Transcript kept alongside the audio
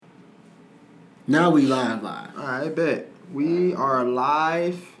Now we live. Alright, bet. We are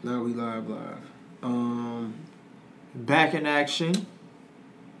live. Now we live. Back in action.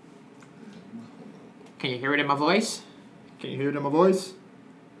 Can you hear it in my voice? Can you hear it in my voice?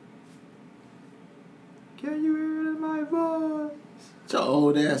 Can you hear it in my voice? Get your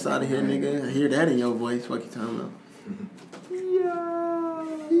old ass out of here, nigga. I hear that in your voice. Fuck you talking about. Yo.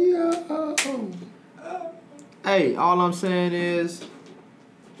 Hey, all I'm saying is,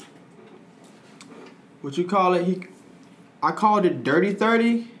 what you call it? I called it Dirty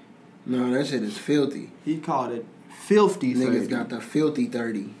 30. No, that shit is filthy. He called it Filthy 30. Niggas got the filthy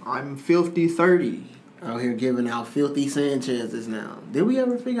 30. I'm Filthy 30. Out here giving out filthy Sanchez's now. Did we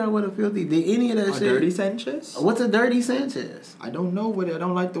ever figure out what a filthy... Did any of that shit... Dirty Sanchez? What's a dirty Sanchez? I don't know what... I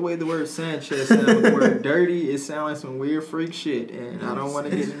don't like the way the word Sanchez sounds. The word dirty, it sounds like some weird freak shit. And I don't want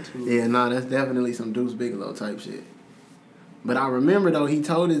to get into it. Yeah, no, that's definitely some Deuce Bigelow type shit. But I remember, though, he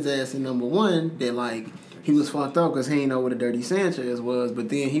told his ass in number one that, like... He was fucked up because he didn't know what a dirty Sanchez was. But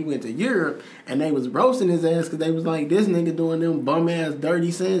then he went to Europe and they was roasting his ass because they was like, this nigga doing them bum-ass dirty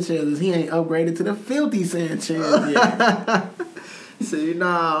Sanchez's. He ain't upgraded to the filthy Sanchez yet. See,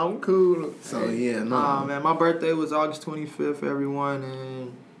 nah, I'm cool. So, yeah, nah. Man, my birthday was August 25th, everyone,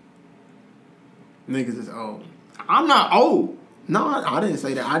 and... Niggas is old. I'm not old. No, I didn't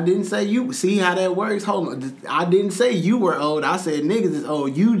say that. I didn't say you. See how that works? Hold on. I didn't say you were old. I said niggas is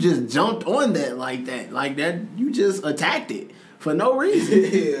old. You just jumped on that like that. Like that. You just attacked it for no reason.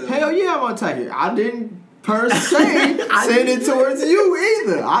 Yeah. Hell yeah, I'm gonna attack it. I didn't per se send it towards you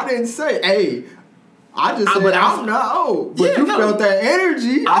either. I didn't say, hey, I just said I'm not old. But you felt that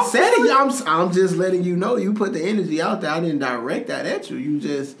energy. I said it. I'm just letting you know you put the energy out there. I didn't direct that at you. You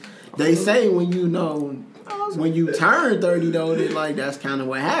just, they say when you know... When you turn 30 though, that's kind of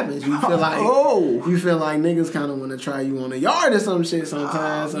what happens. You feel like niggas kind of want to try you on the yard or some shit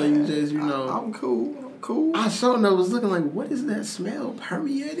sometimes. So you just, I'm cool. I sure know was looking like, what is that smell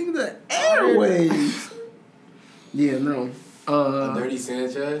permeating the airwaves? Yeah, no. A dirty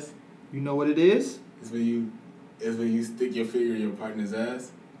Sanchez. You know what it is? It's when you stick your finger in your partner's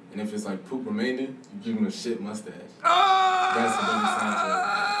ass, and if it's like poop remaining, you give him a shit mustache. That's a dirty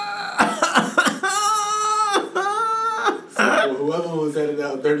Sanchez. So whoever was headed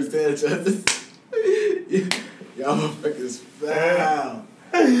out Dirty Sanchez, y'all motherfuckers foul.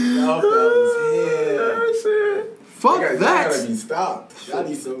 Y'all foul as hell. Fuck that. Y'all gotta be stopped. Y'all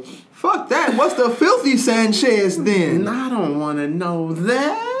need some. Fuck that. What's the filthy Sanchez then? I don't want to know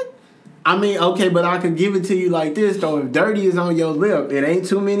that. I mean, okay, but I could give it to you like this, though. If dirty is on your lip, it ain't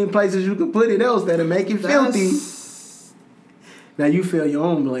too many places you can put it else that'll make it filthy. Now you fill your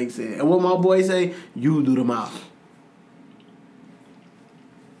own blanks in. And what my boy say, you do the mouth.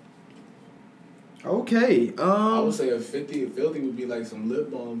 Okay. I would say a filthy would be like some lip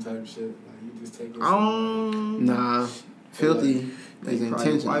balm type shit. Like you just take it. Nah, filthy is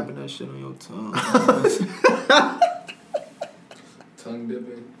intentional. Wiping that shit on your tongue. Tongue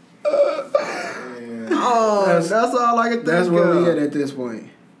dipping. That's all I can think of. That's where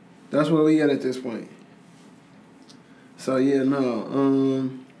we at this point. So yeah, no.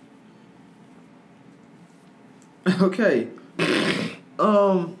 Okay.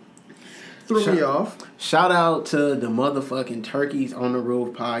 Threw me off. Shout out to the motherfucking Turkeys on the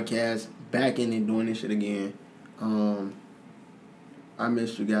Roof podcast. Back in and doing this shit again. I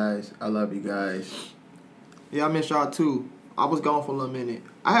missed you guys. I love you guys. Yeah, I missed y'all too. I was gone for a little minute.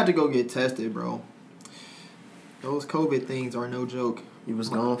 I had to go get tested, bro. Those COVID things are no joke. You was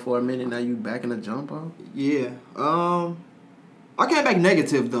gone for a minute, now you back in the jump off? Yeah. I came back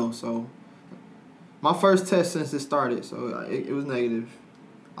negative though, so my first test since it started, so it was negative.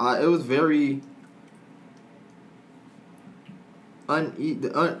 It was very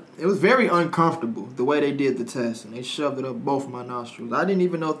it was very uncomfortable the way they did the test, and they shoved it up both of my nostrils. I didn't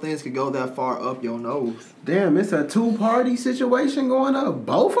even know things could go that far up your nose. Damn, it's a two-party situation going up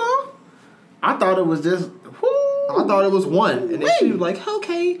both of them? I thought it was just... I thought it was one. And then she was like,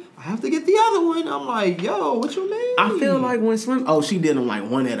 okay, I have to get the other one. I'm like, yo, what you mean? I feel like when Slim... Oh, she did them like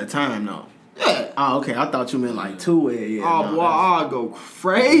one at a time, though. Yeah. Oh, okay. I thought you meant like two. Yeah. Oh, boy, I'll go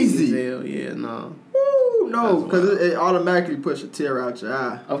crazy. Hell, yeah, no. Woo, no, because it automatically puts a tear out your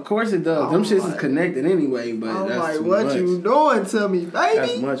eye. Of course it does. Them shits is connected anyway, but I'm that's like, too what much. You doing to me,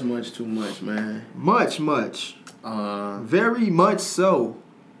 baby? That's much too much, man. Much. Very much so.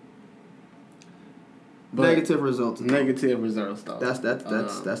 Negative results. Negative results, though. That's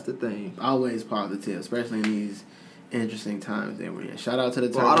the thing. Always positive, especially in interesting times that we're in. Shout out to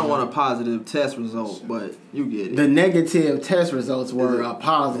the I don't want a positive test result, but you get it. The negative test results were a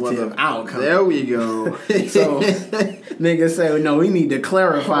positive outcome. There we go. So, niggas say, no, we need to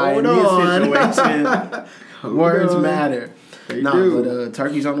clarify in this situation. Words matter. But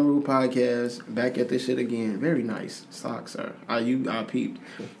Turkeys on the Roof podcast, back at this shit again. Very nice socks, sir. I peeped.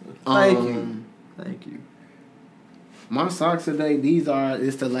 Thank you. My socks today,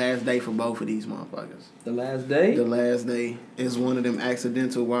 it's the last day for both of these motherfuckers. The last day? The last day is one of them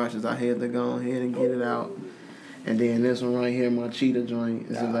accidental washes. I had to go ahead and get it out. And then this one right here, my cheetah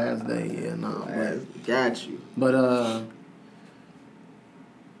joint, is the last day. Yeah, Got you. But,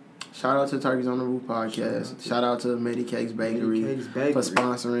 shout out to Turkeys on the Roof podcast. Shout out to Medi Cakes Bakery for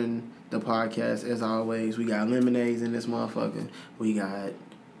sponsoring the podcast. As always, we got lemonades in this motherfucker. We got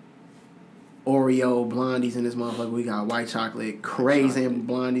Oreo blondies in this motherfucker. We got white chocolate crazy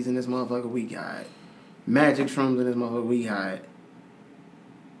blondies in this motherfucker. We got magic shrooms in this motherfucker. We got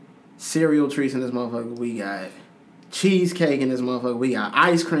cereal treats in this motherfucker. We got cheesecake in this motherfucker. We got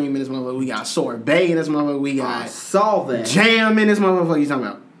ice cream in this motherfucker. We got sorbet in this motherfucker. We got jam in this motherfucker. You talking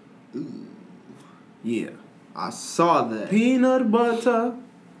about? Yeah. I saw that. Peanut butter.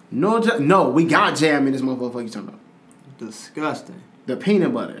 No, we got jam in this motherfucker. You talking about? Disgusting. The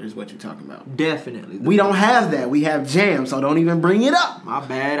peanut butter is what you're talking about. Definitely. We don't have that. We have jam, so don't even bring it up. My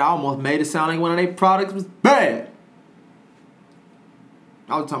bad. I almost made it sound like one of their products was bad.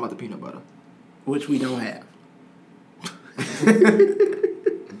 I was talking about the peanut butter. Which we don't have.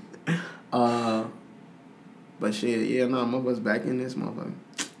 But shit, yeah, no, motherfuckers back in this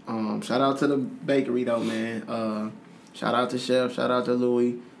motherfucker. Shout out to the bakery though, man. Shout out to Chef. Shout out to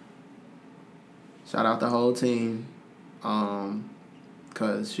Louis. Shout out the whole team.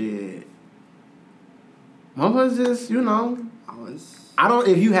 Cause shit, motherfuckers just, you know, I don't.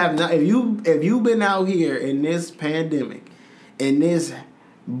 If you've been out here in this pandemic, in this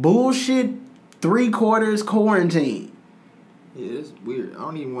bullshit 3/4 quarantine. Yeah, it's weird. I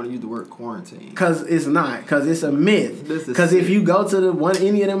don't even want to use the word quarantine. Cause it's not. Cause it's a myth. Cause if you go to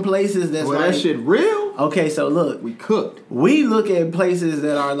any of them places that's that shit real. Okay, so look, we cooked. We look at places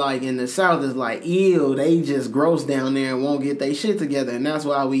that are like in the South is like, ew, they just gross down there and won't get their shit together, and that's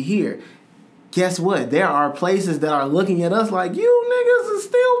why we here. Guess what? There are places that are looking at us like, you niggas is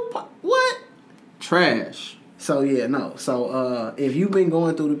still what? Trash. So yeah, no. So if you've been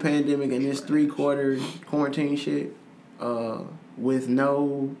going through the pandemic and this 3/4 quarantine shit, with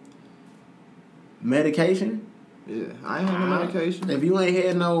no medication. Yeah, I ain't had no medication. If you ain't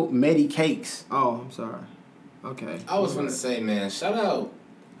had no Medicakes. Oh, I'm sorry. Okay. I was gonna say, man, shout out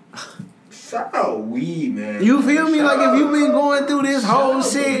weed, man. You feel me? Like if you been going through this whole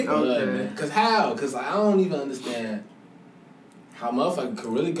shit. Okay, man. Cause how? Cause I don't even understand how motherfucker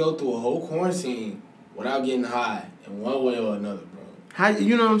could really go through a whole quarantine without getting high in one way or another, bro. How,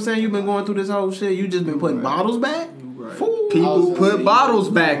 you know what I'm saying? You've been going through this whole shit. You just been putting bottles back? Right. People put bottles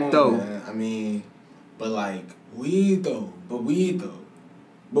back, though. Man. I mean, but like, weed though.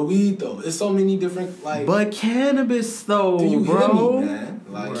 It's so many different, like... But cannabis, though, do you bro. Hear me, man?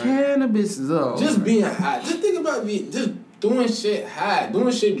 Like, cannabis, though. Just being high. Just think about just doing shit high.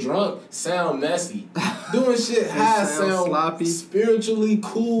 Doing shit drunk sound messy. Doing shit high sound sloppy. Spiritually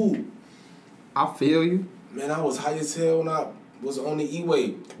cool. I feel you. Man, I was high as hell when I was on the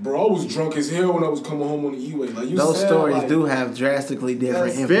E-way. Bro, I was drunk as hell when I was coming home on the E-way. Like, those stories do have drastically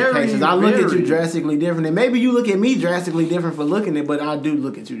different implications. I look at you drastically different, and maybe you look at me drastically different for looking at it, but I do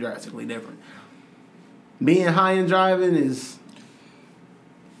look at you drastically different. Being high and driving is...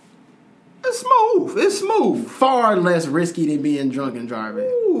 It's smooth. Far less risky than being drunk and driving.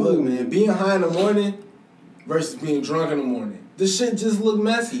 Ooh. Look, man, being high in the morning versus being drunk in the morning. This shit just look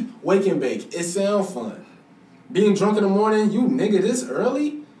messy. Wake and bake. It sound fun. Being drunk in the morning, you nigga this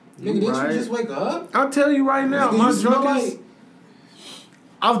early? Nigga, didn't you just wake up? I'll tell you right now, my drunkest...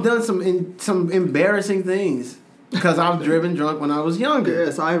 I've done some embarrassing things because I've driven drunk when I was younger.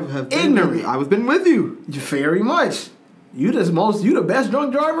 Yes, I have been ignorant. I've been with you. Very much. You the best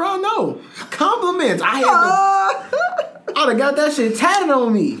drunk driver I know. Compliments. I'd have got that shit tatted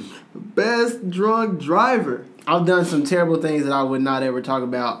on me. Best drunk driver. I've done some terrible things that I would not ever talk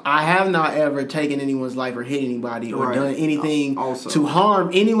about. I have not ever taken anyone's life or hit anybody or done anything to harm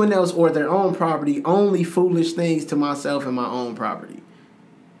anyone else or their own property. Only foolish things to myself and my own property.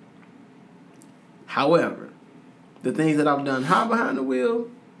 However, the things that I've done high behind the wheel,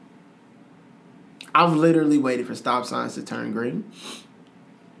 I've literally waited for stop signs to turn green.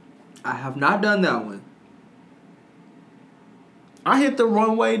 I have not done that one. I hit the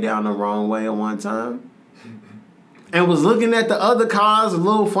runway down the wrong way at one time. And was looking at the other cars a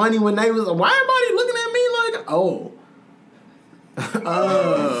little funny when they was, why everybody looking at me like, oh.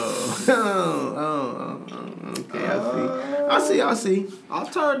 Okay, I see. I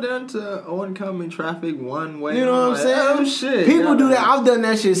turned into oncoming traffic one way. You know what I'm saying? Oh, shit. People do that. I've done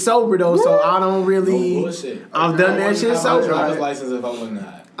that shit sober though, so I don't really. No bullshit. I've done that shit sober. I driver's license if I wasn't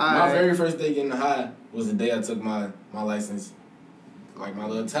high. My very first day getting high was the day I took my license. Like my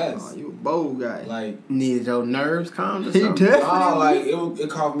little test. Oh, you a bold guy. Like, needed your nerves calmed or he something? definitely. It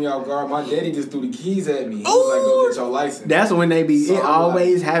caught me off guard. My daddy just threw the keys at me. He was like, go get your license. That's when they be, so it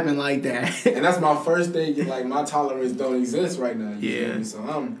always happen like that. And that's my first day, like, my tolerance don't exist right now. You feel me? So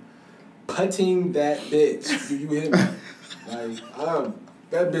I'm putting that bitch. Do you hear me? Like,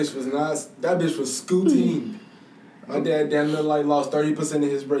 that bitch was scooting. My dad damn near like lost 30% of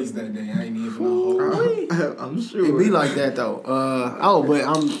his brakes that day. I ain't even know. I'm sure. It be like that though. But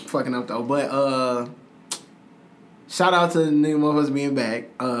I'm fucking up though. But shout out to the nigga motherfuckers being back.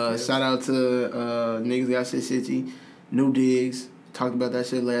 Shout out to niggas got shit shitty. New digs. Talked about that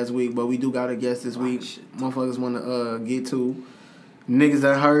shit last week, but we do got a guest this week. Motherfuckers want to get to. Niggas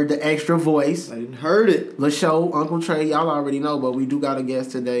that heard the extra voice. I didn't heard it. Let's show Uncle Trey. Y'all already know, but we do got a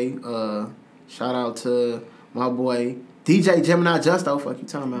guest today. Shout out to my boy, DJ Gemini Justo. Fuck you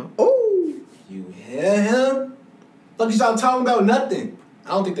talking about? Oh, you hear him? Fuck you talking about nothing.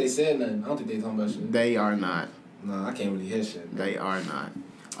 I don't think they said nothing. I don't think they talking about shit. They are not. No, I can't really hear shit. They are not.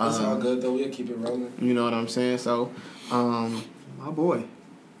 It's all good though. We'll keep it rolling. You know what I'm saying? So, my boy.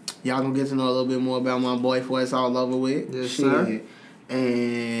 Y'all gonna get to know a little bit more about my boy before it's all over with. Yes, shit. sir.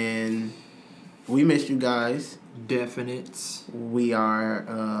 And we missed you guys. Definites. We are,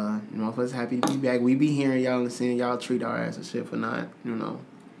 motherfuckers happy to be back. We be hearing y'all and seeing y'all treat our ass and shit for not,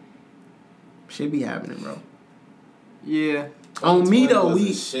 shit be happening, bro. Yeah. On me though,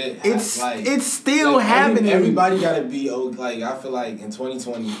 it's still happening. Everybody gotta be like, I feel like in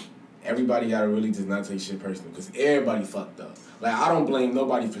 2020, everybody gotta really just not take shit personal because everybody fucked up. Like, I don't blame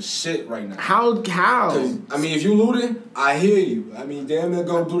nobody for shit right now. How? I mean, if you looting, I hear you. I mean, damn, they're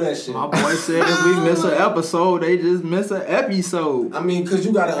gonna do that shit. My boy said if we miss an episode, they just miss an episode. I mean, because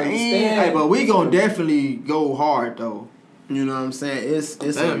you gotta understand. Hey, but we gonna definitely go hard, though. You know what I'm saying? It's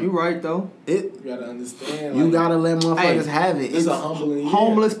damn, you right, though. You gotta understand. You gotta let motherfuckers have it. It's a humbling year.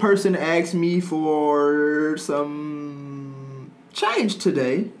 Homeless person asked me for some change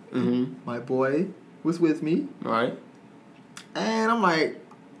today. Mm-hmm. My boy was with me. Right. And I'm like,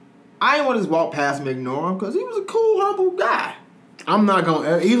 I ain't want to just walk past him and ignore him because he was a cool, humble guy. I'm not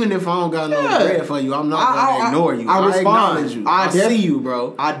gonna, even if I don't got no bread for you, I'm not gonna ignore you. I respond. Acknowledge you. I see you,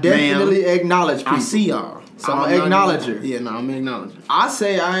 bro. I definitely acknowledge people. I see y'all. So I'm an acknowledger. Yeah, no, I'm an acknowledger. I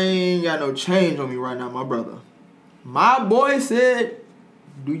say I ain't got no change on me right now, my brother. My boy said,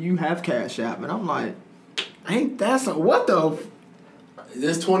 do you have Cash App? And I'm like, ain't that what the...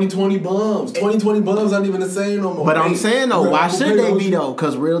 There's 2020 bums. 2020 bums aren't even the same no more. But I'm saying though, why should they be though?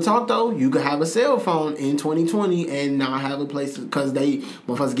 Because real talk though, you could have a cell phone in 2020 and not have a place because they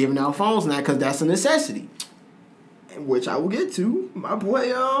motherfuckers giving out phones now because that's a necessity. Which I will get to. My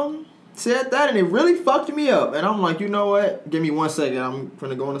boy said that and it really fucked me up. And I'm like, you know what? Give me 1 second. I'm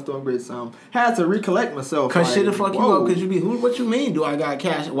gonna go in the store and get some. Had to recollect myself. Cause shit'll fuck you up. Cause you be what you mean? Do I got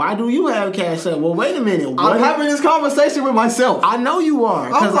cash? Why do you have cash up? Well, wait a minute. I'm having this conversation with myself. I know you are.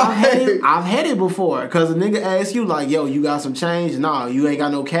 Cause I've had it before. Cause a nigga asks you like, yo, you got some change? Nah, you ain't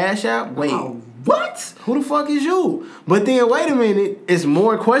got no Cash App? Wait. What? Who the fuck is you? But then wait a minute. It's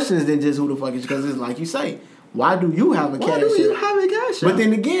more questions than just who the fuck is you. Cause it's like you say. Why do you have a Cash App? Why do you have a Cash App? But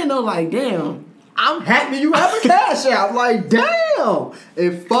then again, though, like, damn. I'm happy you have a Cash App. Like, damn.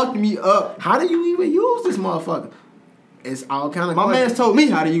 It fucked me up. How do you even use this motherfucker? It's all kind of... My man's told me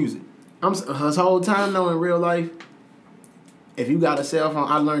how to use it. His whole time, though, in real life, if you got a cell phone,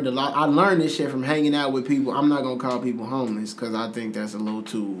 I learned a lot. I learned this shit from hanging out with people. I'm not going to call people homeless because I think that's a little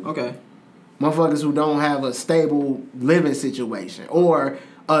too... Okay. Motherfuckers who don't have a stable living situation or...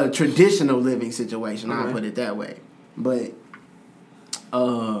 a traditional living situation, okay. I'll put it that way. But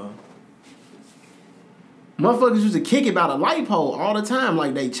motherfuckers used to kick it by the light pole all the time.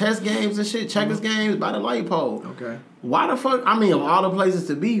 Like they chess games and shit, checkers games by the light pole. Okay. Why the fuck, I mean, of all the places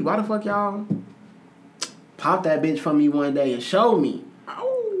to be, why the fuck y'all pop that bitch for me one day and show me?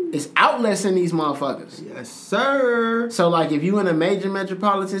 It's outlets in these motherfuckers. Yes, sir. So, like, if you in a major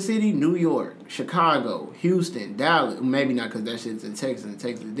metropolitan city, New York, Chicago, Houston, Dallas, maybe not because that shit's in Texas and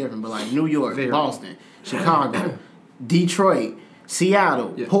Texas is different, but like New York, Boston, Chicago, Detroit,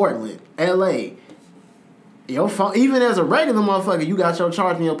 Seattle, Portland, L.A., your phone, even as a regular motherfucker, you got your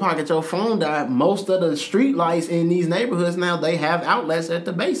charge in your pocket, your phone died. Most of the street lights in these neighborhoods now, they have outlets at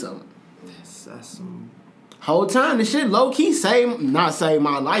the base of them. Yes, that's some... Whole time, the shit low-key not saved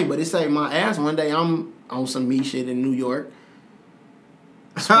my life, but it saved my ass. One day I'm on some me shit in New York.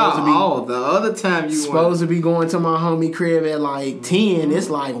 The other time you supposed to be going to my homie crib at like 10. It's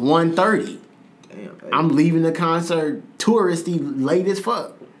like 1:30. Damn, baby. I'm leaving the concert touristy late as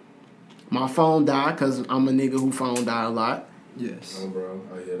fuck. My phone died because I'm a nigga who phone die a lot. Yes. Oh, bro,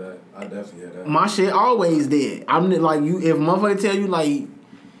 I hear that. I definitely hear that. My shit always dead. I'm like you. If motherfucker tell you like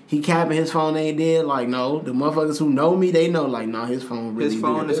he capping his phone ain't dead, like no. The motherfuckers who know me, they know like nah, his phone really. His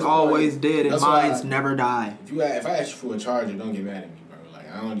phone dead. is always dead and mine's never die. If I ask you for a charger, don't get mad at me, bro. Like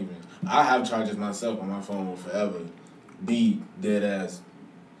I have chargers myself, and my phone will forever be dead ass,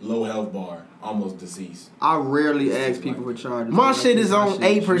 low health bar, almost deceased. I rarely ask people for chargers. My shit is on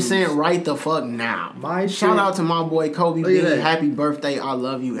 8% right the fuck now. Shout out to my boy Kobe B. Happy birthday, I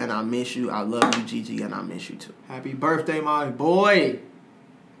love you and I miss you. I love you, Gigi, and I miss you too. Happy birthday, my boy.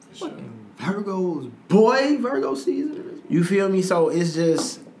 For sure. Virgo's boy, Virgo season. You feel me? So it's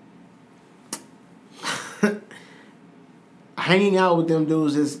just hanging out with them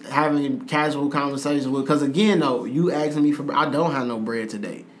dudes, just having casual conversations with. Because again, though, you asking me for, I don't have no bread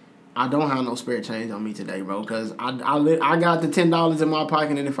today. I don't have no spare change on me today, bro. Because I got the $10 in my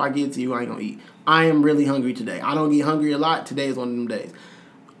pocket, and if I get to you, I ain't gonna eat. I am really hungry today. I don't get hungry a lot. Today is one of them days.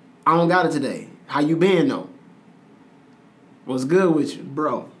 I don't got it today. How you been though? What's good with you,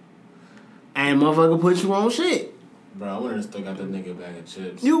 bro? And motherfucker put you on shit. Bro, I would've still got that nigga bag of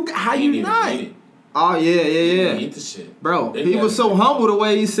chips. How you not? Oh yeah. Eat the shit, bro. He was so humble the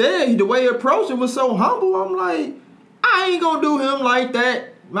way he said, the way he approached it was so humble. I'm like, I ain't gonna do him like that.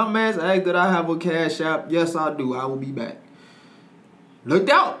 My man's asked that I have a cash app. Yes, I do. I will be back. Looked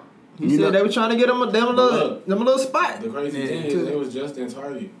out. He said they were trying to get him a little spot. The crazy thing is, it was just in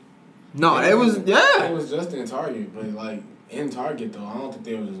Target. No, it was It was just in Target, but like in Target though, I don't think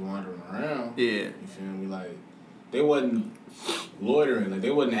they were just wandering around. Yeah, you feel me? Like they wasn't loitering, like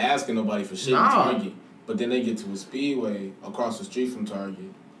they wasn't asking nobody for shit in Target. But then they get to a Speedway across the street from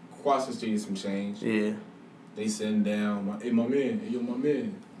Target, across the street is some change. Yeah, they sitting down. Hey, my man, hey, yo, my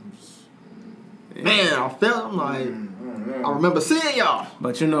man. Man, I felt. I'm like, I remember seeing y'all.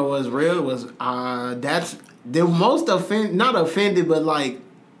 But you know what's real was that's the most not offended, but like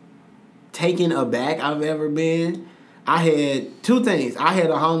taken aback I've ever been. I had two things. I had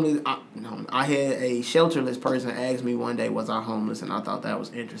I had a shelterless person ask me one day, was I homeless? And I thought that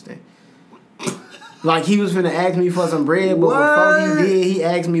was interesting. Like, he was finna ask me for some bread, but before he did, he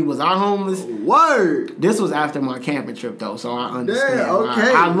asked me, was I homeless? Word. This was after my camping trip, though, so I understand. Yeah,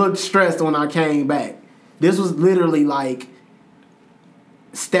 okay. I looked stressed when I came back. This was literally like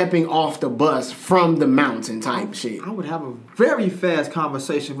stepping off the bus from the mountain type shit. I would have a very fast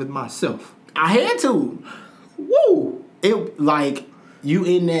conversation with myself. I had to. Woo! It, like, you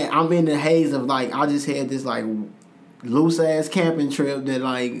in that, I'm in the haze of, like, I just had this, like, loose-ass camping trip that,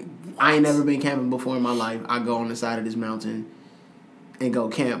 like, I ain't never been camping before in my life. I go on the side of this mountain and go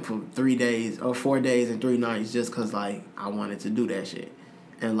camp for 3 days or 4 days and 3 nights just because, like, I wanted to do that shit.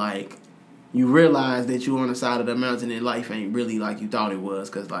 And, like, you realize that you on the side of the mountain and life ain't really like you thought it was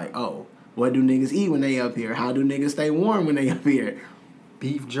because, like, oh, what do niggas eat when they up here? How do niggas stay warm when they up here?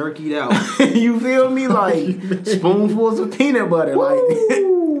 Beef jerkied out. You feel me? Like, spoonfuls of peanut butter. Like,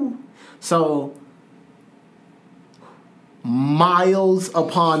 so miles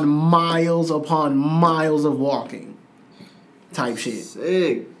upon miles upon miles of walking type shit.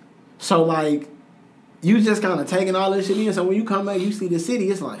 Sick. So, like, you just kind of taking all this shit in. So when you come back, you see the city,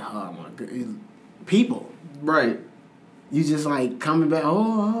 it's like, oh my god, people. Right. You just like coming back,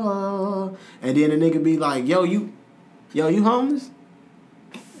 oh. And then a nigga be like, yo, you homeless?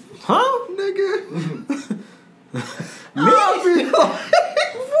 Huh? Nigga. Me? What?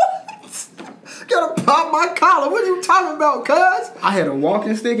 Gotta pop my collar. What are you talking about, cuz? I had a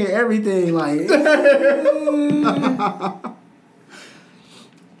walking stick and everything, like.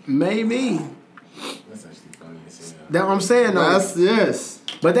 Maybe. That's actually funny to see. That's what I'm saying, though. Yes.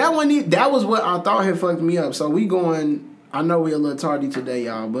 But that was what I thought had fucked me up. So we going, I know we a little tardy today,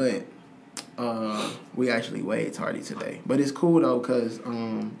 y'all, but we actually way tardy today. But it's cool, though, because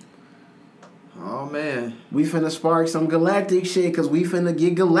oh, man. we finna spark some galactic shit, because we finna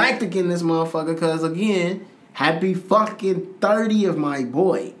get galactic in this motherfucker, because, again, happy fucking 30th, my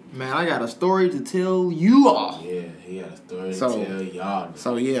boy. Man, I got a story to tell you all. Yeah, he got a story to tell y'all.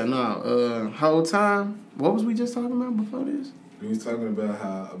 So, yeah, whole time, what was we just talking about before this? We was talking about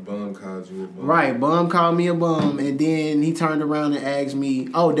how a bum called you a bum. Right, bum called me a bum, and then he turned around and asked me,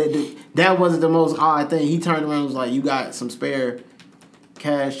 that wasn't the most odd thing. He turned around and was like, you got some spare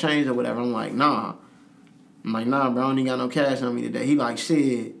cash change or whatever. I'm like, nah. I'm like, nah, bro, I don't even got no cash on me today. He like,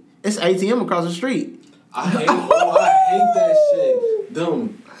 shit, it's ATM across the street. I hate that shit.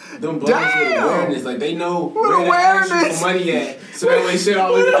 Them them bums with awareness. Like, they know where to ask you for money at. So that way shit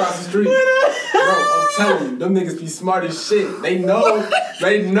always across the street. Bro, I'm telling you, them niggas be smart as shit. They know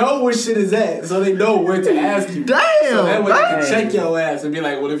where shit is at. So they know where to ask you. Damn. So that way they can check your ass and be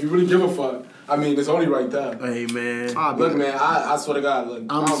like, well, if you really give a fuck, I mean, it's only right there. Hey, man. Look, man, I swear to God, look.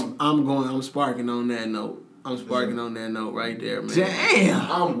 I'm sparking on that note. I'm sparking on that note right there, man.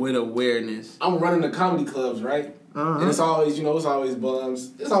 Damn. I'm with awareness. I'm running the comedy clubs, right? And it's always, it's always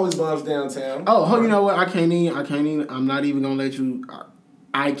bums. It's always bums downtown. Oh, you know what? I can't even. I'm not even gonna let you.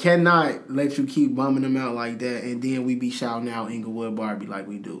 I cannot let you keep bumming them out like that, and then we be shouting out Inglewood Barbie like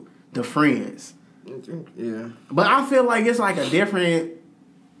we do. The Friends. Yeah. But I feel like it's like a different.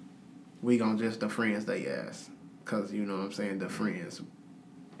 We gonna just the Friends they ass, cause you know what I'm saying, the Friends.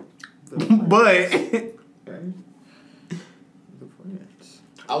 But. Okay. The Friends.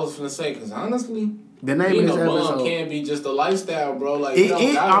 I was finna say, cause honestly. The name of this episode can't be just a lifestyle, bro. Like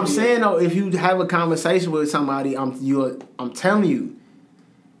I'm saying though, if you have a conversation with somebody, I'm telling you,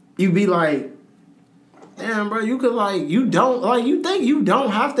 you be like, damn, bro, you could you think you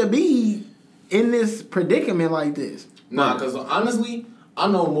don't have to be in this predicament like this. Nah, cause honestly, I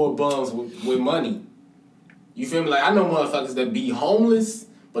know more bums with money. You feel me? Like, I know motherfuckers that be homeless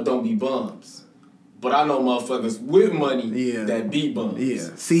but don't be bums. But I know motherfuckers with money that be bums.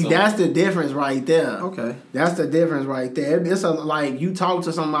 Yeah. See, that's the difference right there. Okay. That's the difference right there. It's like you talk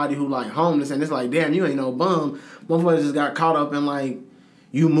to somebody who like homeless and it's like, damn, you ain't no bum. Motherfuckers just got caught up in like,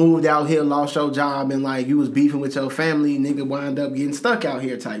 you moved out here, lost your job, and like you was beefing with your family, nigga wind up getting stuck out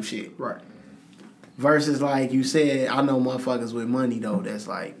here type shit. Right. Versus like you said, I know motherfuckers with money though, that's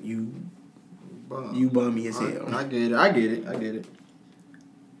like you bummy as hell. I get it.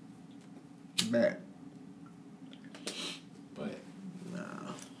 Back.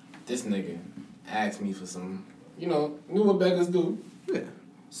 This nigga asked me for some, knew what beggars do. Yeah.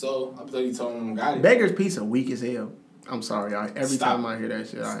 So I thought he told him got it. Beggars pizza weak as hell. I'm sorry. Every time I hear that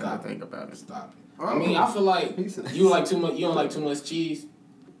shit, I have to think about it. Stop it. I mean, I feel like you like too much. You don't like too much cheese.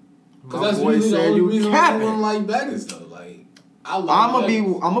 Cause that's usually the only reason I don't like beggars though. Like I'm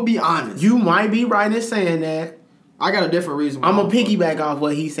gonna be honest. You might be right in saying that. I got a different reason. I'm gonna piggyback off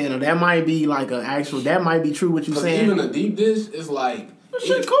what he's saying. That might be like that might be true what you saying. Even a deep dish is like.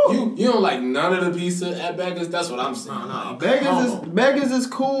 Shit cool. You don't like none of the pizza at Beggars? That's what I'm saying. No. Beggars is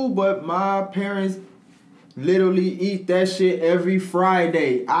cool, but my parents literally eat that shit every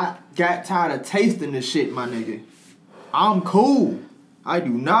Friday. I got tired of tasting the shit, my nigga. I'm cool. I do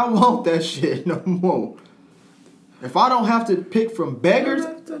not want that shit no more. If I don't have to pick from Beggars,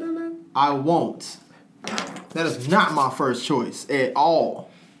 I won't. That is not my first choice at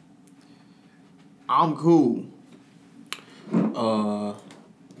all. I'm cool.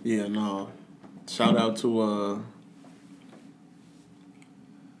 Yeah, no. Shout out to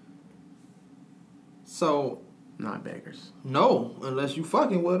So not Beggars. No, unless you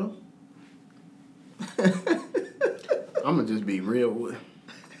fucking with them. I'm gonna just be real with.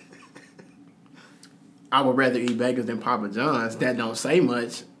 I would rather eat Beggars than Papa John's. That don't say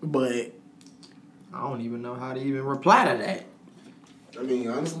much, but I don't even know how to even reply to that. I mean,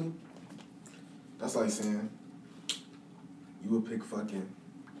 honestly, that's like saying you would pick fucking.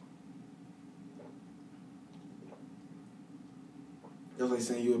 That's like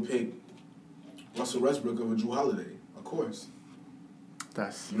saying you would pick Russell Westbrook over Drew Holiday. Of course.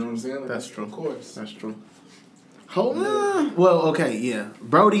 That's you know what I'm saying. Like, that's true. Of course. That's true. Well, okay, yeah.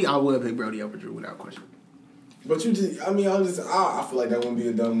 Brody, I would pick Brody over Drew without question. But you just, I feel like that wouldn't be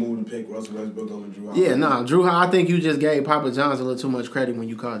a dumb move to pick Russell Westbrook over Drew Holiday. Yeah, nah, Drew. I think you just gave Papa John's a little too much credit when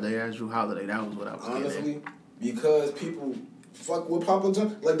you called their ass Drew Holiday. That was what I was honestly, because people fuck with Papa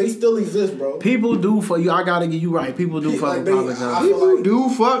John's. Like, they still exist, bro. People do for you. I gotta get you right. People do fuck with Papa John's. People do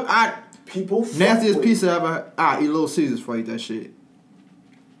fuck. People fuck nastiest with. pizza ever. I eat Little Caesars for eat that shit.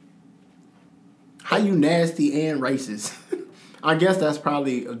 How you nasty and racist? I guess that's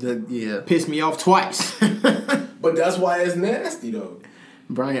probably Pissed me off twice. But that's why it's nasty though.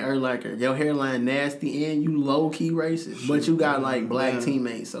 Brian Urlacher, your hairline nasty and you low key racist, but you got like black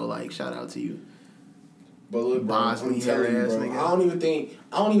teammates, so like shout out to you. But look, bro, I'm telling you, bro, I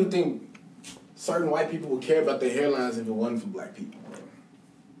don't even think certain white people would care about their hairlines if it wasn't for black people, bro.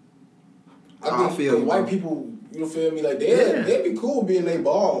 I think the white people, you feel me? Like they'd be cool being they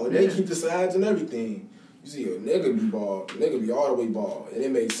bald and they keep the sides and everything. You see a nigga be bald, nigga be all the way bald, and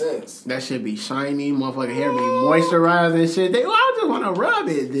it makes sense. That shit be shiny, motherfucking hair be moisturized and shit. I just want to rub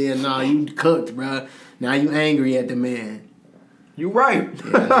it. Then nah, you cooked, bro. Now you angry at the man. You right.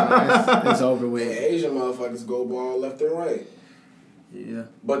 Yeah, it's over with. And Asian motherfuckers go bald left and right. Yeah.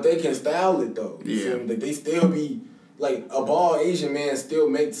 But they can style it though. You yeah. feel me? Like they still be like a bald Asian man still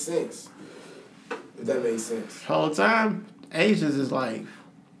makes sense. If that makes sense. Whole time, Asians is like,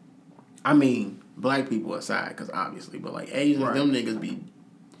 I mean, black people aside, because obviously, but like Asians, them niggas be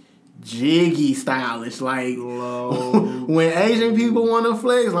jiggy stylish. Like when Asian people want to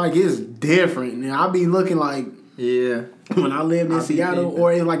flex, like it's different. And I be looking like, yeah. When I lived in Seattle,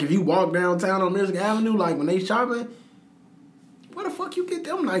 or it's like if you walk downtown on Michigan Avenue, like when they shopping, where the fuck you get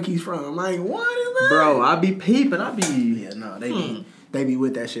them Nikes from? Like, what is that? Bro, I be peeping. Yeah, no, they be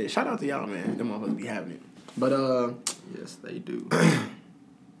with that shit. Shout out to y'all, man. Them motherfuckers be having it. But yes, they do.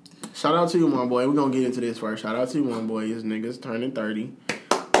 Shout out to you, my boy. We're gonna get into this first. Shout out to you, my boy. His niggas turning 30.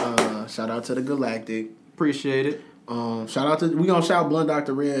 Shout out to the Galactic. Appreciate it. Shout out to we gonna shout Blunt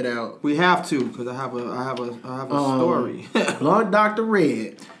Dr. Red out. We have to, because I have a story. Blunt Dr.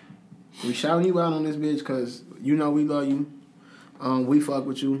 Red. We shouting you out on this bitch because you know we love you. We fuck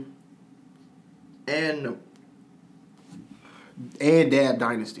with you. And Dab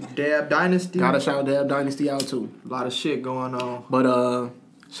Dynasty. Dab Dynasty. Gotta shout Dab Dynasty out too. A lot of shit going on. But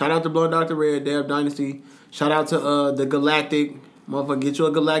shout out to Blunt Dr. Red, Dab Dynasty. Shout out to the Galactic. Motherfucker, get you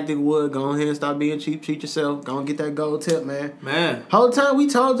a Galactic wood. Go ahead and stop being cheap. Treat yourself. Go and get that gold tip, man. Man. Whole time we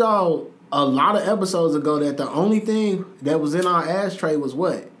told y'all a lot of episodes ago that the only thing that was in our ashtray was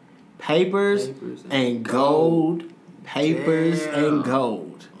what? Papers and gold. Papers and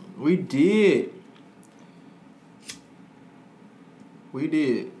gold. We did.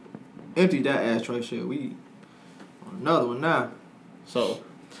 Emptied that ashtray shit. We on another one now. So,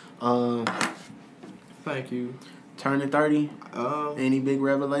 thank you. Turning 30. Any big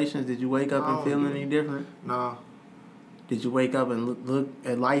revelations? Did you wake up and feel any different? Nah. Did you wake up and look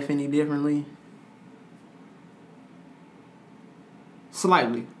at life any differently?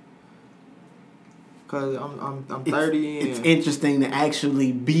 Slightly. Cause I'm 30. It's interesting to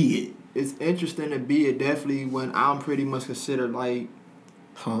actually be it. It's interesting to be it, definitely, when I'm pretty much considered like,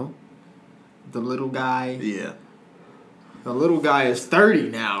 the little guy. Yeah. The little guy is 30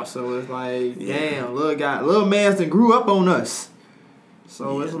 now, so it's like, damn, little man's done grew up on us.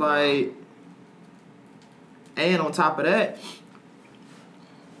 So it's like, and on top of that,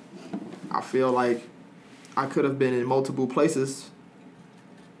 I feel like I could have been in multiple places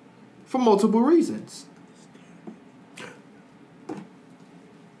for multiple reasons.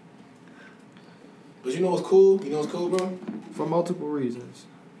 But you know what's cool? You know what's cool, bro? For multiple reasons.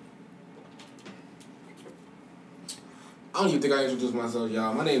 I don't even think I introduced myself,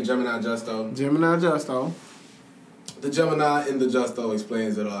 y'all. My name is Gemini Justo. Gemini Justo. The Gemini in the Justo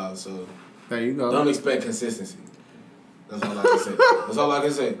explains it all, so there you go. Don't expect consistency. That's all I can say. That's all I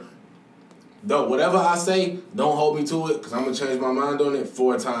can say. Don't, whatever I say, don't hold me to it, because I'm going to change my mind on it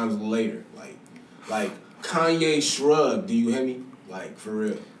 4 times later. Like Kanye shrugged, do you hear me? Like, for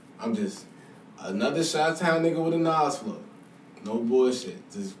real. I'm just another Chi-Town nigga with a Nas flow. No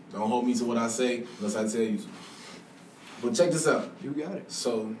bullshit. Just don't hold me to what I say unless I tell you to. But check this out. You got it.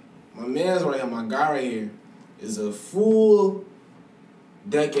 So, my man's right here, my guy right here, is a full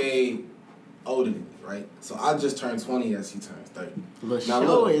decade older than me, right? So, I just turned 20 as he turns 30.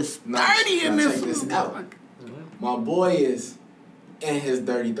 LaShaw is 30 in this. Check this out. My boy is in his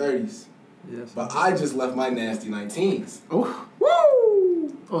dirty 30s. Yes. But I just left my nasty 19s. Oh.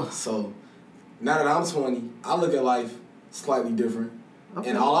 Woo! Oh. So, now that I'm 20, I look at life slightly different. Okay.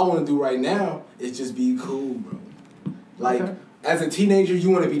 And all I want to do right now is just be cool, bro. Like, as a teenager,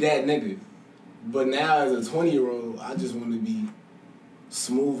 you want to be that nigga. But now, as a 20-year-old, I just want to be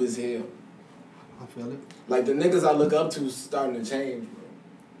smooth as hell. I feel it. Like, the niggas I look up to starting to change, bro.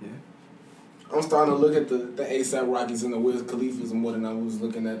 Yeah. I'm starting to look at the A$AP Rockies and the Wiz Khalifas more than I was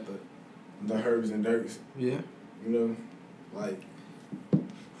looking at the Herbs and Dirks. Yeah. You know? Like,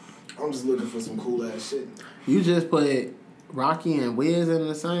 I'm just looking for some cool-ass shit. You just put Rocky and Wiz in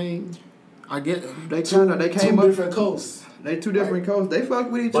the same... I get they came up different coasts. They two different coasts. They fuck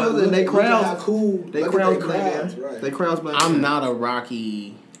with each but other and they crowds. Cool. They crowds right. They crowds. I'm not a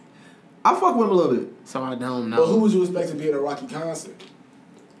Rocky. I fuck with him a little bit, so I don't know. But who would you expect to be at a Rocky concert?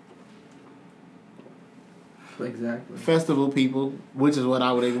 Exactly. Festival people, which is what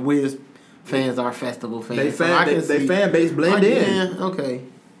I would. Wiz fans are festival fans. They fan base blend in. Okay.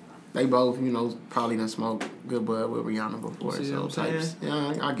 They both, probably done smoked good bud with Rihanna before. See so what I'm saying?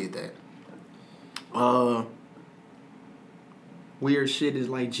 Yeah, I get that. Weird shit is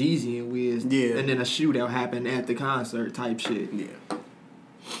like Jeezy and Wiz. Yeah. And then a shootout happened at the concert type shit. Yeah.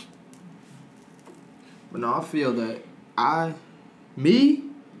 But no, I feel that I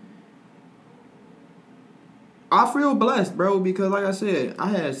feel blessed, bro, because like I said,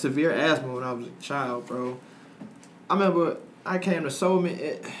 I had severe asthma when I was a child, bro. I remember I came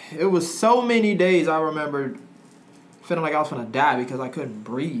to it was so many days I remember feeling like I was gonna die because I couldn't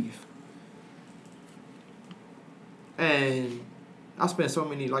breathe. And I spent so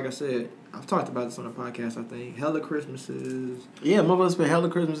many, like I said, I've talked about this on the podcast, I think. Hella Christmases. Yeah, motherfuckers spent hella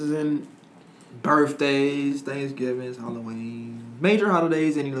Christmases in birthdays, Thanksgivings, Halloween. Major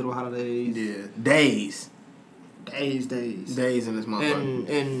holidays, any little holidays. Yeah. Days. Days. Days in this motherfucker.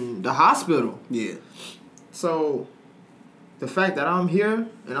 In the hospital. Yeah. So the fact that I'm here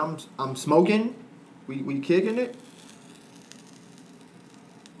and I'm smoking, we kicking it.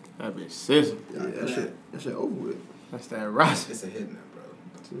 That bitch sizzle. Yeah, that shit over with. That's that rice. It's a hit now, bro.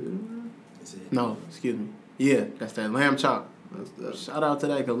 It's a hit. No, excuse me. Yeah, that's that lamb chop. Shout out to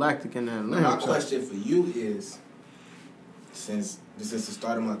that Galactic and that lamb chop. My question for you is, since this is the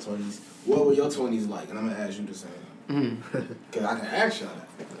start of my 20s, what were your 20s like? And I'm going to ask you the same. Because I can ask y'all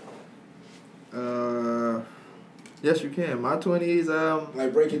that. Yes, you can. My 20s,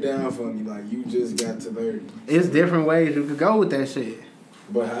 Like, break it down for me. Like, you just got to 30. It's different ways you could go with that shit.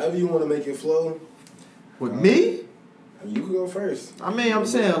 But however you want to make it flow. With me? I mean, you could go first. I mean, I'm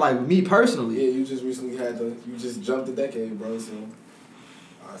saying, like, me personally. Yeah, you just recently you just jumped a decade, bro, so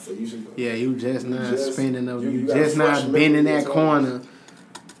you should go. Yeah, you just not spending them. You got just not been in that corner.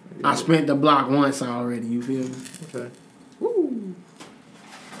 Yeah. I spent the block once already, you feel me? Okay. Woo.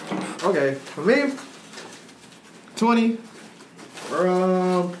 Okay, for me, 20.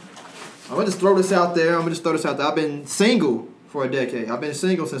 I'm gonna just throw this out there. I've been single for a decade. I've been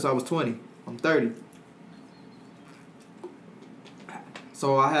single since I was 20. I'm 30.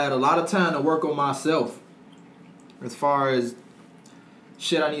 So I had a lot of time to work on myself as far as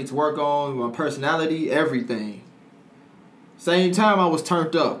shit I need to work on, my personality, everything. Same time I was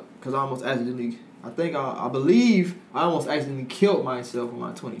turned up because I almost accidentally, I believe I almost accidentally killed myself on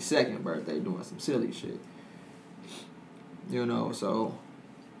my 22nd birthday doing some silly shit. You know, so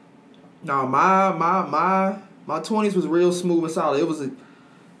no, my 20s was real smooth and solid.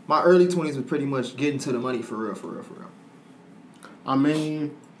 My early 20s was pretty much getting to the money for real. I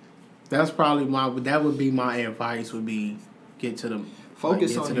mean, that's probably that would be my advice would be get to the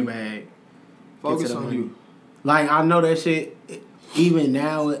focus get on to you. the bag. Focus on you. Like I know that shit even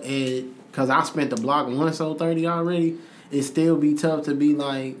now cause I spent the block once on 30 already, it still be tough to be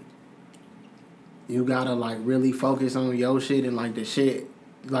like you gotta like really focus on your shit and like the shit.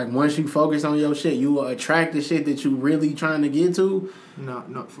 Like once you focus on your shit, you will attract the shit that you really trying to get to.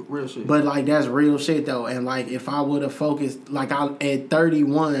 No, for real shit. But like that's real shit though. And like if I would have focused, like at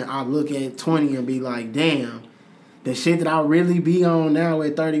 31, I look at 20 and be like, damn, the shit that I really be on now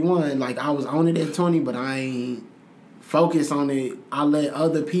at 31, like I was on it at 20, but I ain't focused on it. I let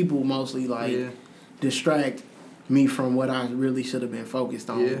other people mostly distract me from what I really should have been focused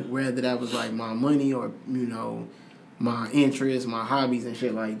on. Yeah. Whether that was like my money or, you know, my interests, my hobbies and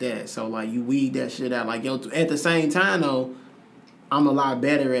shit like that. So like you weed that shit out. Like yo, at the same time though, I'm a lot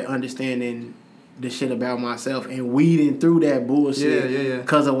better at understanding the shit about myself and weeding through that bullshit. Yeah.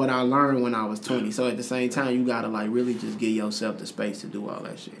 Because of what I learned when I was 20. So at the same time, you gotta like really just give yourself the space to do all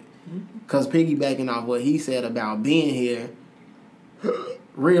that shit. Because piggybacking off what he said about being here,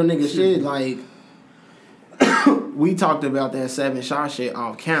 real nigga shit, like we talked about that 7-shot shit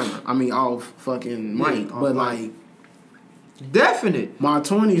off camera. I mean off fucking mic. Yeah, but like definite. My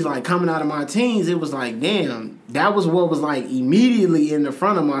 20s, like coming out of my teens, it was like, damn, that was what was like immediately in the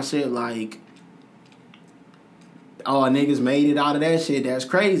front of my shit, like, oh, niggas made it out of that shit. That's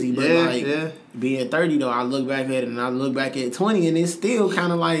crazy. But being 30 though, I look back at it and I look back at 20 and it's still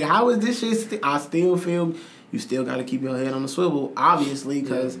kind of like, how is this shit? I still feel you still got to keep your head on the swivel, obviously,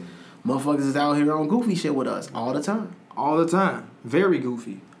 because motherfuckers is out here on goofy shit with us all the time. All the time. Very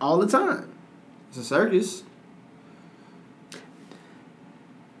goofy. All the time. It's a circus.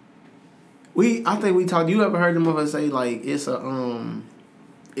 I think we talked. You ever heard them motherfuckers say like it's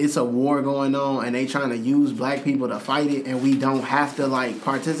a war going on and they trying to use black people to fight it and we don't have to like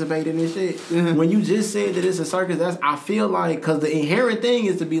participate in this shit. Mm-hmm. When you just said that it's a circus, I feel like because the inherent thing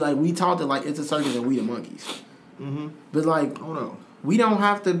is to be like we talked it like it's a circus and we the monkeys. Mm-hmm. But like, oh no, we don't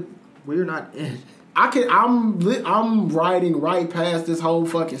have to. We're not in. I'm riding right past this whole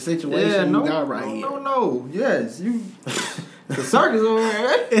fucking situation you got right here. No. Yes, you. The circus over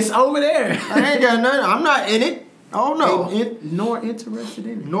there. It's over there. I ain't got nothing. I'm not in it. Oh no. Nor interested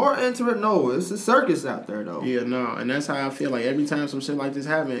in it. No. It's a circus out there though. Yeah, no. And that's how I feel like every time some shit like this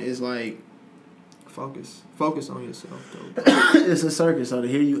happens, it's like focus on yourself though. It's a circus. So to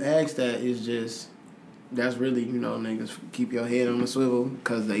hear you ask that is just that's really, you know, niggas keep your head on the swivel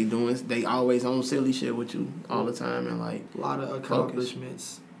because they always on silly shit with you all the time and like a lot of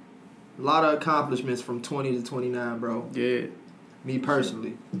accomplishments. A lot of accomplishments from 20 to 29, bro. Yeah. Me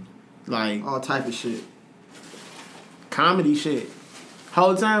personally. Like all type of shit. comedy shit.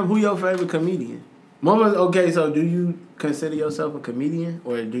 Whole time, who your favorite comedian? Okay, so do you consider yourself a comedian,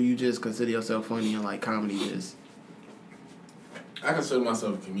 or do you just consider yourself funny and like comedy just? I consider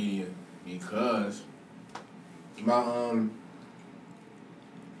myself a comedian because my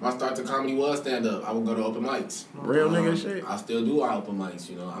start to comedy was stand up. I would go to open mics. Real nigga shit. I still do open mics.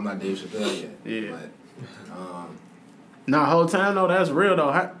 You know, I'm not Dave Chappelle yet. Yeah. But, nah, whole time though, that's real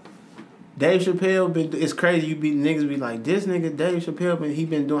though. Dave Chappelle it's crazy. Niggas be like, this nigga Dave Chappelle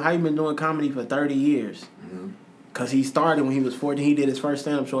how you been doing comedy for 30 years? Mm-hmm. Cause he started when he was 14. He did his first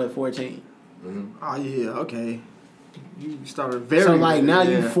stand up show at 14. Mm-hmm. Oh yeah, okay. You started very. So like now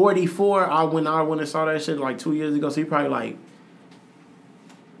you 44. I went and saw that shit like 2 years ago. So you probably like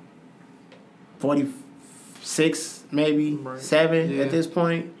 46, maybe 7 at this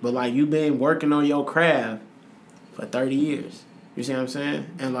point. But like you been working on your craft for 30 years. You see what I'm saying?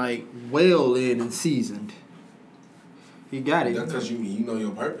 And like well in and seasoned. You got it. That's because you know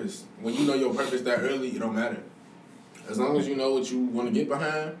your purpose. When you know your purpose that early, it don't matter. As long as you know what you want to get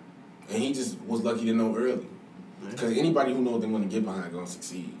behind, and he just was lucky to know early. Because anybody who knows what they want to get behind gonna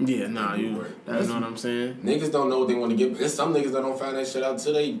succeed. Yeah, nah, you know what I'm saying? Niggas don't know what they want to get. There's some niggas that don't find that shit out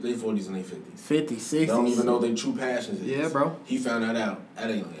till they 40s and they 50s. 50, 60s. They don't even know their true passions is. Yeah, bro. He found that out at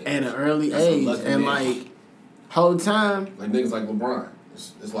an an early age. And like, whole time. Like niggas like LeBron.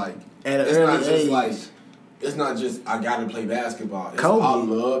 It's like, at an early age. It's not just I gotta play basketball. It's Kobe. I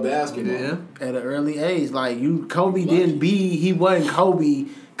love basketball. Yeah. At an early age. Like Kobe he wasn't Kobe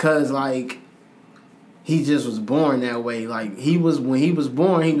because like he just was born that way. Like when he was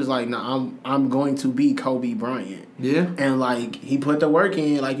born, he was like, nah, I'm going to be Kobe Bryant. Yeah. And like he put the work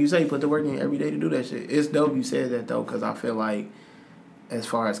in, like you say, he put the work in every day to do that shit. It's dope you said that though, because I feel like as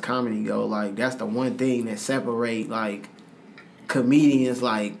far as comedy go, like that's the one thing that separate like comedians.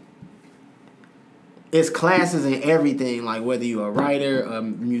 Like it's classes in everything, like whether you're a writer, a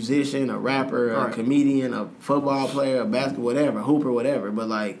musician, a rapper, a comedian, a football player, a basketball, whatever, hooper, whatever. But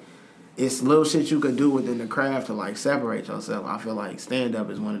like, it's little shit you could do within the craft to like separate yourself. I feel like stand up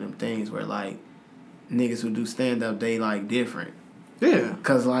is one of them things where like niggas who do stand up, they like different. Yeah.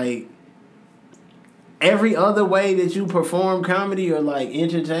 Cause like every other way that you perform comedy or like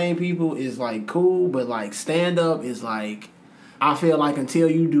entertain people is like cool, but like stand up is like, I feel like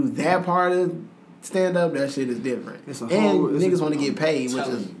until you do that part of stand up, that shit is different. Niggas want to get paid, which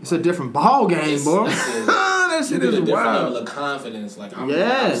is it's a different ball game, boy. That shit is a different wild. level of confidence. Like I'm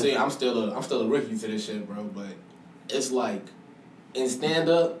still a rookie to this shit, bro. But it's like in stand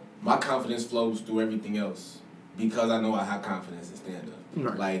up, my confidence flows through everything else because I know I have confidence in stand up.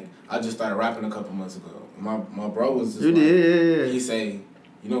 Right. Like I just started rapping a couple months ago. My bro was just he say,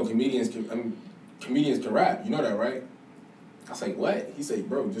 you know, comedians can rap. You know that, right? I was like, what? He said,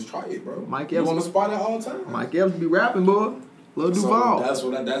 bro, just try it, bro. Mike you Evans on the spot all the time. Mike Evans be rapping, boy. Lil Duval. So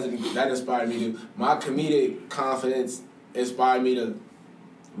that inspired me to. My comedic confidence inspired me to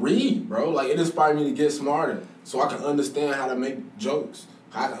read, bro. Like it inspired me to get smarter, so I can understand how to make jokes.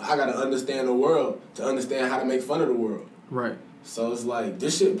 I gotta understand the world to understand how to make fun of the world. Right. So it's like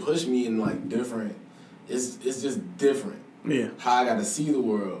this shit pushed me in like different. It's just different. Yeah. How I gotta see the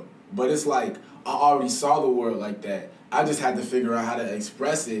world, but it's like I already saw the world like that. I just had to figure out how to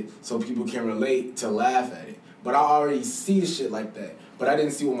express it so people can relate to laugh at it. But I already see shit like that. But I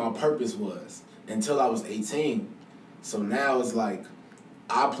didn't see what my purpose was until I was 18. So now it's like,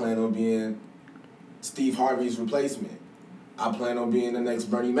 I plan on being Steve Harvey's replacement. I plan on being the next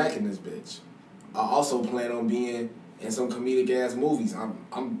Bernie Mac in this bitch. I also plan on being in some comedic ass movies. I'm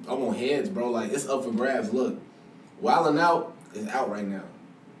on heads, bro. Like it's up for grabs. Look, Wildin' Out is out right now.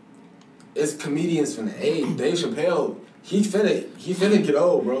 It's comedians from the age. Dave Chappelle, he finna get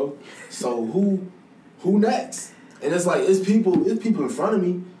old, bro. So who next? And it's like it's people in front of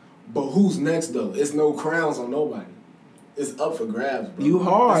me, but who's next though? It's no crowns on nobody. It's up for grabs, bro. You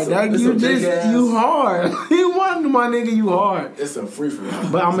hard, you hard. You want my nigga, you hard. It's a free for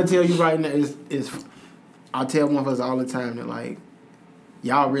all. But I'm gonna tell you right now, I tell motherfuckers all the time that like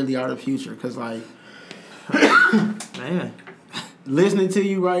y'all really are the future, cause like man, listening to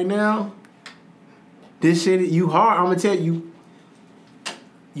you right now. This shit, you hard. I'm gonna tell you.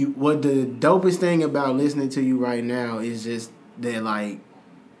 What the dopest thing about listening to you right now is just that, like,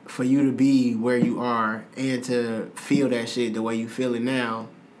 for you to be where you are and to feel that shit the way you feel it now,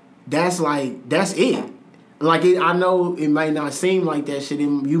 that's it. Like, I know it might not seem like that shit.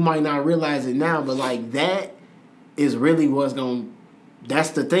 You might not realize it now, but, like, that is really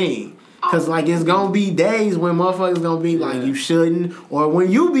that's the thing. Because, like, it's going to be days when motherfuckers going to be like, you shouldn't. Or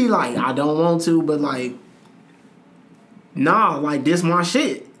when you be like, I don't want to, but, like, nah, like, this my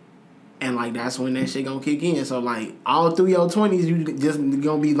shit. And, like, that's when that shit gonna kick in. So, like, all through your 20s, you just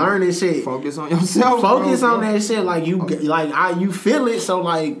gonna be learning shit. Focus on yourself. Focus on that shit. Like, you feel it. So,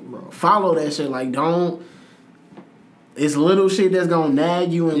 like, follow that shit. Like, don't. It's little shit that's gonna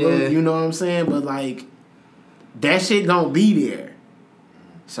nag you and you know what I'm saying? But, like, that shit gonna be there.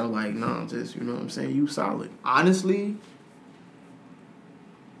 So, like, no, just, you know what I'm saying? You solid. Honestly,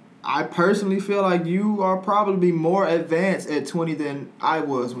 I personally feel like you are probably more advanced at 20 than I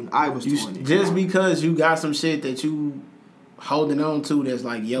was when I was 20. Just because you got some shit that you holding on to that's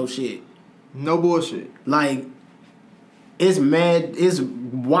like, yo, shit. No bullshit. Like, it's mad, it's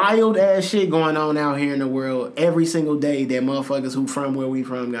wild ass shit going on out here in the world every single day that motherfuckers who from where we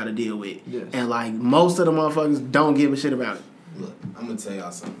from got to deal with. Yes. And, like, most of the motherfuckers don't give a shit about it. Look, I'm going to tell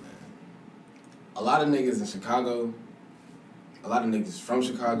y'all something, man. A lot of niggas in Chicago, a lot of niggas from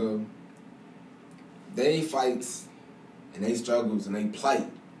Chicago, they fights and they struggles and they plight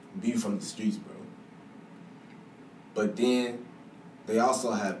be from the streets, bro. But then they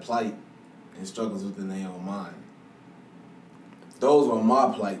also have plight and struggles within their own mind. Those were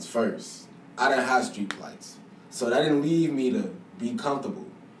my plights first. I didn't have street plights. So that didn't leave me to be comfortable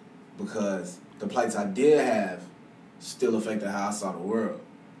because the plights I did have still affected how I saw the world.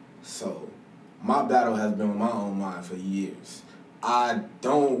 So my battle has been with my own mind for years. I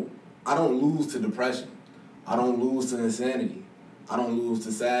don't lose to depression. I don't lose to insanity. I don't lose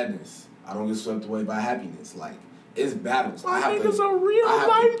to sadness. I don't get swept away by happiness. Like, it's battles. My niggas are real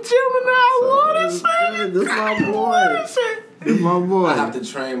life Gemini. I love this shit. This my boy. This my boy. I have to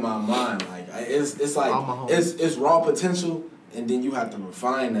train my mind. Like, it's like it's raw potential, and then you have to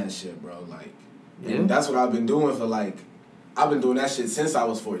refine that shit, bro. Like, and that's what I've been doing for, like, I've been doing that shit since I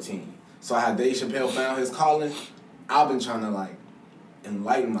was 14. So I had Dave Chappelle found his calling. I've been trying to, like,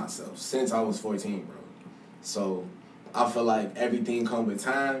 enlighten myself since I was 14, bro. So I feel like everything comes with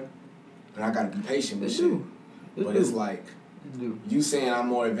time, and I gotta be patient with shit. But it's like, you saying I'm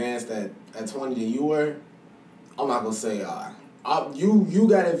more advanced at 20 than you were, I'm not gonna say you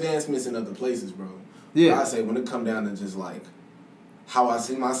got advancements in other places, bro. Yeah. But I say when it come down to just like how I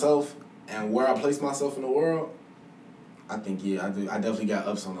see myself and where I place myself in the world, I think I do. I definitely got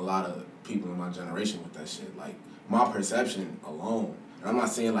ups on a lot of people in my generation with that shit. Like my perception alone. And I'm not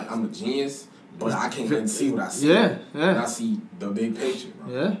saying like I'm a genius, but I can't even see what I see. Yeah. And I see the big picture,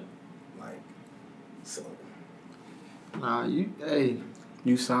 bro. Yeah. So. Nah,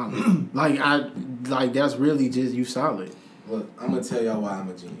 you solid. like that's really just you solid. Look, I'm gonna tell y'all why I'm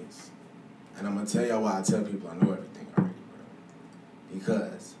a genius, and I'm gonna tell y'all why I tell people I know everything already, bro.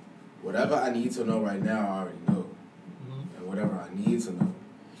 Because whatever I need to know right now, I already know, and whatever I need to know,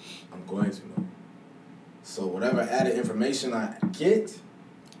 I'm going to know. So whatever added information I get,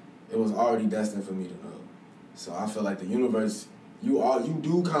 it was already destined for me to know. So I feel like the universe, you are the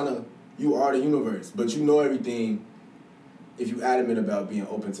universe, but you know everything if you adamant about being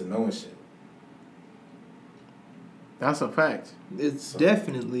open to knowing shit. That's a fact. It's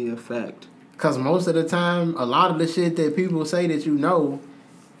definitely a fact. Because most of the time, a lot of the shit that people say that you know,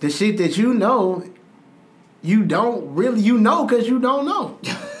 the shit that you know, you don't really, you know because you don't know.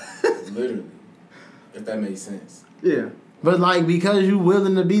 Literally. If that makes sense. Yeah. But, like, because you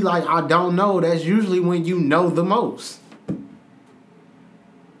willing to be like, I don't know, that's usually when you know the most.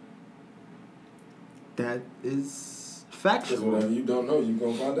 That is factual. Because whatever you don't know, you're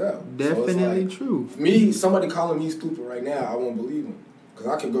going to find out. Definitely so true. Me, somebody calling me stupid right now, I won't believe them. Because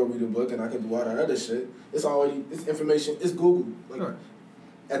I can go read a book and I can do all that other shit. It's information, it's Google. Like, right.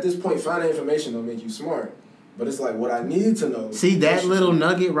 At this point, finding information don't make you smart. But it's like what I need to know. See, that little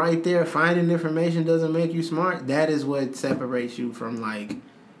nugget right there, finding information doesn't make you smart. That is what separates you from, like,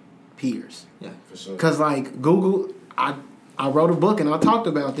 peers. Yeah, for sure. Because, like, Google, I wrote a book and I talked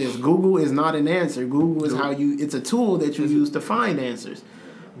about this. Google is not an answer. Google is it's a tool that you use to find answers.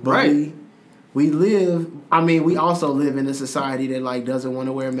 But right. we also live in a society that, like, doesn't want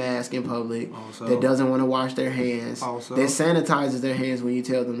to wear a mask in public. Also. That doesn't want to wash their hands. Also. That sanitizes their hands when you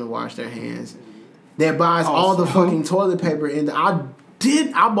tell them to wash their hands. That buys all the fucking toilet paper.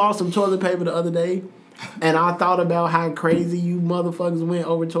 I bought some toilet paper the other day, and I thought about how crazy you motherfuckers went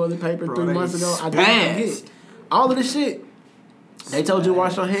over toilet paper 3 months ago. I didn't forget. All of the shit. They told you to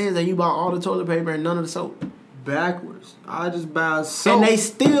wash your hands, and you bought all the toilet paper and none of the soap. Backwards. I just buy soap. And they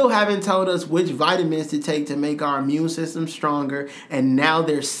still haven't told us which vitamins to take to make our immune system stronger, and now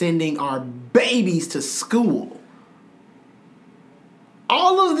they're sending our babies to school.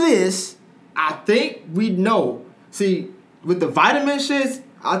 All of this... I think we know. See, with the vitamin shits,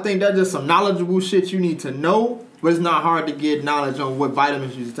 I think that's just some knowledgeable shit you need to know, but it's not hard to get knowledge on what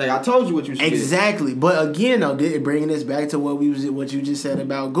vitamins you should take. I told you what you should Exactly. But again, though, bringing this back to what you just said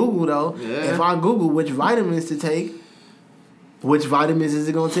about Google, though. Yeah. If I Google which vitamins to take, which vitamins is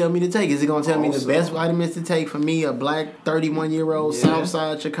it going to tell me to take? Is it going to tell me the best vitamins to take for me, a black 31-year-old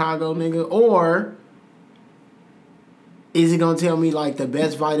Southside Chicago nigga? Or is it going to tell me, like, the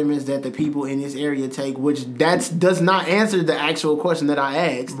best vitamins that the people in this area take, which does not answer the actual question that I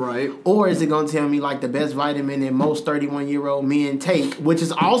asked? Right. Or is it going to tell me, like, the best vitamin that most 31-year-old men take, which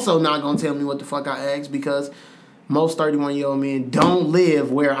is also not going to tell me what the fuck I asked, because most 31-year-old men don't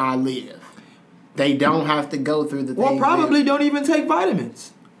live where I live. They don't have to go through the things. Well, probably don't even take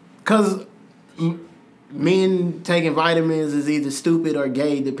vitamins. Because men taking vitamins is either stupid or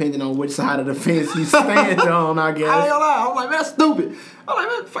gay, depending on which side of the fence you stand on, I guess. I ain't gonna lie. I'm like, man, that's stupid. I'm like,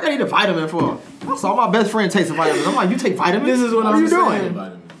 man, fuck, I need a vitamin for. I saw my best friend take some vitamins. I'm like, you take vitamins? This is what I'm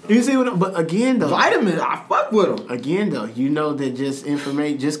doing. You see what? But again, though, vitamins, I fuck with them. Again, though, you know that just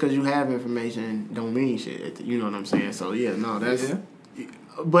because you have information don't mean shit. You know what I'm saying? So yeah, no, that's. Yeah.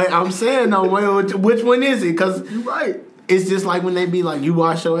 But I'm saying though, well, which one is it? Because you're right. It's just like when they be like, "You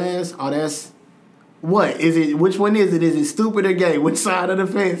wash your ass." Oh, that's what is it? Which one is it? Is it stupid or gay? Which side of the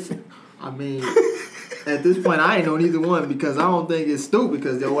fence? I mean, at this point, I ain't on either one because I don't think it's stupid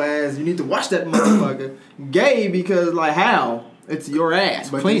because your ass. You need to wash that motherfucker. Gay because like how? It's your ass.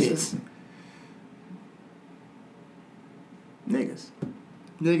 But clean it. Niggas.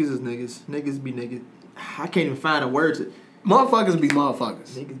 Niggas is niggas. Niggas be niggas. I can't even find a word to. Motherfuckers be motherfuckers.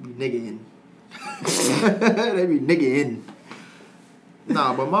 Niggas be niggaing. They be niggaing.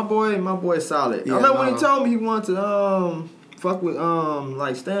 Nah, but my boy solid. Yeah, I remember when he told me he wanted to fuck with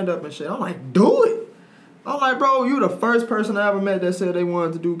like stand up and shit. I'm like, do it. I'm like, bro, you the first person I ever met that said they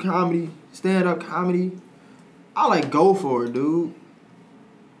wanted to do comedy, stand up comedy. I like go for it, dude.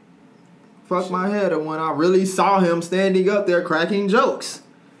 Fuck my head up when I really saw him standing up there cracking jokes.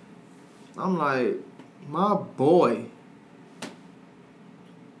 I'm like, my boy.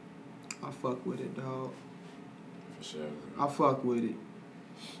 I fuck with it, dog. For sure. I fuck with it.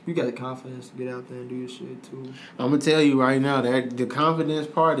 You got the confidence to get out there and do your shit, too. I'm going to tell you right now that the confidence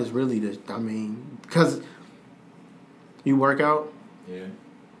part is really because you work out. Yeah.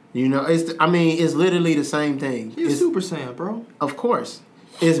 You know, it's literally the same thing. You're Super Saiyan, bro. Of course.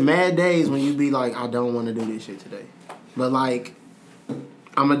 It's mad days when you be like, I don't want to do this shit today. But, like,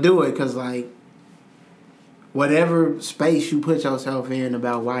 I'm going to do it because, like, whatever space you put yourself in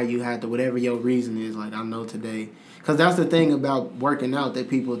about why you have to, whatever your reason is, like, I know today. Because that's the thing about working out that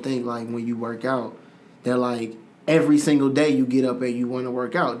people think, like, when you work out, they're like, every single day you get up and you want to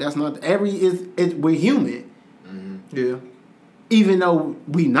work out. That's not, we're human. Mm-hmm. Yeah. Even though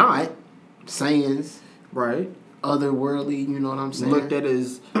we not, Saiyans. Right. Otherworldly, you know what I'm saying? Looked at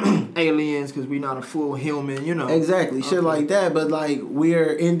as aliens because we're not a full human, you know. Exactly, shit like that. But like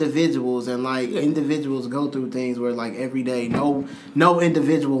we're individuals, and like individuals go through things where like every day, no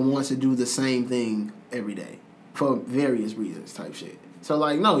individual wants to do the same thing every day for various reasons, type shit. So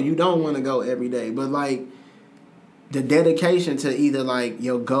like, no, you don't want to go every day, but like the dedication to either like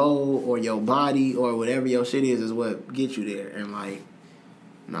your goal or your body or whatever your shit is what gets you there. And like,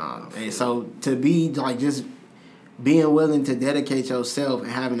 nah, and so to be like just being willing to dedicate yourself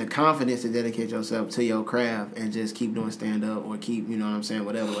and having the confidence to dedicate yourself to your craft and just keep doing stand-up or keep, you know what I'm saying,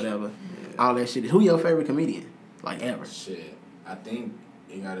 whatever. Yeah. All that shit. Who your favorite comedian? Like, ever? Shit. I think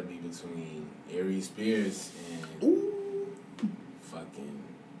it gotta be between Aries Spears and fucking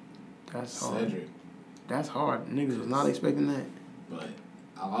That's Cedric. Hard. That's hard. Niggas was not expecting that. But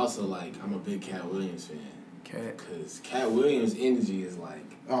I also I'm a big Cat Williams fan. Cat. Because Cat Williams' energy is like...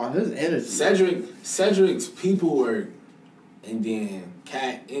 Oh, his energy. Cedric's people work, and then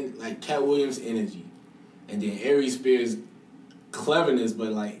Cat Williams' energy, and then Aries Spears' cleverness,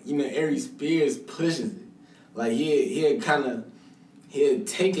 but like, you know, Aries Spears pushes it. Like he'll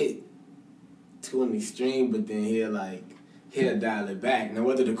take it to an extreme, but then he'll dial it back. Now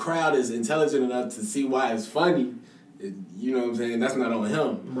whether the crowd is intelligent enough to see why it's funny, you know what I'm saying, that's not on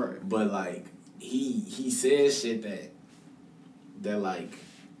him. Right. But like he says shit that like,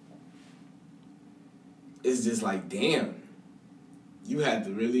 it's just like, damn, you have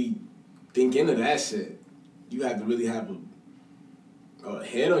to really think into that shit. You have to really have a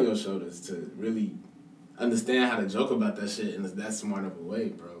head on your shoulders to really understand how to joke about that shit in that smart of a way,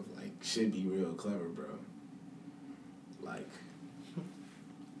 bro. Like, shit be real clever, bro. Like,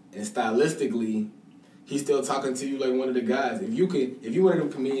 and stylistically, he's still talking to you like one of the guys. If you one of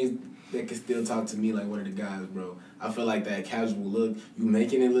them comedians that can still talk to me like one of the guys, bro. I feel like that casual look, you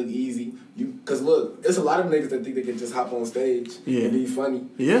making it look easy. Cause look, it's a lot of niggas that think they can just hop on stage and be funny.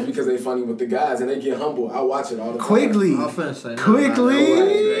 Yeah. Just because they funny with the guys and they get humble. I watch it all the time. Quickly.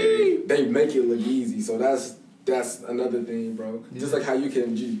 They make it look easy. So that's another thing, bro. Yeah. Just like how you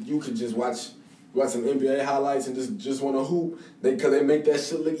could just watch some NBA highlights and just want to hoop. Cause they make that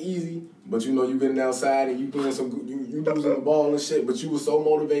shit look easy. But you know you getting outside and you doing some good, you losing the ball and shit. But you was so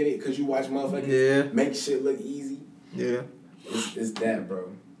motivated because you watch motherfuckers make shit look easy. Yeah. It's that, bro.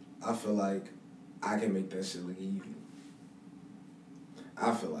 I feel like I can make that shit look easy.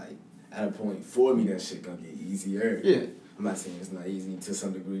 I feel like at a point for me that shit gonna get easier. Yeah. I'm not saying it's not easy to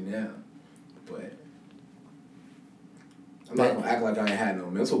some degree now, but I'm not gonna act like I ain't had no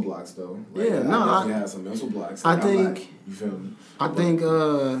mental blocks though. Like, I definitely had some mental blocks. Like, you feel me? I think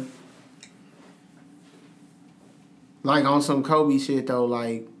like on some Kobe shit though,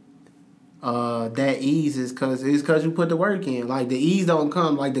 like that ease is cause you put the work in. Like the ease don't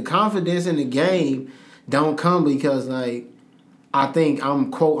come, like the confidence in the game don't come because like I think I'm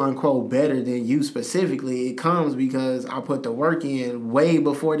quote unquote better than you specifically. It comes because I put the work in way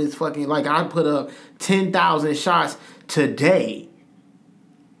before this fucking, like I put up 10,000 shots today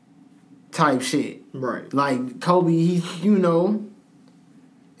type shit. Right. Like Kobe, he's, you know,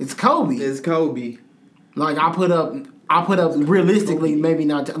 it's Kobe. It's Kobe. Like I put up realistically, maybe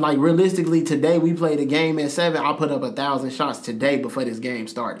not, like realistically today we played a game at 7. I put up 1,000 shots today before this game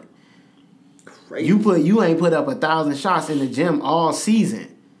started. Crazy. You ain't put up 1,000 shots in the gym all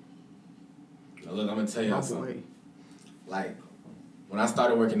season. Now look, I'm gonna tell y'all something. Like when I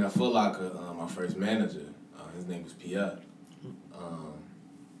started working at Foot Locker, my first manager, his name was Pierre.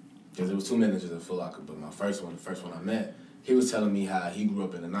 Because there was 2 managers at Foot Locker, but the first one I met, he was telling me how he grew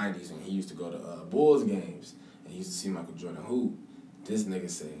up in the 90s and he used to go to Bulls games and he used to see Michael Jordan hoop. This nigga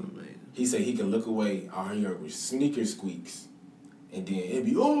said, he said he can look away, all he heard was sneaker squeaks. And then it'd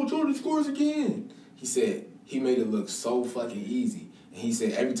be, oh, Jordan scores again. He said he made it look so fucking easy. And he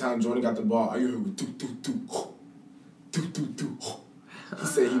said every time Jordan got the ball, all you heard was do. He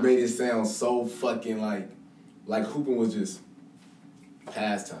said he made it sound so fucking like hooping was just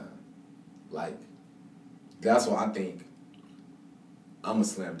pastime. Like, that's why I think I'm going to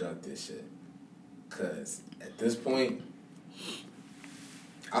slam dunk this shit. Because at this point,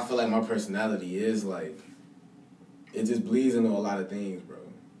 I feel like my personality is like, it just bleeds into a lot of things, bro.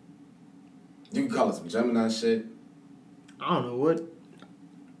 You can call it some Gemini shit. I don't know what.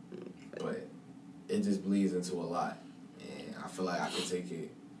 But it just bleeds into a lot. And I feel like I could take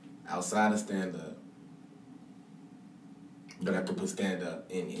it outside of stand-up. But I could put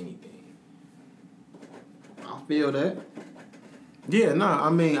stand-up in anything. I feel that. Yeah, no, I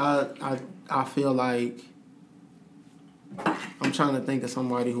mean, I feel like I'm trying to think of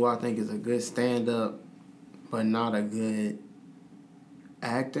somebody who I think is a good stand-up but not a good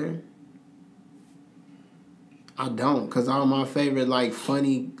actor. I don't, because all my favorite, like,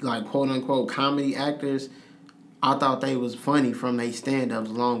 funny, like, quote-unquote comedy actors, I thought they was funny from they stand-ups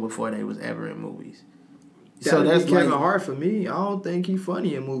long before they was ever in movies. So that's Kevin Hart for me. I don't think he's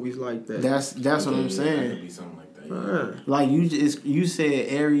funny in movies like that. That's what I'm saying. It could be something like that. Yeah. Like you said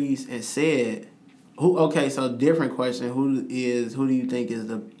Aries and said who? Okay, so different question. Who do you think is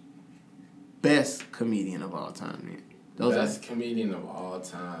the best comedian of all time? Then best comedian of all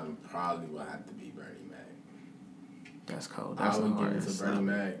time probably would have to be Bernie Mac. That's cold. I would give it to Bernie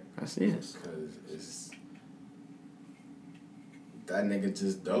Mac. That's it. Because that nigga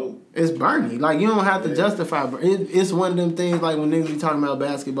just dope. It's Bernie. Like, you don't have to justify. It's one of them things, like, when niggas be talking about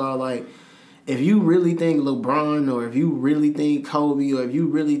basketball, like, if you really think LeBron, or if you really think Kobe, or if you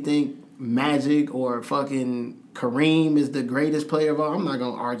really think Magic, or fucking Kareem is the greatest player of all, I'm not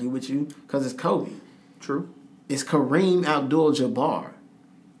going to argue with you, because it's Kobe. True. It's Kareem Abdul-Jabbar.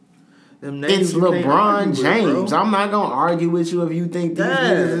 It's LeBron James. I'm not going to argue with you if you think these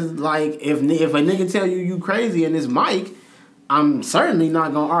niggas is, like, if a nigga tell you crazy and it's Mike, I'm certainly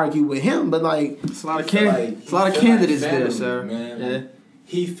not gonna argue with him, but like it's a lot of candidates there, sir. Man. Yeah. Like,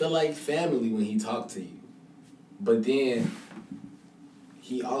 he feel like family when he talk to you, but then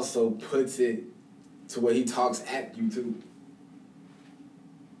he also puts it to where he talks at you too.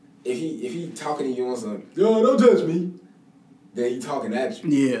 If he talking to you on some, yo, don't touch me, then he talking at you.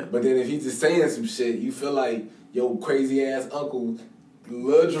 Yeah. But then if he's just saying some shit, you feel like yo crazy ass uncle. A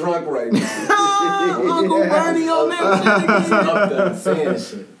little drunk right now. Uncle Bernie on that shit. Up there saying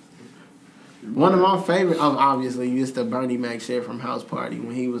shit. One of my favorite, obviously, used to Bernie Mac shit from House Party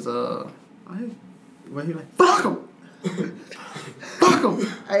when he was when he like, fuck him. Fuck him.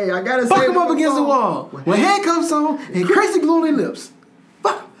 Hey, I gotta fuck him up against the wall with handcuffs on and crazy glue on their lips.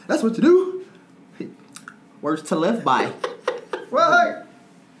 Fuck. That's what you do. Words to live by. What?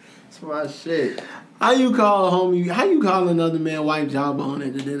 That's my shit. How you call another man white jawbone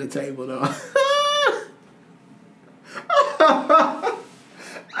at the dinner table though?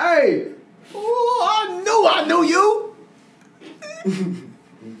 Hey, ooh, I knew you.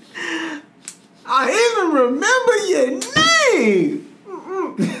 I even remember your name.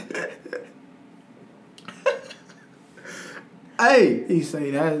 Hey, He say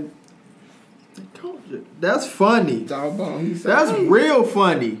that. that's funny. Jawbone. He say, That's hey, real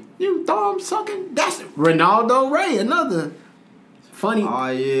funny. You thumb sucking. That's Ronaldo Ray. Another funny. Oh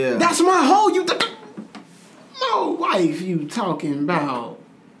yeah. That's my hoe. My wife. You talking about?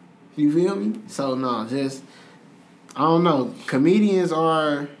 You feel me? So no, just I don't know. Comedians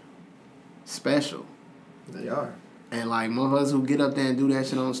are special, They are. and like motherfuckers who get up there and do that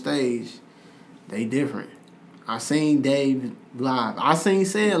shit on stage, they different. I seen Dave live. I seen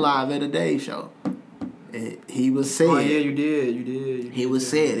Sid live at a Dave show. He was said. Oh yeah, you did. He was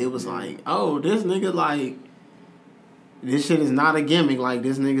said. It was like, oh, this nigga like. This shit is not a gimmick. Like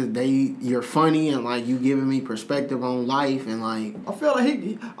this nigga, you're funny and like you giving me perspective on life and like. I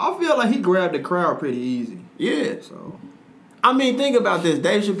feel like he grabbed the crowd pretty easy. Yeah. So. I mean, think about this.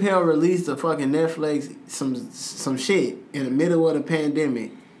 Dave Chappelle released a fucking Netflix some shit in the middle of the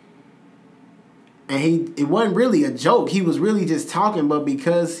pandemic, and it wasn't really a joke. He was really just talking, but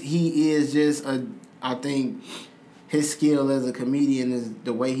because he is just I think his skill as a comedian is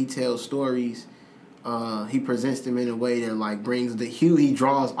the way he tells stories. He presents them in a way that like brings he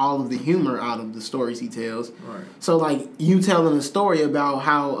draws all of the humor out of the stories he tells. Right. So like you telling a story about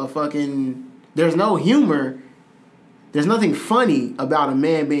how there's no humor, there's nothing funny about a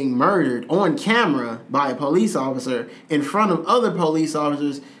man being murdered on camera by a police officer in front of other police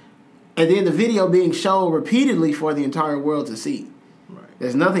officers, and then the video being shown repeatedly for the entire world to see. Right.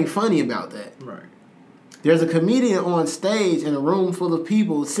 There's nothing funny about that. Right. There's a comedian on stage in a room full of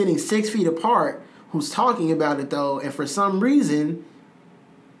people sitting 6 feet apart who's talking about it though, and for some reason,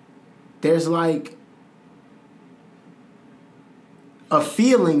 there's like a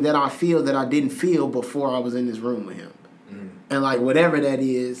feeling that I feel that I didn't feel before I was in this room with him. Mm. And like whatever that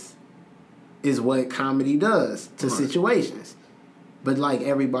is what comedy does to situations. But like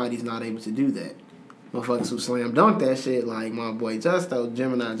everybody's not able to do that. Motherfuckers who slam dunk that shit like my boy Justo,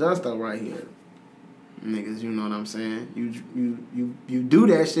 Gemini Justo right here. Niggas, you know what I'm saying? You do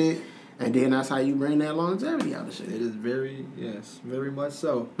that shit. And then that's how you bring that longevity out of shit. It is very much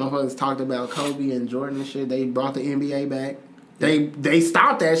so. Motherfuckers talked about Kobe and Jordan and shit. They brought the NBA back. They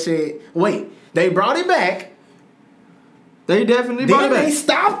stopped that shit. Wait, they brought it back. They definitely brought it back. They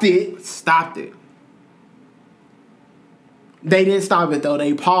stopped it. Stopped it. They didn't stop it though.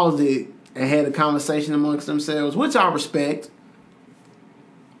 They paused it and had a conversation amongst themselves, which I respect.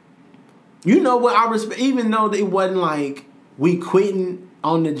 You know what I respect? Even though it wasn't like we quitting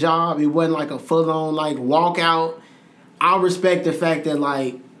on the job, it wasn't like a full-on like walkout. I respect the fact that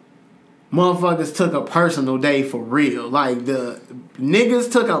like motherfuckers took a personal day for real. Like the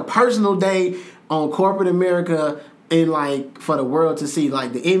niggas took a personal day on corporate America and like for the world to see.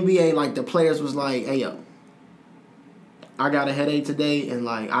 Like the NBA, like the players was like, hey yo, I got a headache today, and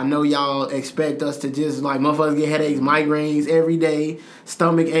like I know y'all expect us to just like motherfuckers get headaches, migraines every day,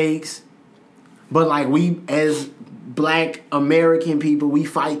 stomach aches. But like we as Black American people, we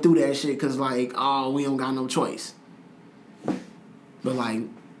fight through that shit because, like, oh, we don't got no choice. But, like,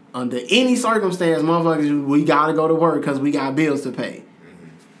 under any circumstance, motherfuckers, we got to go to work because we got bills to pay.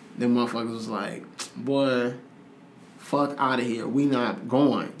 Then motherfuckers was like, boy, fuck out of here. We not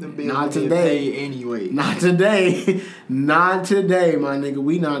going. Not today. Anyway. Not today. Not today, my nigga.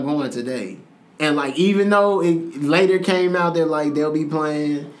 We not going today. And, like, even though it later came out that, like, they'll be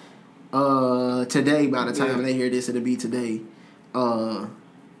playing... today, by the time they hear this, it'll be today. The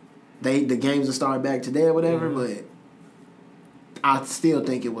games will start back today or whatever, but I still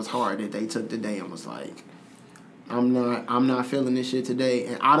think it was hard that they took the day and was like, I'm not feeling this shit today,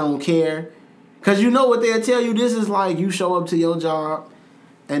 and I don't care. Cause you know what they'll tell you, this is like you show up to your job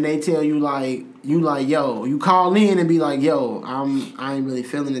and they tell you like, yo, you call in and be like, yo, I ain't really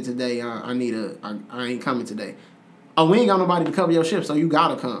feeling it today. I ain't coming today. Oh, we ain't got nobody to cover your shift, so you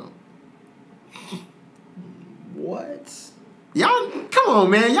gotta come. What? Y'all, come on,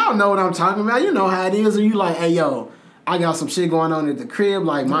 man. Y'all know what I'm talking about. You know how it is. And you like, hey, yo, I got some shit going on at the crib.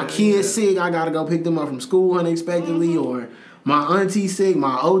 Like, my kid's sick. I got to go pick them up from school unexpectedly. Or my auntie sick.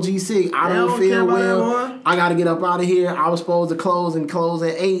 My OG sick. I don't feel well. I got to get up out of here. I was supposed to close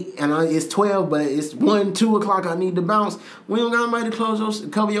at 8. And it's 12, but it's 1, 2 o'clock. I need to bounce. We don't got nobody to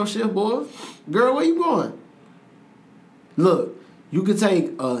cover your shift, boy. Girl, where you going? Look, You could take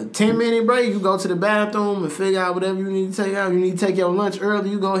a 10-minute break. You go to the bathroom and figure out whatever you need to take out. You need to take your lunch early.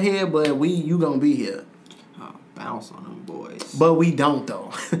 You go ahead, but you gonna be here. Oh, bounce on them boys. But we don't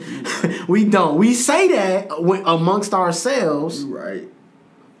though. We don't. We say that amongst ourselves. You right.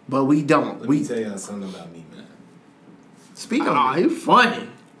 But we don't. Let me tell y'all something about me, man. Speak on Oh, he funny.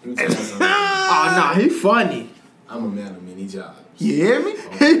 Let me tell y'all something. Oh, nah, he funny. I'm a man of many jobs. You hear me?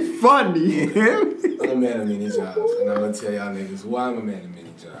 He funny. You hear me? I'm a man of many jobs, and I'm gonna tell y'all niggas why I'm a man of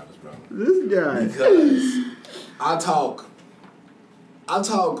many jobs, bro. This guy. Because I talk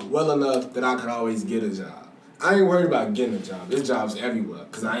well enough that I could always get a job. I ain't worried about getting a job. There's jobs everywhere,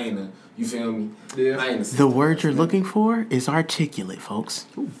 cause I ain't you feel me? Yeah. I ain't The word you're looking for is articulate, folks.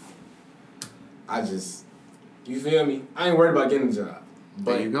 You feel me? I ain't worried about getting a job.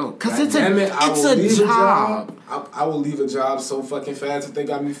 But There you go. Cause God it's damn it, I will leave a job. I will leave a job so fucking fast if they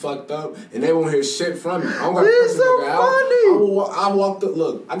got me fucked up and they won't hear shit from me. I don't got You're to curse a so nigga out. funny. I walked up.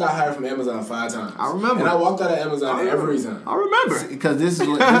 Look, I got hired from Amazon 5 times. I remember. And I walked out of Amazon every time. I remember. Because this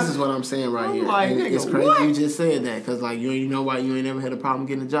is what I'm saying right I'm here. like, And nigga, it's crazy what? you just said that. Because like you know why you ain't never had a problem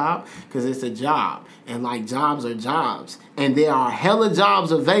getting a job? Because it's a job, and like jobs are jobs, and there are hella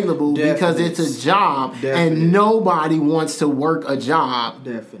jobs available because it's a job, and nobody wants to work a job.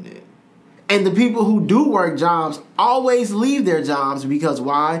 Definite. And the people who do work jobs always leave their jobs because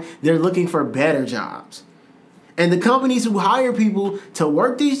why? They're looking for better jobs. And the companies who hire people to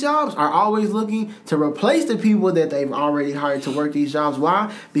work these jobs are always looking to replace the people that they've already hired to work these jobs.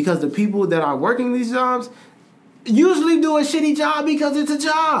 Why? Because the people that are working these jobs usually do a shitty job because it's a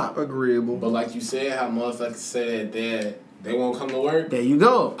job. Agreeable. But like you said, how motherfuckers said that they won't come to work. There you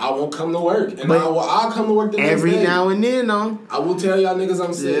go. I won't come to work. And But I'll come to work the next day. Every now and then, though. I will tell y'all niggas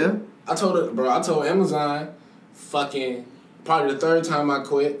I'm sick. Yeah. I told Amazon fucking probably the 3rd time I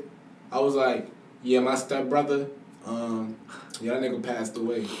quit. I was like, yeah, my stepbrother, that nigga passed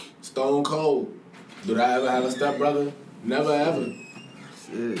away. Stone cold. Did I ever have a stepbrother? Never ever.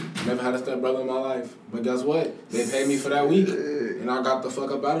 Shit. Never had a stepbrother in my life. But guess what? They paid me for that week. And I got the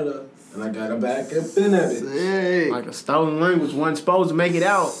fuck up out of there. And I got it back up in that bitch. Hey. Like a stolen language, wasn't supposed to make it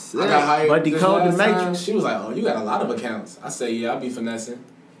out. I got hired But this decode the last time. matrix. She was like, oh, you got a lot of accounts. I say, yeah, I be finessing.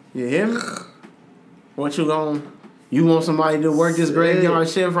 You hear me? What you want somebody to work this graveyard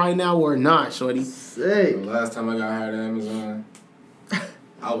shift right now or not, shorty? Say. The last time I got hired at Amazon,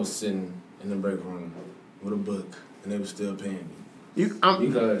 I was sitting in the break room with a book, and they were still paying me.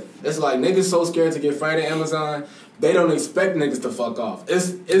 Because it's like niggas so scared to get fired at Amazon, they don't expect niggas to fuck off.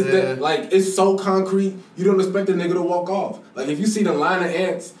 It's so concrete, you don't expect a nigga to walk off. Like if you see the line of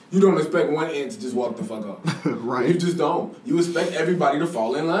ants, you don't expect one ant to just walk the fuck off. Right. You just don't. You expect everybody to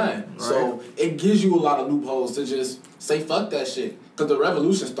fall in line. Right. So it gives you a lot of loopholes to just say fuck that shit. Because the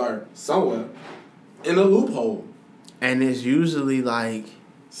revolution start somewhere in a loophole. And it's usually like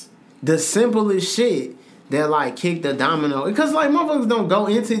the simplest shit that like kick the domino. Because like motherfuckers don't go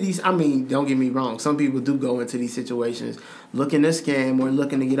into these, I mean, don't get me wrong, some people do go into these situations looking to scam or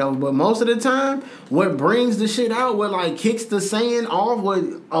looking to get over. But most of the time, what brings the shit out, what like kicks the saying off, what,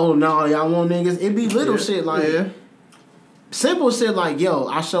 oh no, y'all want niggas, it be little shit like simple shit like, yo,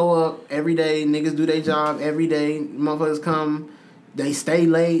 I show up every day, niggas do their job every day, motherfuckers come, they stay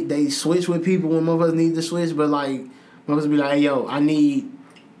late, they switch with people when motherfuckers need to switch, but like motherfuckers be like, hey, yo, I need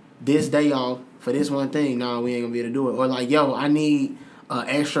this day off for this one thing. Nah, we ain't gonna be able to do it. Or like, yo, I need an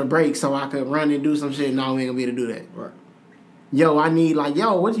extra break so I could run and do some shit. Nah, we ain't gonna be able to do that. Right. Yo, I need like,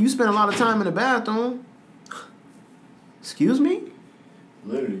 yo, what you spend a lot of time in the bathroom? Excuse me?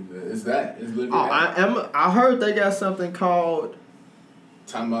 Literally, it's that. It's literally I heard they got something called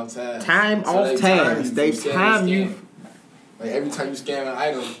time off task. Time off task. They time you. Like every time you scan an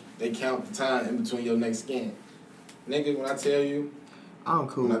item, they count the time in between your next scan. Nigga, when I tell you, I'm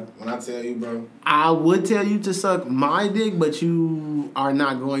cool. When I tell you, bro, I would tell you to suck my dick, but you are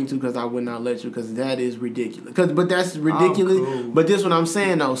not going to because I would not let you because that is ridiculous. But that's ridiculous. Cool. But this is what I'm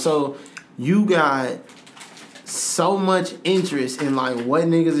saying though. So you got so much interest in like what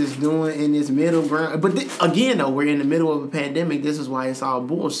niggas is doing in this middle ground. But again though, we're in the middle of a pandemic. This is why it's all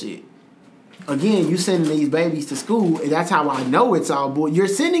bullshit. Again, you sending these babies to school. And that's how I know it's all bullshit. You're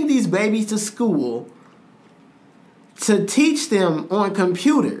sending these babies to school to teach them on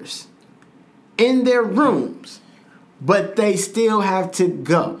computers in their rooms, but they still have to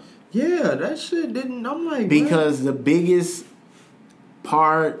go. Yeah, that shit didn't. I'm like, because the biggest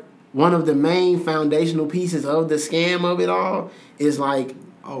part, one of the main foundational pieces of the scam of it all is like,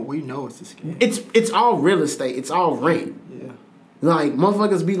 oh, we know it's a scam. It's all real estate. It's all rent. Yeah. Like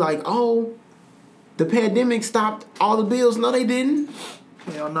motherfuckers be like, oh, the pandemic stopped all the bills. No, they didn't.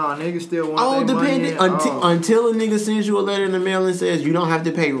 Hell no, niggas still want their money. Until a nigga sends you a letter in the mail and says you don't have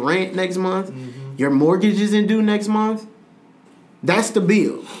to pay rent next month, your mortgage isn't due next month, that's the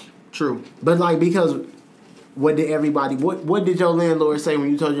bill. True. But like, because what did your landlord say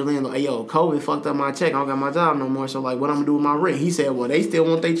when you told your landlord, hey yo, COVID fucked up my check, I don't got my job no more, so like what I'm gonna do with my rent? He said, well, they still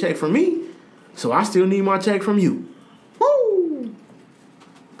want their check from me, so I still need my check from you. Woo!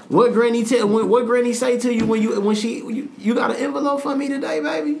 What granny say to you when you got an envelope for me today,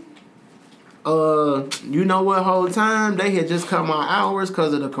 baby? You know what, whole time they had just cut my hours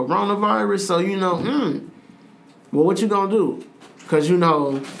because of the coronavirus, so well, what you gonna do? Because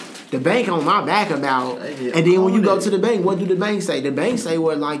the bank on my back about, and then when you go to the bank, what do the bank say? The bank say,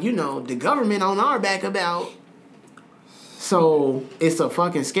 well, like, the government on our back about. So it's a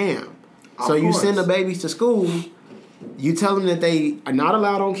fucking scam. So you send the babies to school, you tell them that they are not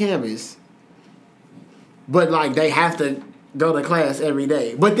allowed on campus, but like they have to go to class every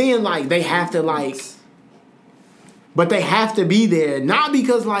day. But then like they have to be there, not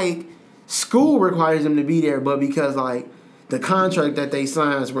because like school requires them to be there, but because like the contract that they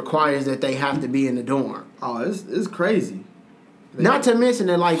sign requires that they have to be in the dorm. Oh, it's crazy. Not to mention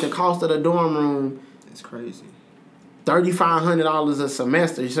that like the cost of the dorm room, it's crazy. $3,500 a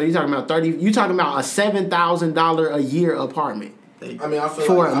semester. So you're talking about a $7,000 a year apartment. I mean, I feel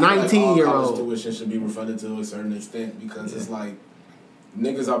for like, a 19-year-old. College tuition should be refunded to a certain extent because it's like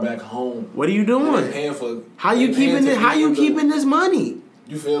niggas are back home. What are you doing? How you keeping this money?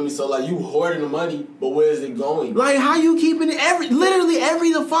 You feel me? So like you hoarding the money, but where is it going? Like how you keeping it? Literally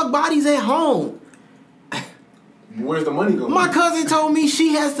every the fuck body's at home. Where's the money going? My cousin told me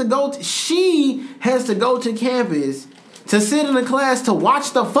she has to go to campus to sit in a class to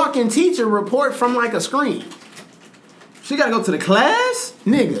watch the fucking teacher report from like a screen. She gotta go to the class?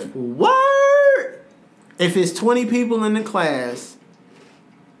 Nigga. What? If it's 20 people in the class,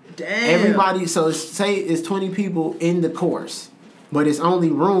 everybody, so say it's 20 people in the course, but it's only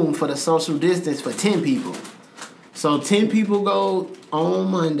room for the social distance for 10 people. So 10 people go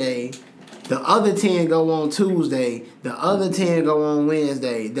on Monday, the other 10 go on Tuesday, the other 10 go on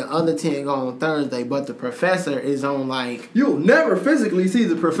Wednesday, the other 10 go on Thursday, but the professor is on like... You'll never physically see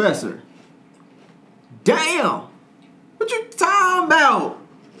the professor. Damn! What you talking about?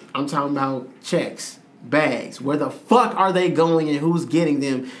 I'm talking about checks, bags. Where the fuck are they going and who's getting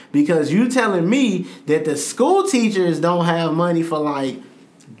them? Because you telling me that the school teachers don't have money for like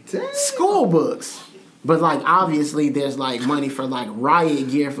school books. But like obviously there's like money for like riot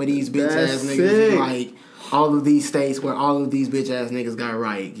gear for these bitch ass niggas in like all of these states where all of these bitch ass niggas got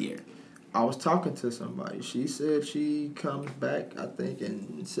riot gear. I was talking to somebody. She said she comes back I think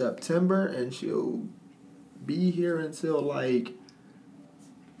in September and she'll be here until like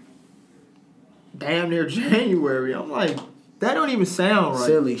damn near January. I'm like, that don't even sound right.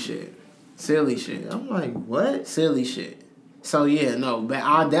 Silly shit. I'm like, what? Silly shit. So yeah, no, but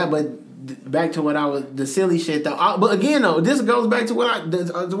back to what I was, the silly shit though. But again though, this goes back to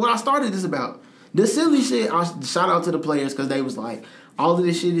what I started this about. The silly shit, shout out to the players because they was like, all of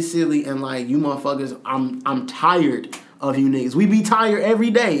this shit is silly and like, you motherfuckers, I'm tired of you niggas. We be tired every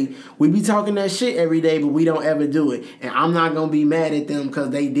day. We be talking that shit every day, but we don't ever do it. And I'm not gonna be mad at them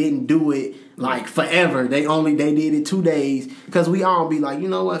because they didn't do it like forever. They did it 2 days. Because we all be like, you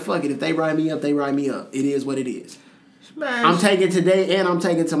know what, fuck it. If they write me up, they write me up. It is what it is. Smash. I'm taking today and I'm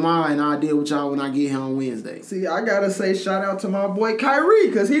taking tomorrow and I'll deal with y'all when I get here on Wednesday. See, I gotta say shout out to my boy Kyrie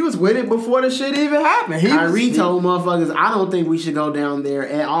because he was with it before the shit even happened. Kyrie told motherfuckers, I don't think we should go down there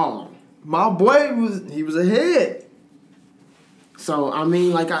at all. My boy was ahead. So, I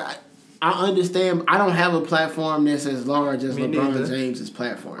mean, like, I understand. I don't have a platform that's as large as LeBron James's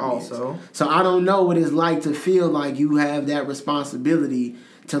platform also. Is. So, I don't know what it's like to feel like you have that responsibility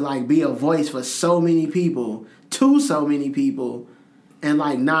to, like, be a voice for so many people, to so many people, and,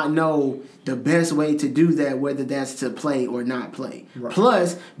 like, not know the best way to do that, whether that's to play or not play. Right.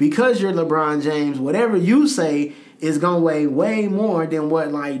 Plus, because you're LeBron James, whatever you say is gonna weigh way more than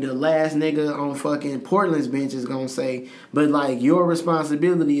what like the last nigga on fucking Portland's bench is gonna say. But like your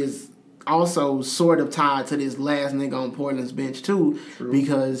responsibility is also sort of tied to this last nigga on Portland's bench too. True.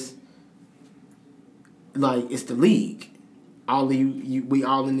 Because like it's the league. All of you we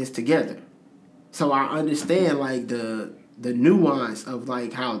all in this together. So I understand like the nuance of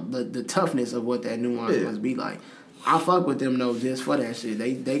like how the toughness of what that nuance must be like. I fuck with them though just for that shit.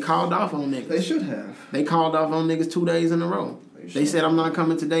 They called off on niggas. They should have. They called off on niggas 2 days in a row. They said I'm not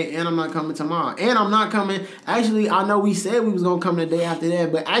coming today and I'm not coming tomorrow. And I'm not coming. Actually, I know we said we was gonna come the day after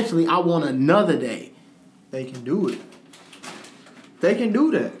that, but actually I want another day. They can do it. They can do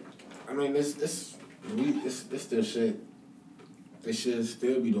that. I mean, this still shit. They should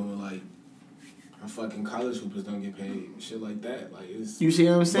still be doing like our fucking college hoopers don't get paid. Shit like that. Like it's you see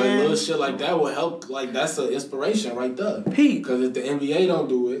what I'm saying? But little shit like that will help. Like that's an inspiration right there. Pete. Because if the NBA don't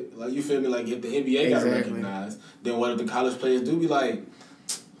do it, like you feel me? Like if the NBA got recognized, then what if the college players do be like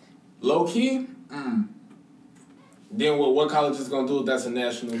low key? Then what college is gonna do if that's a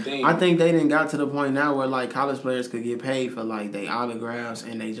national thing? I think they didn't got to the point now where like college players could get paid for like their autographs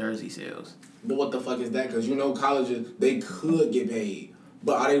and their jersey sales. But what the fuck is that? Because you know colleges, they could get paid.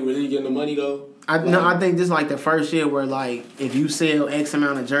 But are they really getting the money though? I think this is like the first year where like if you sell X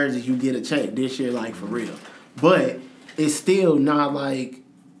amount of jerseys, you get a check. This year, like for real. But it's still not like.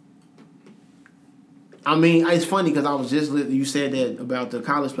 I mean, it's funny because I was just you said that about the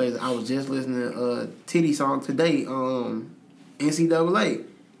college players. I was just listening to Titty song today, NCAA,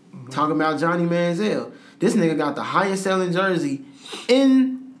 talking about Johnny Manziel. This nigga got the highest selling jersey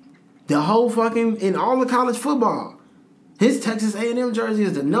in the whole in all the college football. His Texas A&M jersey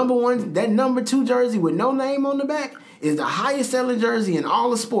is the number one. That number 2 jersey with no name on the back is the highest selling jersey in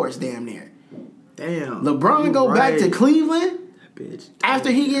all the sports, damn near. Damn. LeBron go back to Cleveland bitch. after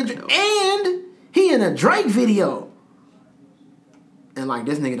he gets and he in a Drake video. And like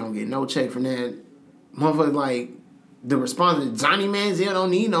this nigga don't get no check from that. Motherfucker like the response is Johnny Manziel don't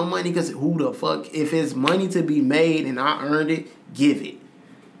need no money because who the fuck if it's money to be made and I earned it, give it.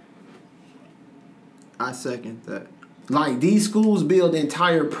 I second that. Like, these schools build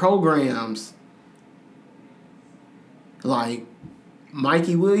entire programs. Like,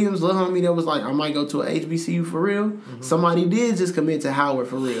 Mikey Williams, little homie that was like, I might go to a HBCU for real. Mm-hmm. Somebody did just commit to Howard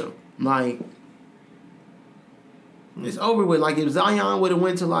for real. Like, it's over with. Like, if Zion would have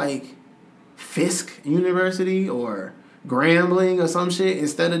went to, like, Fisk University or Grambling or some shit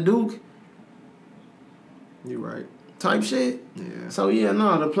instead of Duke. You're right. Type shit. Yeah. So, yeah,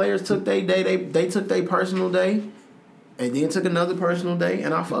 no, the players took their day. They took their personal day. And then took another personal day,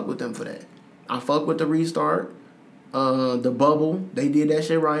 and I fuck with them for that. I fuck with the restart. The bubble, they did that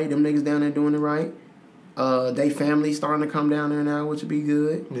shit right. Them niggas down there doing it right. They family starting to come down there now, which would be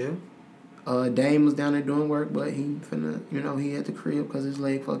good. Yeah. Dame was down there doing work, but he he had the crib because his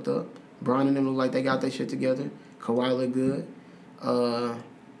leg fucked up. Bron and them look like they got their shit together. Kawhi look good.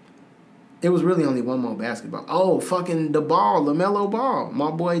 It was really only one more basketball. Oh, fucking the ball, LaMelo Ball. My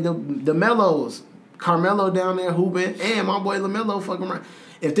boy, the Mellows. Carmelo down there hooping, and my boy LaMelo fucking around.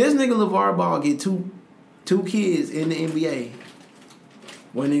 If this nigga LeVar Ball get two kids in the NBA,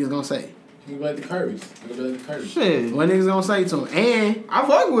 what niggas gonna say? He like the Currys. Shit. What niggas gonna say to him? And I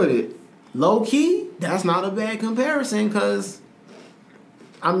fuck with it. Low key, that's not a bad comparison, cause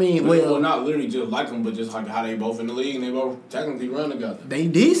I mean, well, not literally just like them, but just like how they both in the league and they both technically run together. They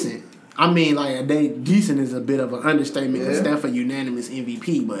decent. I mean, like they decent is a bit of an understatement. Cause Steph a unanimous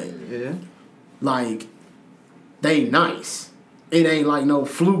MVP, but yeah. Like, they nice. It ain't like no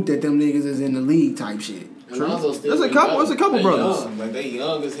fluke that them niggas is in the league type shit. There's a couple brothers. Young. Like, they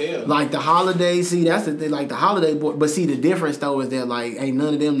young as hell. Like, the Holiday, see, that's the thing. Like, the Holiday boy. But see, the difference, though, is that, like, ain't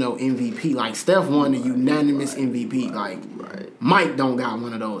none of them no MVP. Like, Steph won the unanimous MVP. Like, Mike don't got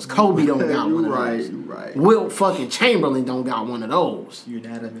one of those. Kobe don't got one of those. Right. Wilt fucking Chamberlain don't got one of those.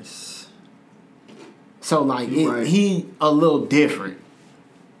 Unanimous. So, like, he a little different.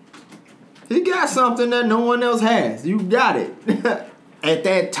 He got something that no one else has. You got it. At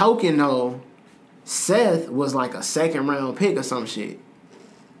that token, though, Seth was like a 2nd round pick or some shit.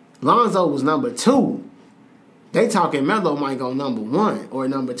 Lonzo was number 2. They talking Melo might go number 1 or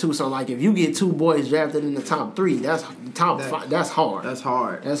number 2. So like if you get 2 boys drafted in the top 3, that's top 5. That's hard. That's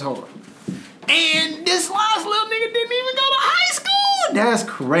hard. And this last little nigga didn't even go to high school. That's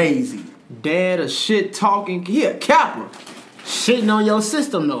crazy. Dad a shit talking. He a capper. Shitting on your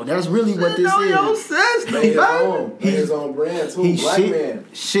system though. That's really what this is. Shitting on your system. His own brand too. Black man.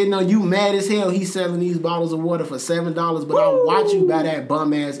 Shitting on you mad as hell. He's selling these bottles of water for $7, but I'll watch you buy that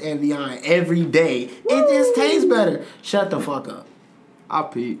bum ass Evian every day. It just tastes better. Shut the fuck up. I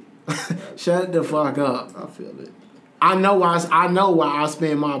peep. Shut the fuck up. I feel it. I know why I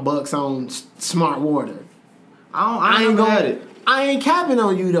spend my bucks on smart water. I ain't gonna it. I ain't capping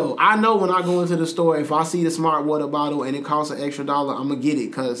on you though. I know when I go into the store, if I see the smart water bottle and it costs an extra $1, I'm gonna get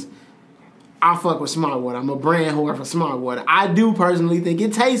it because I fuck with smart water. I'm a brand whore for smart water. I do personally think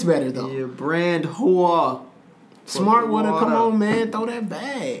it tastes better though. Yeah, brand whore. Smart water, come on man, throw that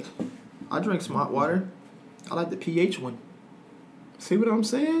bag. I drink smart water. I like the pH one. See what I'm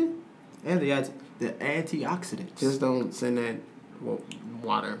saying? And the antioxidants. Just don't send that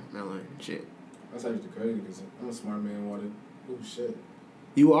watermelon shit. That's actually crazy because I'm a smart man water. Oh shit.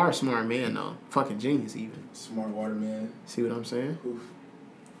 You are a smart man though. Fucking genius even. Smart water man. See what I'm saying? Oof.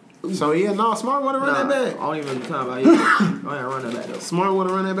 So yeah, no, Smart want to run that back. I don't even know the time about it. I ain't run that back though. Smart want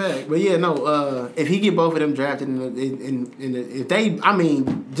to run that back, but yeah, no. If he get both of them drafted, if they, I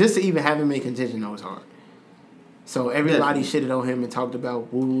mean, just to even have him in contention, though, it's hard. So everybody shitted on him and talked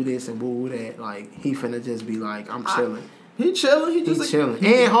about woo this and woo that. Like he finna just be like, I'm chilling. He chilling. He just chilling.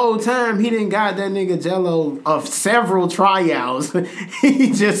 And whole time he didn't got that nigga Jello of several tryouts.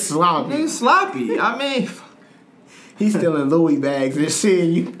 He just sloppy. Nigga sloppy. I mean, he's still in Louis bags and shit.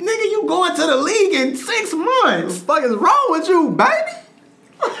 You going to the league in 6 months? What the fuck is wrong with you, baby?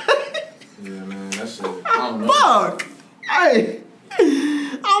 Yeah, man, that shit. I don't know. Fuck. Hey.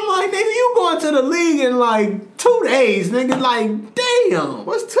 I'm like, nigga, you going to the league in like 2 days, nigga. Like, damn.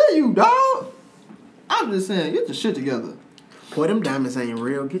 What's to you, dog? I'm just saying, get your shit together. Boy, them diamonds ain't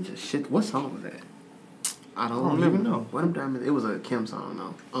real. Get your shit. What song was that? I don't even know. What them diamonds? It was a Kim song,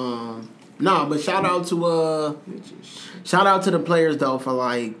 though. No, but shout out to the players though for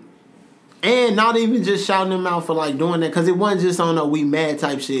like, and not even just shouting them out for like doing that, because it wasn't just on a we mad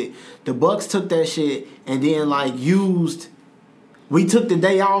type shit. The Bucks took that shit and then like we took the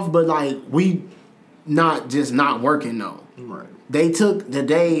day off, but like we not just not working though. Right. They took the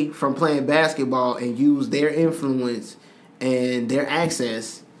day from playing basketball and used their influence and their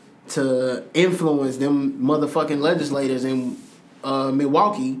access to influence them motherfucking legislators in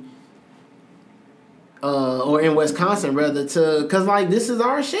Milwaukee. Or in Wisconsin, rather, because, like, this is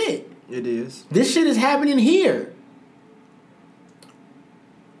our shit. It is. This shit is happening here.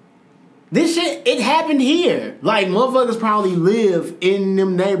 This shit, it happened here. Like, motherfuckers probably live in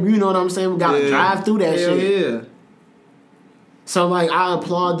them neighborhoods, you know what I'm saying? We gotta drive through that shit. Yeah. So, like, I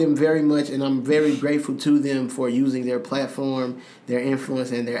applaud them very much, and I'm very grateful to them for using their platform, their influence,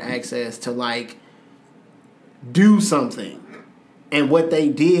 and their access to, like, do something. And what they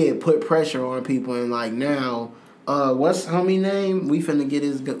did put pressure on people, and like now, what's homie name? We finna get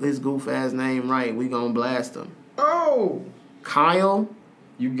his goof ass name right. We gonna blast him. Oh, Kyle.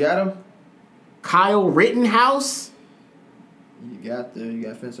 You got him. Kyle Rittenhouse. You got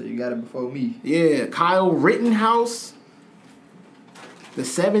it before me. Yeah, Kyle Rittenhouse. The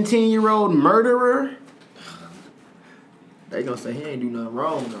 17-year-old murderer. They gonna say he ain't do nothing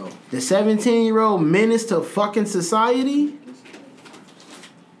wrong though. The 17-year-old menace to fucking society.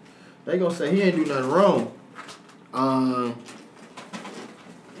 They gonna say he ain't do nothing wrong.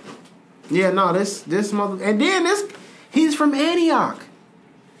 Yeah, no, this mother, and then he's from Antioch.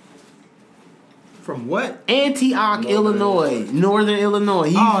 From what? Antioch, Illinois. Northern Illinois.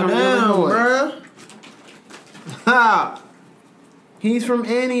 He's from Illinois. Bruh. Ha! He's from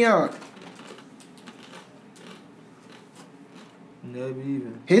Antioch. Never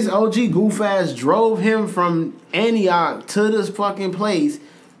even. His OG goof ass drove him from Antioch to this fucking place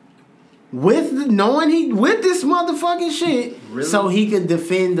with this motherfucking shit, really? So he could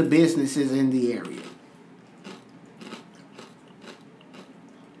defend the businesses in the area.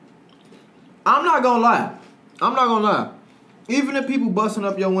 I'm not gonna lie. Even if people busting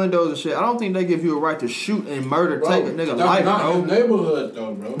up your windows and shit, I don't think they give you a right to shoot and murder, take a nigga life, bro. His neighborhood,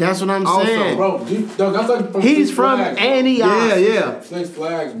 though, bro. That's what I'm saying. Bro, that's like from he's Six from Flags, Antioch. Yeah. 6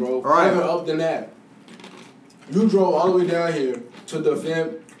 Flags, bro. Right. Further up than that. You drove all the way down here to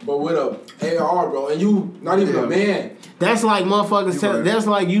defend, but with a AR, bro, and you not even a man. That's like motherfuckers. That's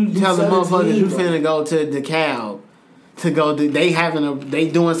like you telling motherfuckers you finna go to DeKalb to go. They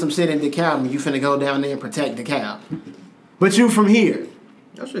doing some shit in DeKalb, and you finna go down there and protect DeKalb. But you from here.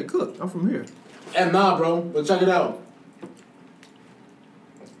 That shit cooked. I'm from here. And nah, bro. But check it out.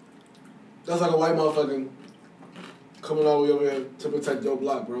 That's like a white motherfucker coming all the way over here to protect your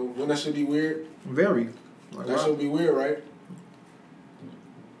block, bro. Wouldn't that shit be weird? Very. That should be weird, right?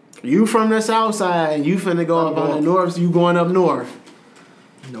 You from the south side, and you finna go up on the north, so you going up north.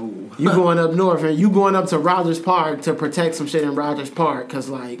 No. You going up north, and you going up to Rogers Park to protect some shit in Rogers Park, because,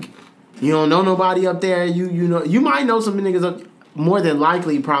 like, you don't know nobody up there. You know, you might know some niggas up. More than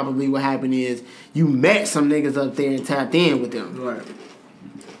likely, probably what happened is you met some niggas up there and tapped in with them. Right.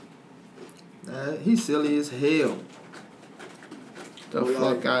 He's silly as hell. The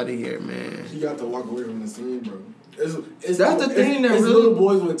fuck out of here, man. He got to walk away from the scene, bro. It's the thing that it's really little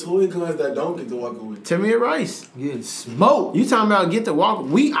boys with toy guns that don't get to walk away. Tamir Rice getting smoked. You talking about get to walk?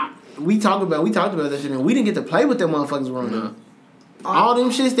 We talked about that shit, and we didn't get to play with them motherfuckers growing up. All them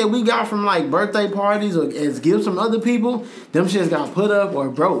shits that we got from like birthday parties or as gifts from other people, them shits got put up or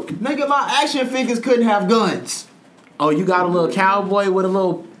broke. Nigga, my action figures couldn't have guns. Oh, you got a little cowboy with a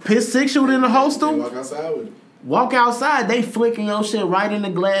little piss six shoot in the holster? Walk outside with it. Walk outside, they flicking your shit right in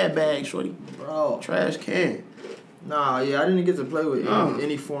the glad bag, shorty. Bro. Trash can. Nah, yeah, I didn't get to play with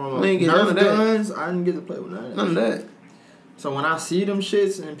any form of Nerf Nerf guns. I didn't get to play with none of that. None of that. So when I see them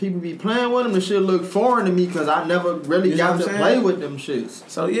shits and people be playing with them, the shit look foreign to me because I never really got to play with them shits.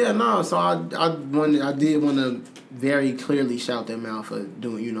 So yeah, no. So I did want to very clearly shout them out for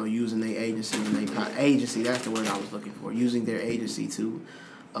doing, using their agency and agency. That's the word I was looking for. Using their agency to,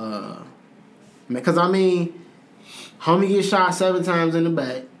 because homie gets shot 7 times in the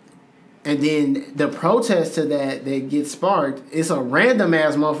back. And then the protest to that gets sparked, it's a random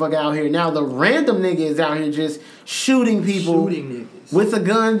ass motherfucker out here. Now the random nigga is out here just shooting people with a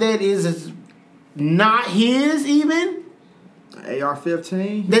gun that is not his even.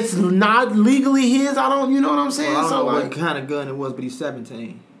 AR-15? That's not legally his. You know what I'm saying? Well, I don't know what kind of gun it was, but he's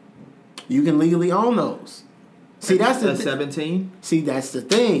 17. You can legally own those. See, that's 17? See, that's the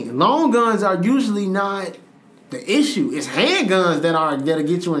thing. Long guns are usually not the issue. It's handguns that'll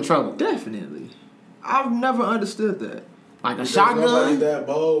get you in trouble. Definitely. I've never understood that. Like a shotgun. Nobody that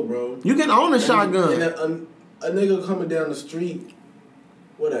bold, bro. You can own a shotgun. And a nigga coming down the street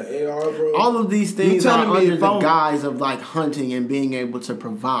with an AR, bro. All of these things are under the guise of like hunting and being able to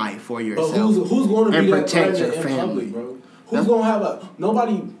provide for yourself. But who's going to be that protect your in family, public, bro? Who's going to have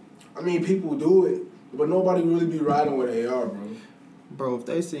nobody? I mean, people do it, but nobody really be riding with an AR, bro. Bro, if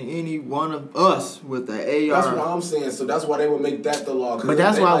they see any one of us with the AR, that's what I'm saying. So that's why they would make that the law. But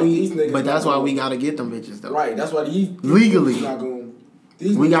that's why we gotta get them bitches though. Right. That's why these legally.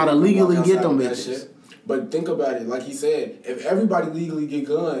 We gotta legally get them bitches. But think about it. Like he said, if everybody legally get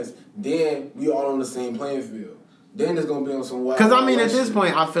guns, then we all on the same playing field. Then it's gonna be on some wild. Because at this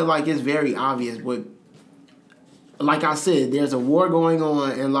point, I feel like it's very obvious. But like I said, there's a war going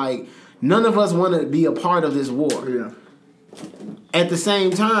on, and like none of us want to be a part of this war. Yeah. At the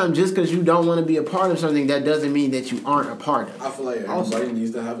same time, just because you don't want to be a part of something, that doesn't mean that you aren't a part of it. I feel like everybody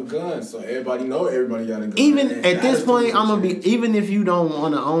needs to have a gun, so everybody got a gun. Even at this point, even if you don't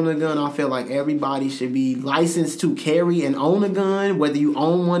want to own a gun, I feel like everybody should be licensed to carry and own a gun, whether you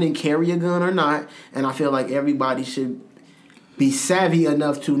own one and carry a gun or not. And I feel like everybody should be savvy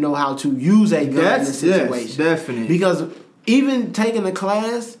enough to know how to use a gun in a situation. Yes, definitely. Because even taking a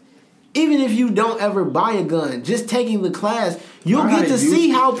class, even if you don't ever buy a gun, just taking the class, you'll get to see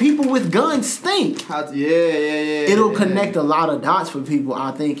how people with guns think. It'll connect a lot of dots for people,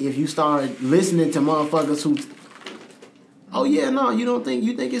 I think, if you start listening to motherfuckers who... Oh, yeah, no, you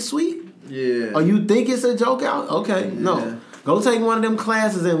think it's sweet? Yeah. Or you think it's a joke out? Okay, no. Go take one of them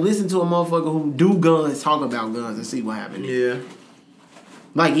classes and listen to a motherfucker who do guns, talk about guns, and see what happens. Yeah.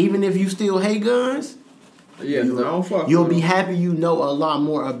 Like, even if you still hate guns... Yeah, you'll be happy you know a lot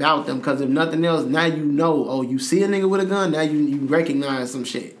more about them, because if nothing else, now you know. Oh, you see a nigga with a gun, now you recognize some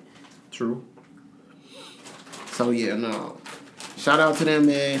shit. True. So yeah, no. Shout out to them,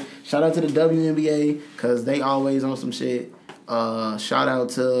 man. Shout out to the WNBA, because they always on some shit. Shout out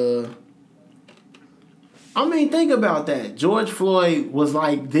to... think about that. George Floyd was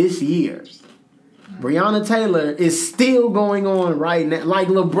like this year. Breonna Taylor is still going on right now. Like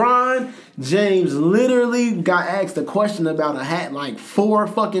LeBron James literally got asked a question about a hat like 4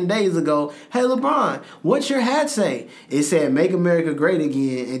 fucking days ago. Hey LeBron, what's your hat say? It said "Make America Great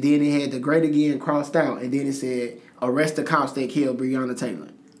Again," and then it had the "Great Again" crossed out, and then it said "Arrest the cops that killed Breonna Taylor."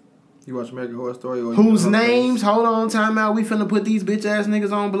 You watch American Horror Story? Or whose names? Hold on, time out. We finna put these bitch ass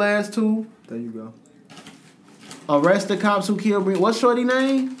niggas on blast too. There you go. Arrest the cops who killed Breonna. What's shorty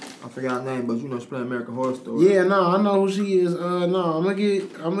name? I forgot her name, but you know she played American Horror Story. Yeah, no, I know who she is. No, I'm gonna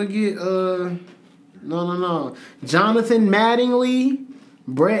get no. Jonathon Mattingly,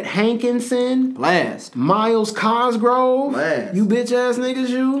 Brett HANKISON, Blast. Myles COSGROVE. Blast. You bitch ass niggas,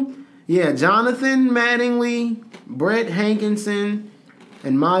 you. Yeah, Jonathon Mattingly, Brett HANKISON,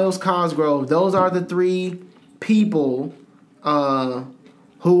 and Myles COSGROVE. Those are the 3 people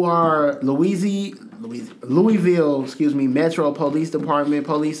who are Louisville, Metro Police Department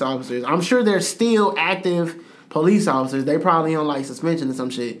police officers. I'm sure they're still active police officers. They probably on like suspension or some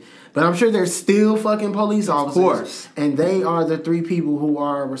shit. But I'm sure they're still fucking police officers. Of course. And they are the 3 people who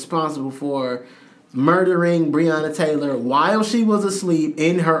are responsible for murdering Breonna Taylor while she was asleep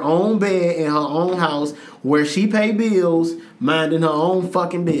in her own bed in her own house where she paid bills, minding her own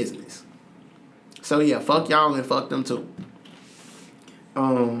fucking business. So yeah, fuck y'all and fuck them too.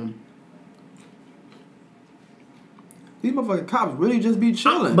 These motherfucking cops really just be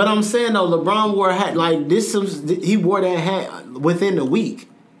chilling. But I'm saying though, LeBron wore a hat like this. He wore that hat within the week,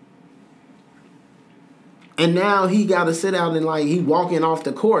 and now he got to sit out and like he walking off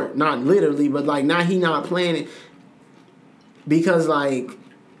the court, not literally, but like now he not playing it because like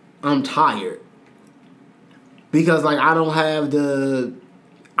I'm tired. Because like I don't have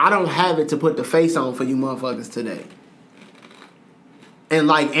it to put the face on for you motherfuckers today. and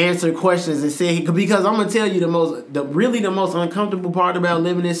like answer questions and say, because I'm gonna tell you the most uncomfortable part about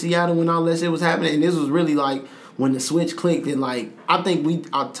living in Seattle when all that shit was happening, and this was really like when the switch clicked, and like I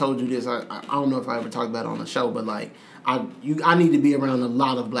told you this, I don't know if I ever talked about it on the show, but like I need to be around a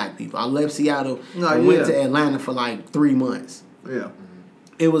lot of black people. I left Seattle and went to Atlanta for like 3 months. Yeah.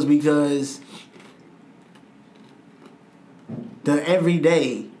 It was because the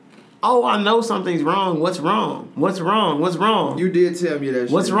everyday, oh, I know something's wrong. What's wrong? What's wrong? What's wrong? You did tell me that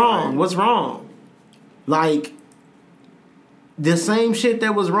shit. What's wrong? Right? What's wrong? Like, the same shit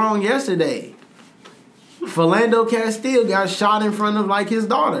that was wrong yesterday. Philando Castile got shot in front of, like, his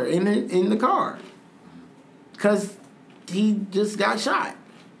daughter in the car. Because he just got shot.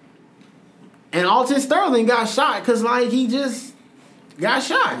 And Alton Sterling got shot because, like, he just got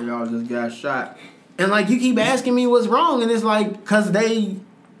shot. Y'all just got shot. And, like, you keep asking me what's wrong, and it's like, because they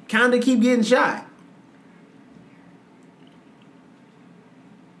kind of keep getting shot.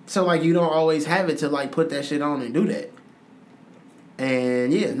 So, like, you don't always have it to, like, put that shit on and do that.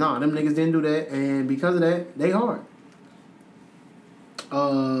 And, yeah, no, them niggas didn't do that. And because of that, they hard.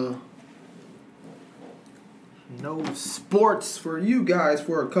 No sports for you guys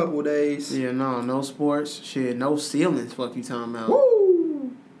for a couple days. Yeah, no sports. Shit, no ceilings. Fuck you talking about.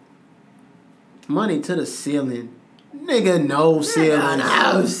 Woo! Money to the ceiling. Nigga, no ceilings.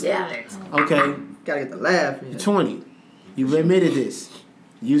 No ceilings. Okay. Gotta get the laugh in. 20. You've admitted this.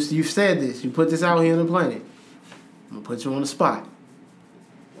 You've said this. You put this out here on the planet. I'm gonna put you on the spot.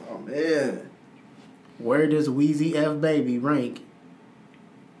 Oh, man. Where does Weezy F Baby rank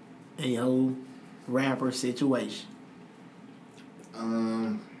in your rapper situation?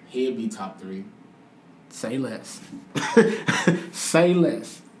 He'd be top 3. Say less. Say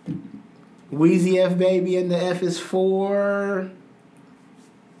less. Weezy F Baby and the F is for...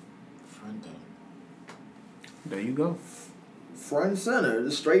 Front door. There you go. Front and center.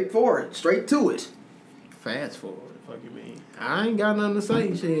 Just straight forward. Straight to it. Fast forward. Fuck you mean? I ain't got nothing to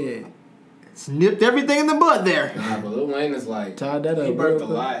say. Shit. Snipped everything in the bud there. Nah, but Lil Wayne is like... Tied that up. He birthed a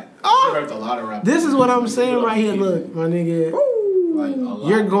lot. Oh! He birthed a lot of rappers. This is what I'm saying right here. Look, my nigga. Like, a lot.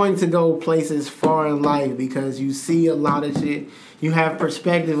 You're going to go places far in life because you see a lot of shit. You have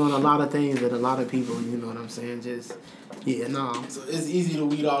perspective on a lot of things that a lot of people, you know what I'm saying, just, yeah, no. So it's easy to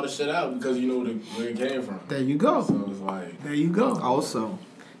weed all the shit out because you know where it came from. There you go. So it's like... There you go. Also.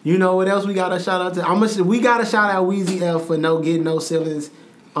 You know what else we got to shout out to? We got to shout out Weezy F for getting no ceilings,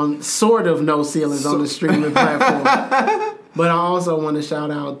 sort of no ceilings on the streaming platform. But I also want to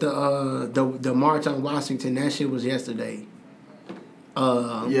shout out the March on Washington. That shit was yesterday.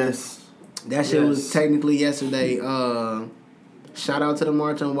 Yes. That shit was technically yesterday. Shout out to the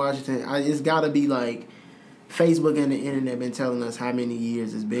March on Washington. It's got to be like Facebook and the internet been telling us how many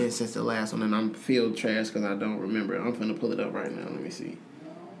years it's been since the last one, and I'm feel trash because I don't remember it. I'm finna pull it up right now. Let me see.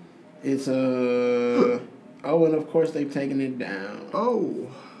 It's oh, and of course they've taken it down. Oh.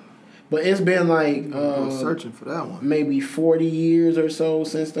 But it's been like searching for that one. Maybe 40 years or so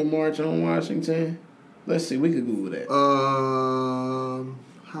since the March on Washington. Let's see. We could Google that.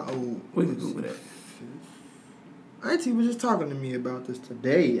 How old? We could Google that. Auntie was just talking to me about this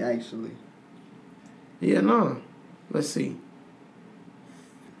today, actually. Yeah, no. Let's see.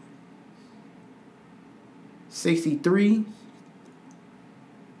 63.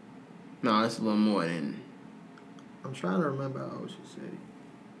 No, it's a little more than. I'm trying to remember how old she said.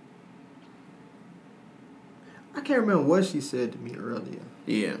 I can't remember what she said to me earlier.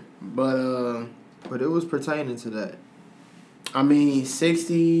 Yeah, but it was pertaining to that. I mean,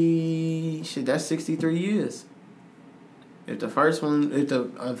 60. Shit, that's 63 years. If the first one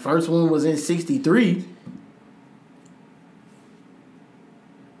was in 63.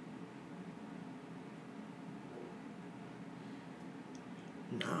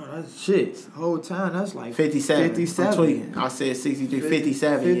 No, that's shit. The whole time, that's like 57. 57. I'm tweaking. I said 63.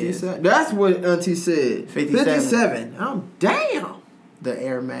 57 years. That's what Auntie said. 57. I'm damn. The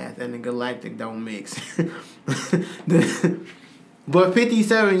air math and the galactic don't mix. But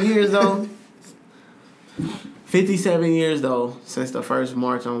 57 years though. 57 years though since the first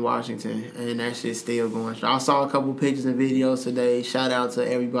March on Washington, and that shit's still going strong. I saw a couple pictures and videos today. Shout out to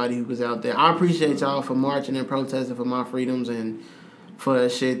everybody who was out there. I appreciate y'all for marching and protesting for my freedoms and for the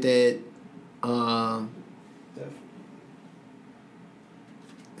shit that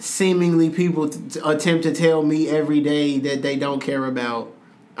seemingly people attempt to tell me every day that they don't care about.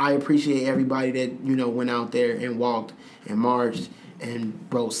 I appreciate everybody that, you know, went out there and walked and marched and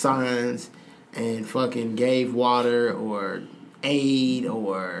wrote signs and fucking gave water or aid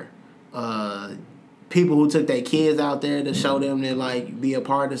or people who took their kids out there to show them that, like, be a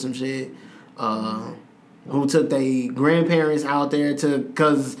part of some shit. who took their grandparents out there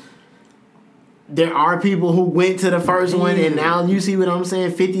because there are people who went to the first one, and now you see what I'm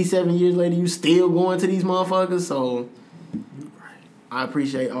saying. 57 years later, you still going to these motherfuckers. So I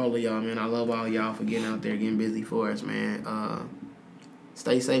appreciate all of y'all, man. I love all y'all for getting out there, getting busy for us, man.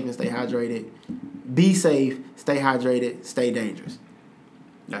 Stay safe and stay hydrated. Be safe, stay hydrated, stay dangerous.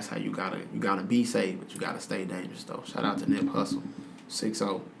 That's how you gotta be safe, but you gotta stay dangerous though. Shout out to Nip Hustle,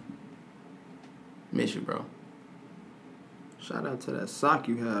 6-0. Miss you, bro. Shout out to that sock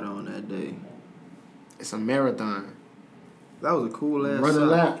you had on that day. It's a marathon. That was a cool ass Run sock. a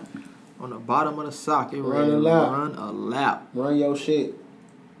lap. On the bottom of the sock, it Run a lap. Run a lap. Run your shit.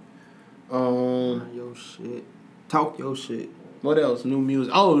 Run your shit. Talk your shit. What else? New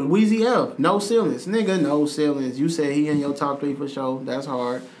music. Oh, Weezy F. No Ceilings. Nigga, No Ceilings. You said he in your top 3 for sure. That's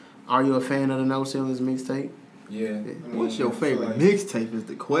hard. Are you a fan of the No Ceilings mixtape? Yeah. I mean, What's your favorite mixtape is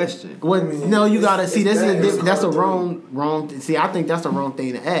the question. What? No, you gotta see. That's a wrong. See, I think that's the wrong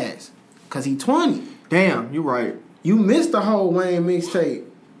thing to ask. Cause he 20. Damn, you right. You missed the whole Wayne mixtape.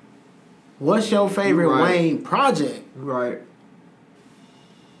 What's your favorite Wayne project? You right.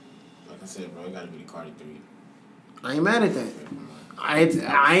 Like I said, bro, it gotta be the Cardi 3. I ain't mad at that. I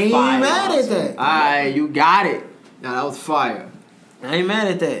ain't mad at that. Alright, you got it. Now that was fire. I ain't mad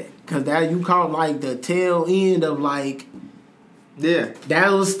at that. Cause that you caught like the tail end of like. Yeah.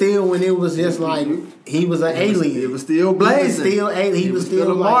 That was still when it was just like he was an alien. It was still blazing. He was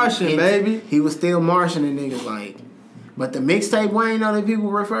still a Martian, baby. He was still Martian and niggas like. But the mixtape Wayne that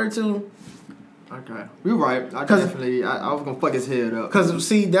people refer to. Okay. You right. I was gonna fuck his head up. Cause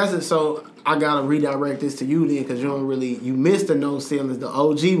see, that's it. So I gotta redirect this to you then, cause you missed the No Ceilings, the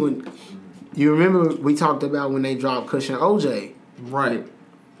OG when. You remember we talked about when they dropped Cushion OJ. Right.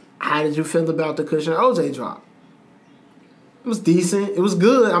 How did you feel about the Cushion OJ drop? It was decent. It was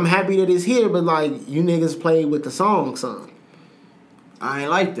good. I'm happy that it's here, but like you niggas played with the song some. I ain't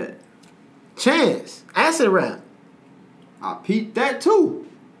like that. Chance. Acid rap. I peeped that too.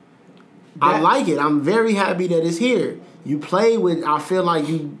 I like it. I'm very happy that it's here. You played with. I feel like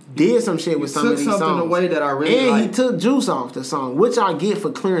you did some shit with some of these songs. Took something away that I really and liked. he took Juice off the song, which I get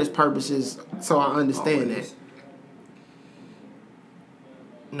for clearance purposes, so I understand that.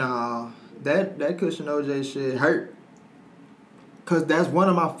 Nah, that Cushion OJ shit hurt. Cause that's one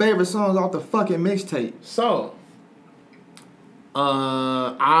of my favorite songs off the fucking mixtape. So,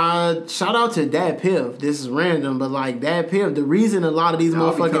 I shout out to Dad Piff. This is random, but like Dad Piff, the reason a lot of these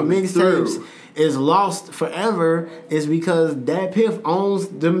motherfucking mixtapes is lost forever is because Dad Piff owns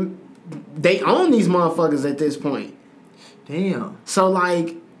them. They own these motherfuckers at this point. Damn. So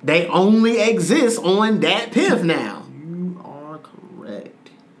like they only exist on Dad Piff now. You are correct.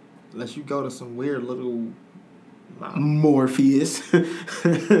 Unless you go to some weird little Morpheus.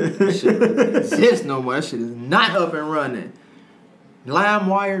 That shit doesn't exist no more. That shit is not up and running.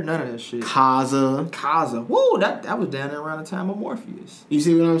 LimeWire, none of that shit. Kaza. Woo, that was down there around the time of Morpheus. You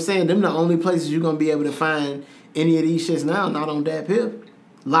see what I'm saying? Them the only places you're gonna be able to find any of these shits now, not on Dat Piff.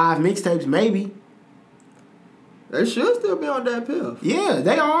 Live mixtapes, maybe. They should still be on Dat Piff. Yeah,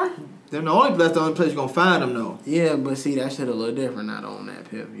 they are. That's the only place you're gonna find them though. Yeah, but see, that shit a little different not on Dat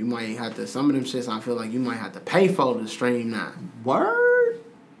Piff. You might have to, some of them shits I feel like you might have to pay for to stream now. Word?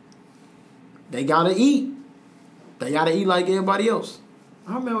 They gotta eat. They gotta eat like everybody else.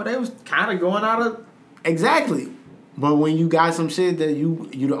 I remember they was kind of going out of... Exactly. But when you got some shit that you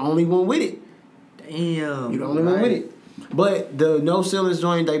the only one with it. Damn. You the only one with it. But the No Ceilings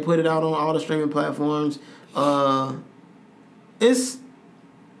joint, they put it out on all the streaming platforms. It's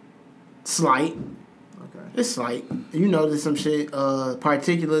slight. Okay. It's slight. You notice some shit.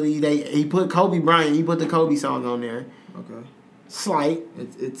 Particularly, he put Kobe Bryant. He put the Kobe song on there. Okay. Slight.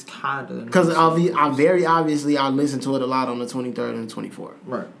 It's kind of... Because I very obviously I listened to it a lot on the 23rd and 24th.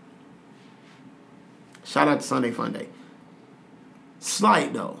 Right. Shout out to Sunday Fun Day.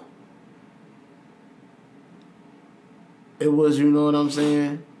 Slight though. It was, you know what I'm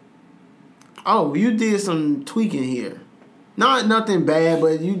saying? Oh, you did some tweaking here. Not nothing bad,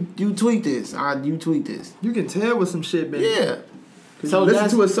 but you tweaked this. You tweaked this. You can tell with some shit, man. Yeah. So you listen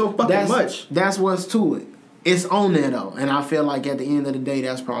to it so fucking much. That's what's to it. It's on there though, and I feel like at the end of the day,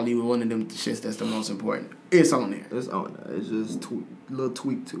 that's probably one of them shits that's the most important. It's on there. It's on there. It's just a little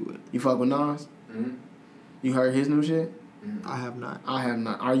tweak to it. You fuck with Nas? Mm-hmm. You heard his new shit? Mm-hmm. I have not. I have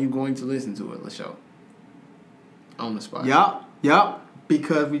not. Are you going to listen to it? Let's show. On the spot. Yup.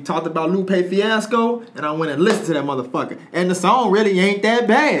 Because we talked about Lupe Fiasco, and I went and listened to that motherfucker. And the song really ain't that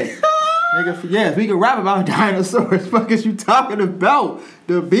bad. Nigga, yes, we can rap about dinosaurs. Fuck is you talking about?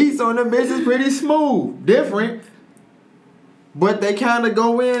 The beats on the bitch is pretty smooth. Different. But they kind of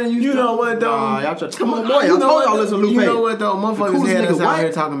go in and You know what though? Nah, y'all come on, boy. I told y'all listen to Lupe. You know what though? Motherfuckers had us out nigga,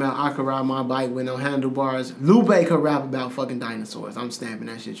 here talking about I could ride my bike with no handlebars. Lupe could rap about fucking dinosaurs. I'm stamping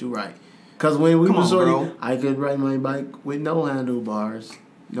that shit. You right? Cause when we was shorty, I could ride my bike with no handlebars.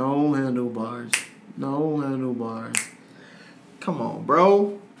 No handlebars. No handlebars. Come on,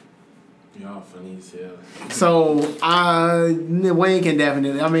 bro. Y'all funny as hell. So Wayne can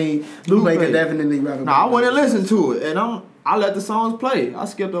definitely. I mean, Lupe can definitely rap about. Nah, I wouldn't listen to it, and I let the songs play. I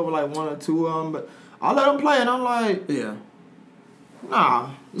skipped over like one or two of them, but I let them play, and I'm like, yeah,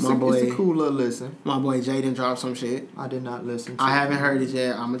 nah, it's a cool little listen. My boy Jaden dropped some shit. I did not listen to I haven't heard it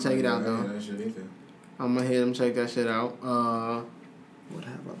yet. I'm gonna check it out though. That shit either. I'm gonna hit him, check that shit out. What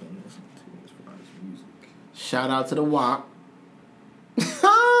have I been listening to as far as music? Shout out to the WAP.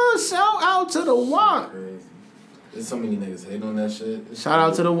 Shout out to the WAP. Crazy. There's so many niggas hating on that shit. Shout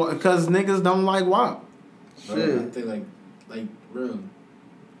out to the WAP, because niggas don't like WAP. Shit. I think like real.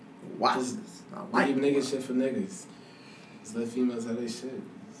 WAP. Just leave niggas shit for niggas. Just let females have their shit.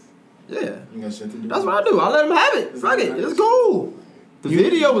 Yeah. You got shit to do. That's what I do. I let them have it. Fuck it. It's cool. The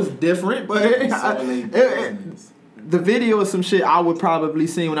video was different, but the video is some shit I would probably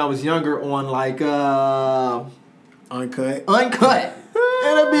see when I was younger on like Uncut.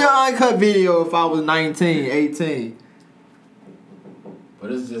 It'd be an uncut video if I was 19, 18.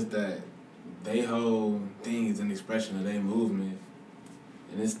 But it's just that they whole thing is an expression of their movement.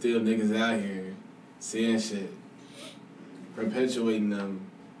 And it's still niggas out here seeing shit, perpetuating them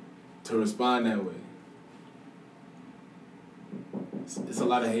to respond that way. It's a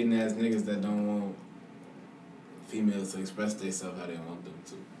lot of hating ass niggas that don't want females to express themselves how they want them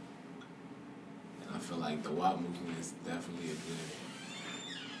to. And I feel like the WAP movement is definitely a good.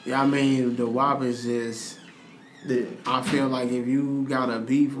 Yeah, I mean, the WAP is just. Yeah. I feel like if you got a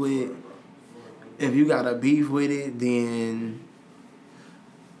beef with it, then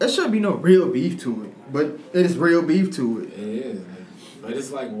there shouldn't be no real beef to it, but it is real beef to it. It is, but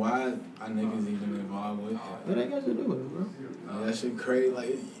it's like, why are niggas even involved with that? What they got to do with it, bro? That shit crazy.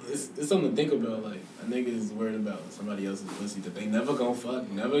 Like, it's something to think about. Like, a nigga is worried about somebody else's pussy that they never gonna fuck,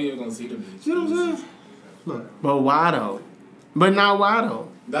 never even gonna see the bitch. You know what I'm saying? Look. But why though? But not why though?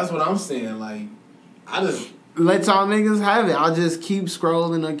 That's what I'm saying. Like, I just let y'all niggas have it. I'll just keep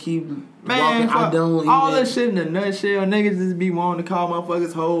scrolling or keep walking. I don't all that shit in a nutshell. Niggas just be wanting to call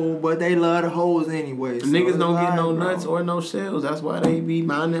motherfuckers hoes, but they love the hoes anyway. So niggas don't get no nuts or no shells. That's why they be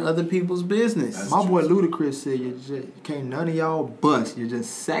minding other people's business. That's my true. boy Ludacris said you just can't none of y'all bust. You're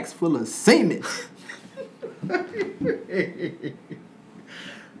just sacks full of semen.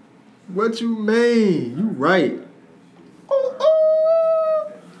 What you mean? You right.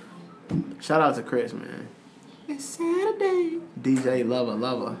 Shout out to Chris, man. It's Saturday. DJ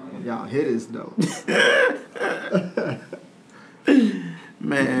Lover. Y'all hitters though.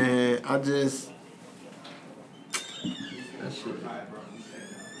 Man, I just. That shit.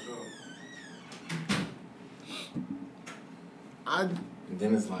 And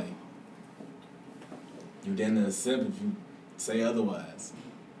then it's like, you then a simp if you say otherwise.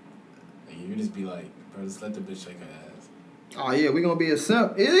 And you just be like, bro, just let the bitch shake her ass. Oh yeah, we gonna be a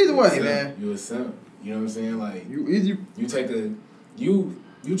simp. Either way, man. You a simp. You know what I'm saying? Like, you take a you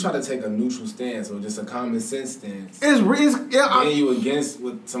try to take a neutral stance or just a common sense stance. Then you against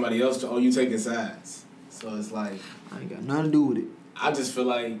with somebody else, or you taking sides. So it's like, I ain't got nothing to do with it. I just feel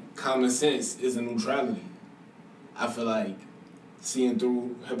like common sense is a neutrality. I feel like seeing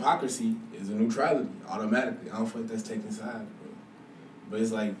through hypocrisy is a neutrality automatically. I don't feel like that's taking sides, bro. But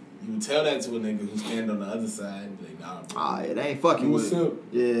it's like, you would tell that to a nigga who stand on the other side and be like, nah, bro. Ah, yeah, they ain't fucking You a with simp.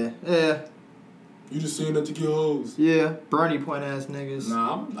 it. Yeah. You just saying that to get hoes. Yeah, Bernie point ass niggas.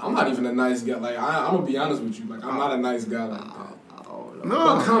 Nah, I'm not even a nice guy. Like, I'm gonna be honest with you. Like, I'm not a nice guy like that.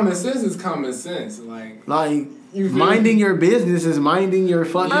 No. But common sense is common sense. Like minding your business is minding your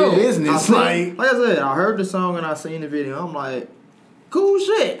fucking business. Like I said, I heard the song and I seen the video. I'm like, cool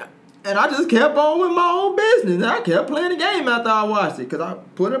shit. And I just kept on with my own business. And I kept playing the game after I watched it. Because I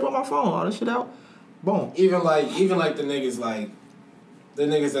put it up on my phone, all this shit out. Boom. Even like the niggas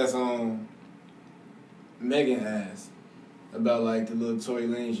that's on Megan ass about like the little Tory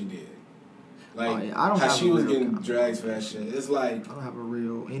Lanez you did. Like, I don't how have she was getting comment. dragged for that shit. It's like, I don't have a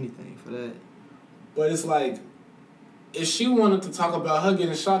real anything for that. but it's like, if she wanted to talk about her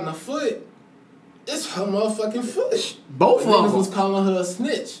getting shot in the foot, it's her motherfucking foot. Both of them was calling her a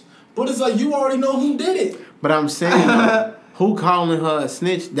snitch. But it's like, you already know who did it. But I'm saying, who calling her a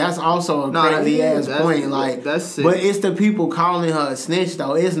snitch? That's also a crazy ass point. Like, that's it. But it's the people calling her a snitch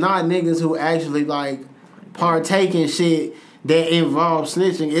though. It's not niggas who actually like partake in shit that involve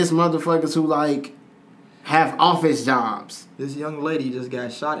snitching. It's motherfuckers who like have office jobs. This young lady just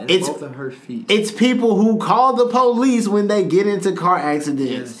got shot in both of her feet. It's people who call the police when they get into car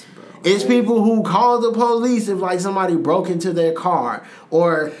accidents. Yes, bro. It's people who call the police if like somebody broke into their car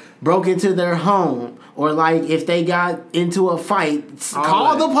or broke into their home or like if they got into a fight.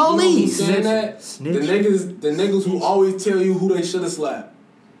 Call the police. You know who's saying that? The niggas who always tell you who they should have slapped.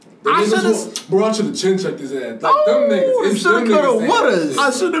 Bro, I should have chin checked his ass. Like them niggas. Should have could have what us. I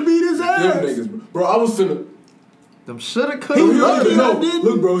should have beat his ass. Them niggas, bro. I was finna. Them shoulda could He have. don't even know.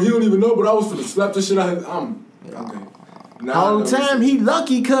 Look, bro, he don't even know. But I was finna slap the shit out of his. Okay. Whole time he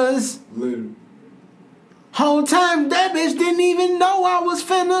lucky cause. Literally. Whole time that bitch didn't even know I was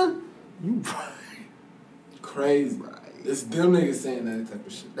finna. You crazy. Right. It's them niggas saying that type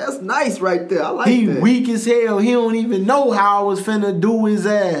of shit. That's nice right there. I like he that. He weak as hell. He don't even know how I was finna do his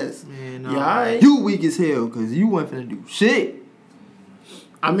ass. Man, yeah, right? You weak as hell because you wasn't finna do shit.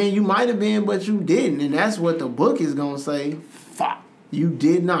 I mean, you might have been, but you didn't. And that's what the book is going to say. Fuck. You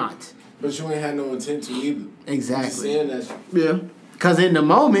did not. But you ain't had no intent to either. Exactly. Saying that shit. Yeah. Because in the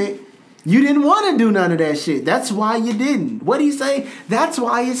moment, you didn't want to do none of that shit. That's why you didn't. What'd he say? That's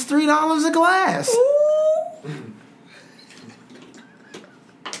why it's $3 a glass.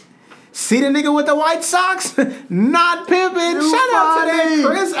 See the nigga with the white socks? Not pimping. Shout out to that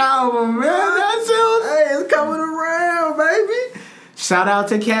Chris album, man. That's it. Hey, it's coming around, baby. Shout out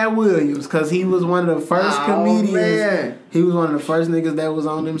to Cat Williams, because he was one of the first comedians. Man. He was one of the first niggas that was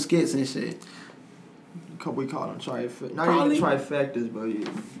on them skits and shit. We call them trifectas. Not even trifectas, but yeah.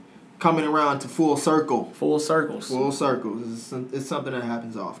 Coming around to full circle. Full circles. Full circles. It's something that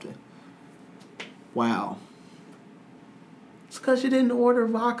happens often. Wow. It's because you didn't order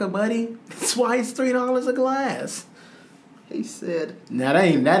vodka, buddy. That's why it's $3 a glass. He said. Now, that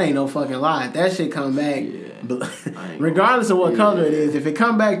ain't no fucking lie. If that shit come back, yeah. regardless of what color it is, if it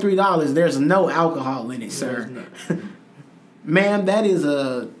come back $3, there's no alcohol in it, sir. Ma'am, that is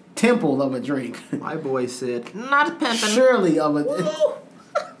a temple of a drink. My boy said, not pimping. Surely of a...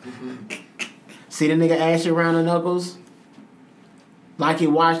 See the nigga ash around the knuckles? Like he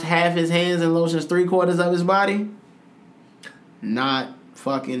washed half his hands and lotions 3/4 of his body? Not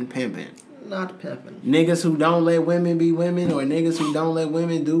fucking pimping. Not pimping. Niggas who don't let women be women, or niggas who don't let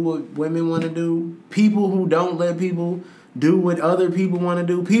women do what women want to do. People who don't let people do what other people want to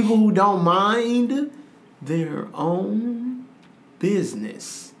do. People who don't mind their own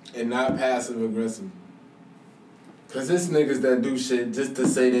business. And not passive aggressive. Because it's niggas that do shit just to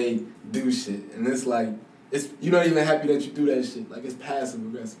say they do shit. And it's like, you're not even happy that you do that shit. Like, it's passive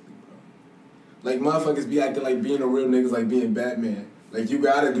aggressive, bro. Like, motherfuckers be acting like being a real nigga's like being Batman. Like, you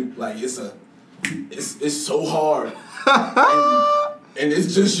gotta do, like, it's so hard. and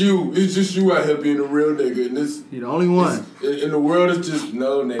it's just you. It's just you out here being a real nigga. And this, you're the only one. In the world, it's just,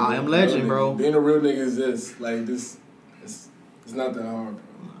 no, nigga. I am legend, bro. Being a real nigga is this. Like, this, it's not that hard,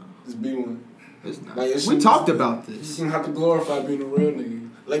 bro. Just be one. It's not. Like, we talked about this. You shouldn't have to glorify being a real nigga.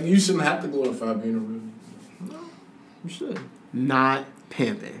 Like, you shouldn't have to glorify being a real nigga. No, you should. Not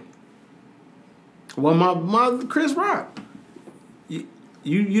pimping. Well, my Chris Rock,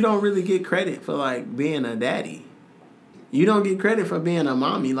 you don't really get credit for like being a daddy. You don't get credit for being a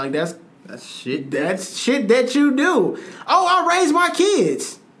mommy. Like that's shit. That's shit that you do. Oh, I raise my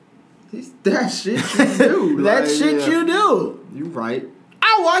kids. That shit you do. That shit you do. You right.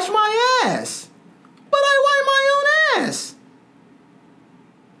 I wash my ass, but I wipe my own ass.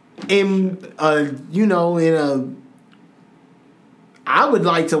 I would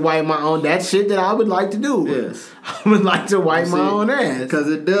like to wipe my own. That's shit that I would like to do. Yes, I would like to wipe my own ass because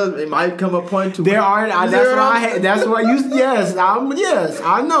it does. It might come a point to there are. That's what I had. That's what you. Yes, yes.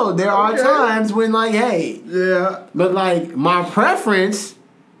 I know there are times when like, hey, yeah, but like my preference,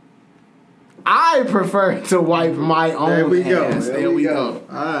 I prefer to wipe my own ass. There we go.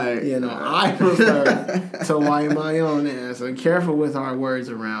 All right. You know, I prefer to wipe my own ass. So careful with our words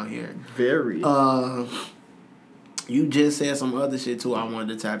around here. Very. You just said some other shit too I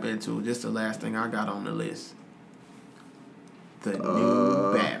wanted to tap into. Just the last thing I got on the list. The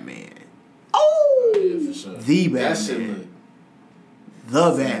new Batman. Oh! Yeah, for sure. The Batman. That shit look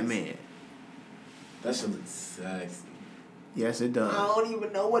the sexy. Batman. That shit looks sexy. Yes, it does. I don't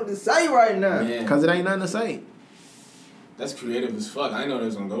even know what to say right now. Because it ain't nothing to say. That's creative as fuck. I didn't know they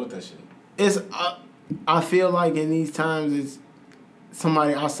was going to go with that shit. It's. I feel like in these times it's...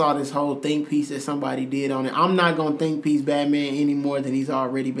 I saw this whole think piece that somebody did on it. I'm not going to think piece Batman any more than he's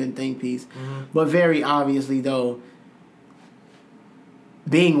already been think piece. Mm-hmm. But very obviously, though,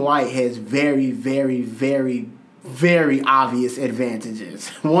 being white has very, very, very, very obvious advantages.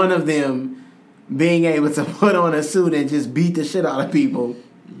 One of them being able to put on a suit and just beat the shit out of people.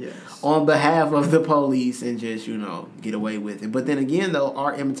 on behalf of the police and just, get away with it. But then again, though,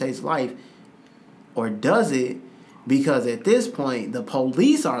 art imitates life. Or does it? Because at this point, the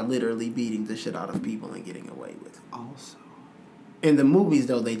police are literally beating the shit out of people and getting away with it. Also. In the movies,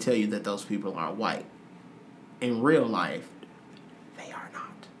 though, they tell you that those people are white. In real life, they are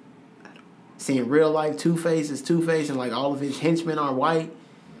not. See, in real life, Two-Face is Two-Face and, like, all of his henchmen are white.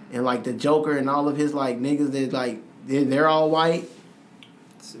 And, like, the Joker and all of his, like, niggas that, like, they're all white.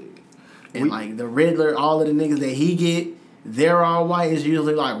 And, like, the Riddler, all of the niggas that he get, they're all white. It's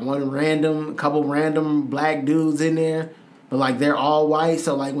usually, like, couple random black dudes in there. But, like, they're all white.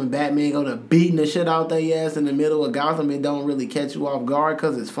 So, like, when Batman go to beating the shit out their ass in the middle of Gotham, it don't really catch you off guard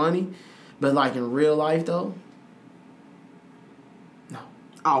because it's funny. But, like, in real life, though, no.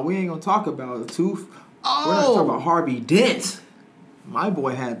 Oh, we ain't going to talk about Tooth. Oh! We're not talking about Harvey Dent. My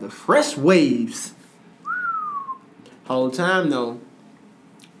boy had the fresh waves. Whole time, though,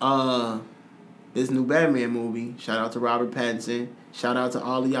 this new Batman movie, shout out to Robert Pattinson. Shout out to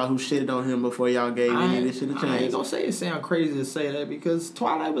all of y'all who shitted on him before y'all gave any of this shit a chance. I ain't gonna say it sound crazy to say that because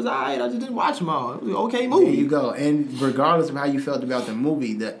Twilight was alright. I just didn't watch them all. It was an okay movie. There you go. And regardless of how you felt about the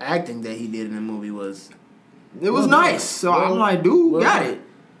movie, the acting that he did in the movie was nice. So I'm like, dude, got it.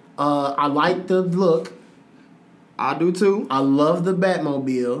 I like the look. I do too. I love the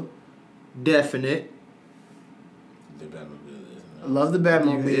Batmobile. Definite. The Batmobile is. I love the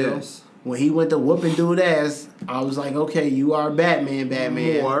Batmobile. Yes. When he went to whooping dude ass, I was like, okay, you are Batman.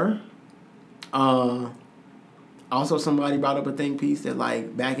 More. Also, somebody brought up a think piece that,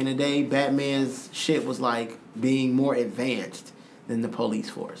 like, back in the day, Batman's shit was, like, being more advanced than the police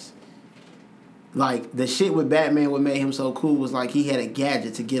force. Like, the shit with Batman, what made him so cool was, like, he had a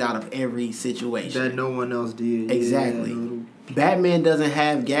gadget to get out of every situation. That no one else did. Exactly. Yeah. Batman doesn't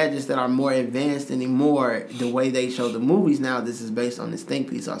have gadgets that are more advanced anymore the way they show the movies now. This is based on this think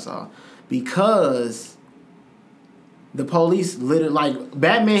piece I saw. Because the police literally, like,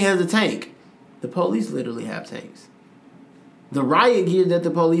 Batman has a tank. The police literally have tanks. The riot gear that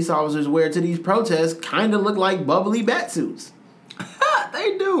the police officers wear to these protests kind of look like bubbly bat suits.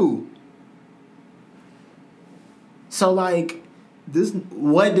 They do. So, like,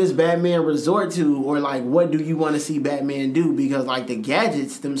 what does Batman resort to, or, like, what do you want to see Batman do? Because, like, the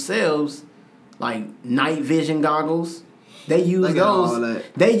gadgets themselves, like night vision goggles, they use those.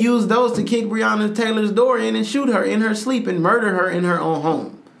 They use those to kick Breonna Taylor's door in and shoot her in her sleep and murder her in her own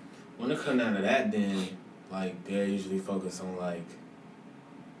home. When it comes down to that, then, like, they're usually focused on, like,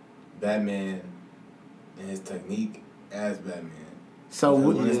 Batman and his technique as Batman. So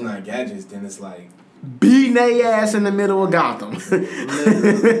when it's not gadgets, then it's like beating their ass in the middle of Gotham.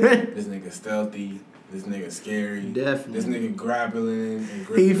 This nigga stealthy. This nigga scary. Definitely. This nigga grappling and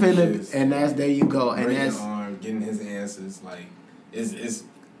he finna, and that's there you go, and that's arm, getting his answers. Like it's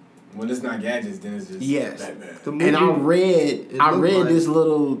when it's not gadgets, then it's just Batman. And I read this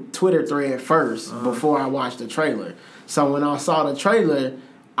little Twitter thread first before I watched the trailer. So when I saw the trailer,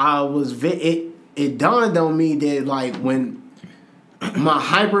 it dawned on me that, like, when my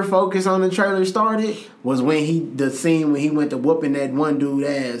hyper focus on the trailer started was when the scene when he went to whooping that one dude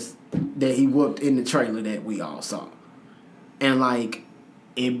ass that he whooped in the trailer that we all saw. And, like,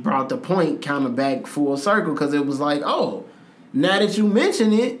 it brought the point kind of back full circle because it was like, oh, now that you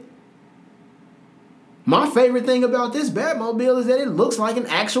mention it, my favorite thing about this Batmobile is that it looks like an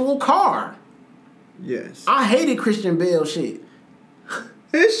actual car. Yes. I hated Christian Bale shit.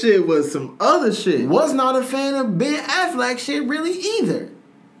 This shit was some other shit. Was not a fan of Ben Affleck shit really either.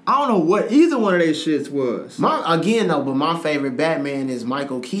 I don't know what either one of they shits was. But my favorite Batman is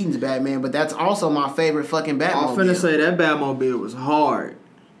Michael Keaton's Batman, but that's also my favorite fucking Batmobile. I'm finna say that Batmobile was hard.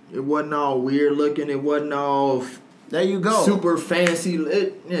 It wasn't all weird looking. It wasn't all there you go. Super fancy.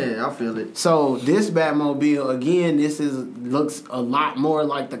 Yeah, I feel it. So this Batmobile, again, looks a lot more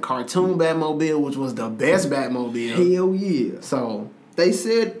like the cartoon Batmobile, which was the best Batmobile. Hell yeah. So they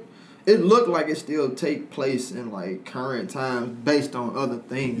said it looked like it still take place in, like, current times based on other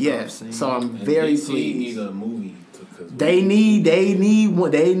things. Yes. So I'm very pleased. Need a movie. They need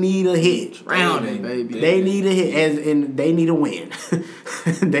a hit. Drowning, baby. They need a hit, and they need a win.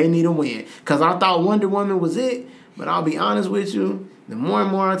 They need a win. Because I thought Wonder Woman was it, but I'll be honest with you, the more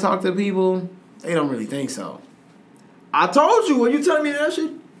and more I talk to people, they don't really think so. I told you when you tell me that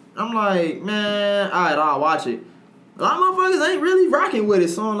shit, I'm like, man, all right, I'll watch it. A lot of motherfuckers ain't really rocking with it,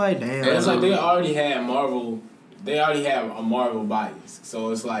 so I'm like, damn. And it's like they already had Marvel. They already have a Marvel bias,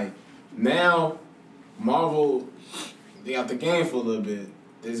 so it's like now Marvel, they got the game for a little bit.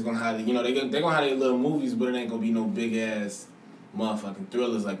 They're just gonna have they're gonna have their little movies, but it ain't gonna be no big ass motherfucking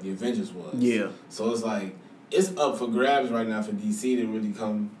thrillers like the Avengers was. Yeah. So it's like it's up for grabs right now for DC to really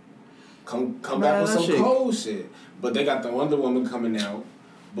come back with some shit. cold shit. But they got the Wonder Woman coming out.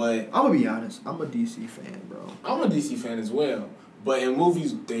 But I'm gonna be honest, I'm a DC fan, bro. I'm a DC fan as well. But in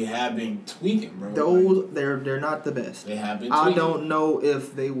movies, they have been tweaking, bro. Those they're not the best. They have been tweaking. I don't know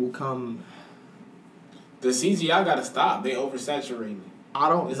if they will come. The CGI gotta stop. They oversaturating it. I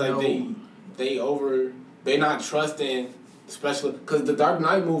don't It's know. like they not trusting, especially because the Dark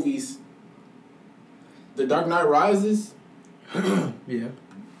Knight movies, The Dark Knight Rises. Yeah.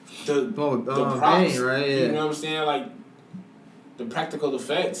 The props, Bane, right? Yeah. You know what I'm saying? Like the practical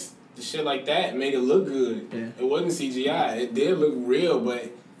effects, the shit like that made it look good. Yeah. It wasn't CGI. It did look real,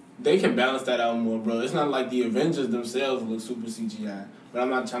 but they can balance that out more, bro. It's not like the Avengers themselves look super CGI. But I'm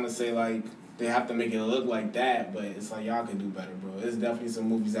not trying to say like they have to make it look like that. But it's like y'all can do better, bro. There's definitely some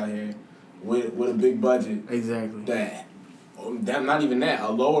movies out here with a big budget. Exactly. That not even that,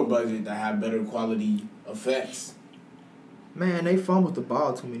 a lower budget that have better quality effects. Man, they fumbled the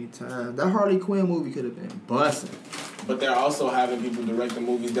ball too many times. That Harley Quinn movie could have been busting. But they're also having people direct the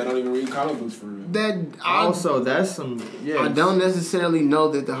movies that don't even read comic books for real. That's some. Yeah. I don't necessarily know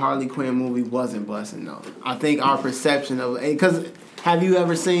that the Harley Quinn movie wasn't busting though. I think our perception of it, because have you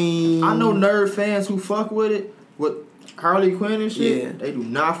ever seen? I know nerd fans who fuck with it with Harley Quinn and shit. Yeah. They do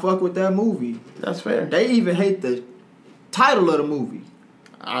not fuck with that movie. That's fair. They even hate the title of the movie.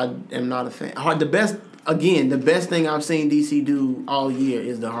 I am not a fan. The best thing I've seen DC do all year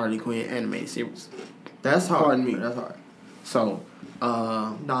is the Harley Quinn animated series. That's hard. Pardon me. That's hard. So,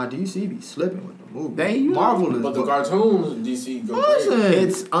 DC be slipping with the movie. They Marvel is. But the cartoons, DC go crazy.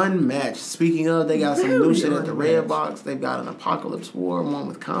 It's unmatched. Speaking of, they got some new shit at the Red Box. They've got an Apocalypse War, one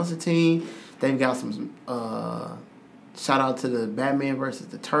with Constantine. They've got some shout out to the Batman versus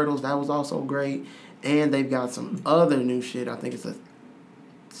the Turtles. That was also great. And they've got some other new shit. I think it's a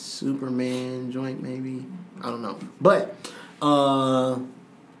Superman joint, maybe. I don't know. But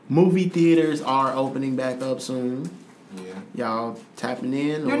movie theaters are opening back up soon. Yeah. Y'all tapping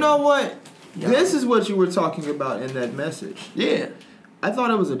in? You know what? Yeah. This is what you were talking about in that message. Yeah. I thought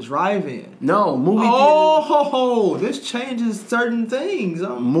it was a drive-in. No, movie theaters. Oh, this changes certain things.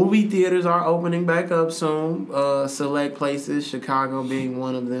 Movie theaters are opening back up soon. Select places, Chicago being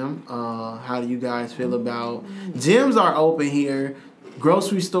one of them. How do you guys feel about gyms are open here?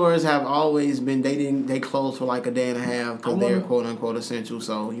 Grocery stores have always been they closed for like a day and a half because they're quote unquote essential.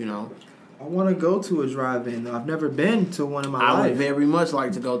 So you know. I want to go to a drive-in though. I've never been to one in my life. I would very much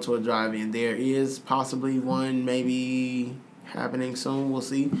like to go to a drive-in. There is possibly one maybe happening soon. We'll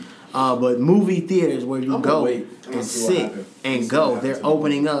see. But movie theaters where you go and sit and go, they're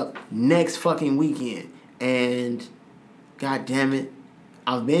opening up next fucking weekend. And god damn it,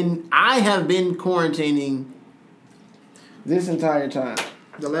 I have been quarantining this entire time.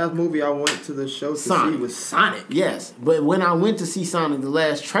 The last movie I went to the show to see was Sonic. Yes, but when I went to see Sonic, the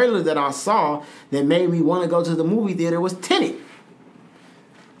last trailer that I saw that made me want to go to the movie theater was Tenet.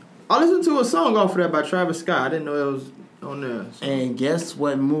 I listened to a song off of that by Travis Scott. I didn't know it was on there. So. And guess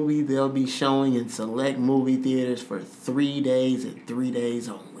what movie they'll be showing in select movie theaters for 3 days and 3 days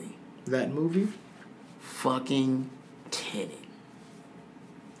only? That movie? Fucking Tenet.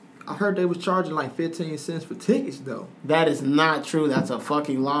 I heard they was charging like 15 cents for tickets though. That is not true. That's a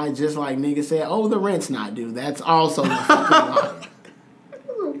fucking lie. Just like niggas said, oh, the rent's not due. That's also a fucking lie. That's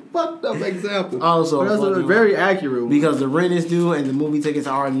a fucked up example. Also, but that's a very accurate one. Because the rent is due and the movie tickets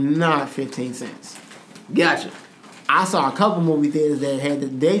are not 15 cents. Gotcha. I saw a couple movie theaters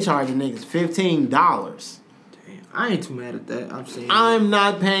that they charging niggas $15. Damn, I ain't too mad at that. I'm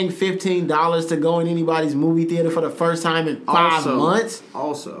not paying $15 to go in anybody's movie theater for the first time in 5 months.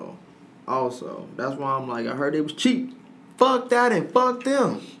 Also, that's why I'm like, I heard it was cheap. Fuck that and fuck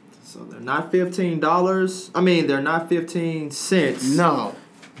them. So they're not $15. I mean, they're not 15 cents. No.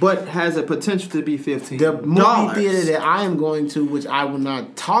 But has a potential to be $15. The movie theater that I am going to, which I will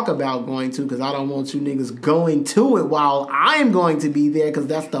not talk about going to because I don't want you niggas going to it while I'm going to be there because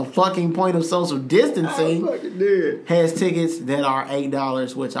that's the fucking point of social distancing. I fucking did. Has tickets that are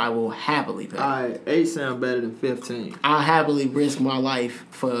 $8, which I will happily pay. Alright, 8 sound better than 15. I'll happily risk my life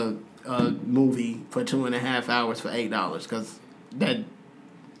for a movie for 2.5 hours for $8 because that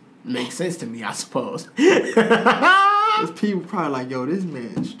makes sense to me, I suppose. There's people probably like, yo, this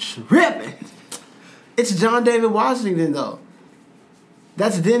man's tripping. It's John David Washington, though.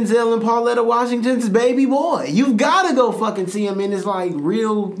 That's Denzel and Pauletta Washington's baby boy. You've got to go fucking see him in his, like,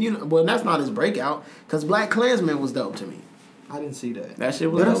 real, you know, well, that's not his breakout, because Black Klansman was dope to me. I didn't see that. That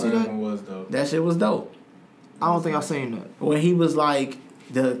shit was dope. That shit was dope. I don't think I've seen that. When he was, like,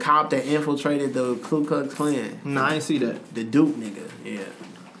 the cop that infiltrated the Ku Klux Klan. No, I ain't see that. The Duke nigga, yeah.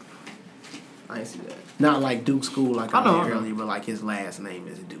 I ain't see that. Not like Duke School like I know, did earlier, but like his last name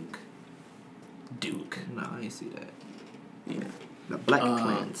is Duke. Duke. No, I ain't see that. Yeah. The Black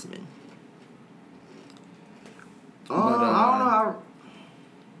Klansman. But, I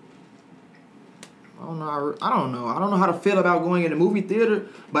don't know how to feel about going in the movie theater,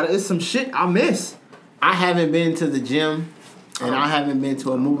 but it's some shit I miss. I haven't been to the gym, and I haven't been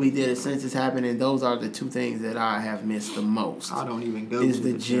to a movie theater since it's happened, and those are the two things that I have missed the most. I don't even go is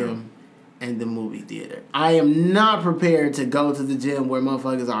to the gym and the movie theater. I am not prepared to go to the gym where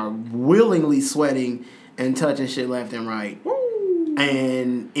motherfuckers are willingly sweating and touching shit left and right. Woo.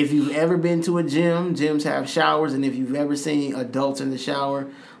 And if you've ever been to a gym, gyms have showers, and if you've ever seen adults in the shower,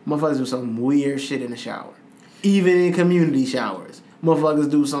 motherfuckers do some weird shit in the shower. Even in community showers, motherfuckers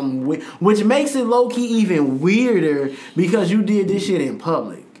do something weird, which makes it low-key even weirder because you did this shit in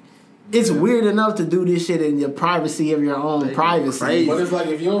public. It's weird enough to do this shit in your privacy of your own privacy. But it's like,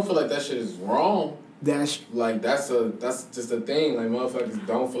 if you don't feel like that shit is wrong, that's just a thing. Like, motherfuckers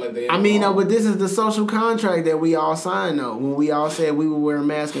don't feel like they. I mean, no, but this is the social contract that we all signed, though. When we all said we would wear a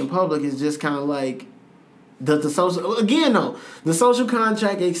mask in public, it's just kind of like the social. Again, though, the social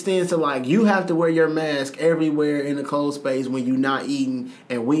contract extends to like you have to wear your mask everywhere in a closed space when you're not eating,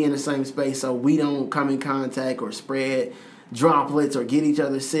 and we in the same space, so we don't come in contact or spread droplets or get each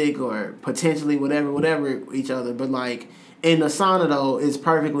other sick or potentially whatever each other. But like in the sauna, though, it's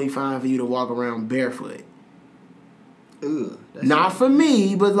perfectly fine for you to walk around barefoot. Ugh, not for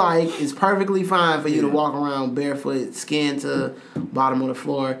me, but like it's perfectly fine for you to walk around barefoot, skin to bottom of the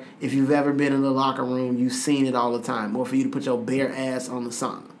floor. If you've ever been in the locker room, you've seen it all the time. Or for you to put your bare ass on the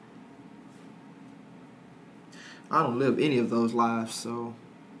sauna. I don't live any of those lives, so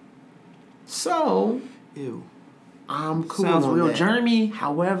ew. I'm cool. Sounds on real that. germy.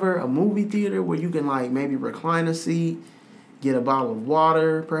 However, a movie theater where you can like maybe recline a seat, get a bottle of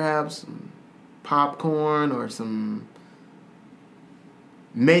water, perhaps some popcorn or some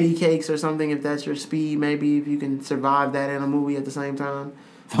Medicakes or something, if that's your speed. Maybe if you can survive that in a movie at the same time.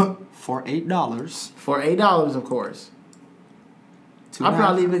 For $8. For $8, of course. I'd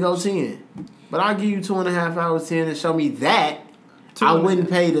probably even go 10. But I'll give you 2.5 hours, 10, and show me that. I wouldn't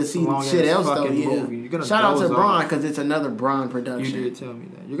pay to see shit else though. Yeah. Shout out to Braun because it's another Braun production. You did tell me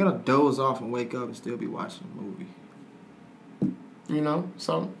that. You're gonna doze off and wake up and still be watching a movie. You know,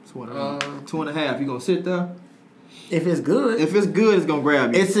 so 2.5. You gonna sit there? If it's good. If it's good, it's gonna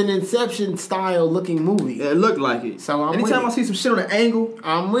grab you. It's an Inception style looking movie. Yeah, it looked like it. So anytime I see some shit on an angle,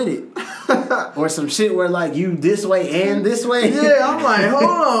 I'm with it. Or some shit where like you this way and this way. Yeah, I'm like, hold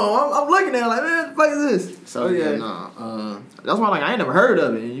on. I'm looking at it like, man, what the fuck is this? So yeah, nah. That's why like I ain't never heard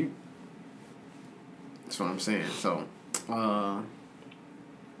of it. And that's what I'm saying. So,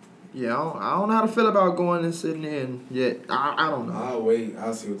 yeah, I don't know how to feel about going and sitting in yet. I don't know. I'll wait.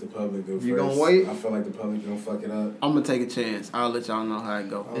 I'll see what the public do first. You gonna wait? I feel like the public gonna fuck it up. I'm gonna take a chance. I'll let y'all know how it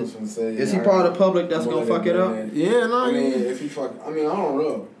go. I was gonna say, is he part of the public that's gonna fuck it up? Yeah, no. I mean, if he fuck, I don't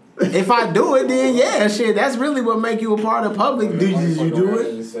know. If I do it, then yeah, shit. That's really what make you a part of public. Did you do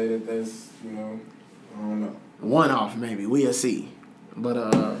it? Just say that that's, I don't know. One off, maybe. We'll see. But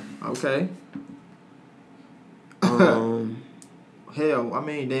okay. Hell, I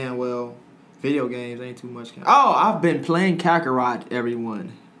mean, damn well, video games ain't too much. I've been playing Kakarot,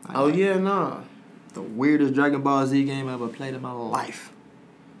 everyone. The weirdest Dragon Ball Z game I ever played in my life.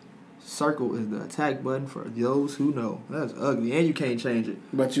 Circle is the attack button for those who know. That's ugly, and you can't change it.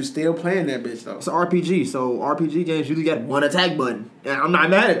 But you still playing that bitch, though. It's an RPG, so RPG games usually got one attack button. And I'm not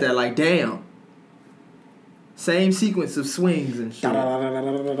mad at that, like, damn. Same sequence of swings and shit.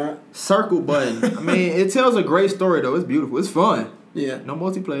 Circle button. I mean, it tells a great story, though. It's beautiful. It's fun. Yeah. No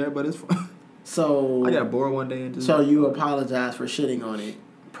multiplayer, but it's fun. So I got bored one day and just... So you apologize for shitting on it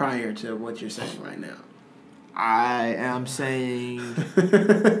prior to what you're saying right now? I am saying...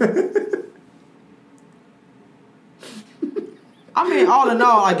 I mean, all in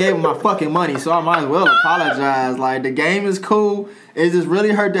all, I gave him my fucking money, so I might as well apologize. Like, the game is cool. It just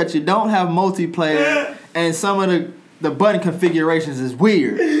really hurt that you don't have multiplayer, and some of the button configurations is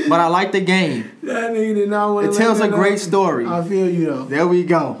weird. But I like the game. That nigga did not want to. It tells a great story. I feel you, though. There we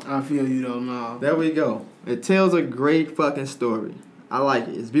go. I feel you, though, no. There we go. It tells a great fucking story. I like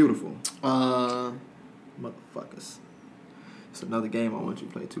it. It's beautiful. Motherfuckers. It's another game I want you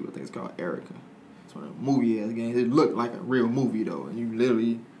to play, too. I think it's called Erica. It's one of the movie-ass games. It looked like a real movie, though. And you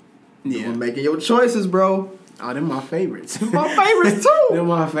literally were making your choices, bro. Oh, they're my favorites. My favorites, too. They're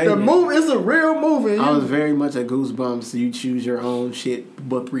my favorites. The movie is a real movie. I was very much a Goosebumps, so you choose your own shit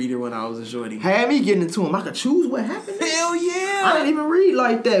book reader when I was a shorty. Had me getting into them. I could choose what happened. Hell yeah. I didn't even read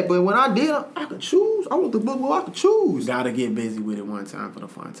like that, but when I did, I could choose. I want the book where I could choose. Gotta get busy with it one time for the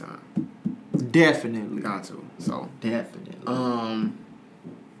fun time. Definitely. Got to. So Definitely. um,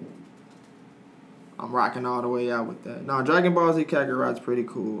 I'm rocking all the way out with that. No, Dragon Ball Z Kakarot's pretty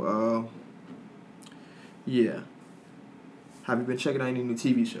cool. Yeah. Have you been checking out any new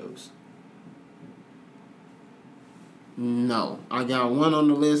TV shows? no, I got one on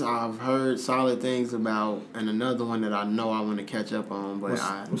the list I've heard solid things about, and another one that I know I want to catch up on. But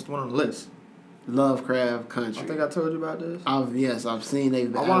What's the one on the list? Lovecraft Country. I think I told you about this. I've seen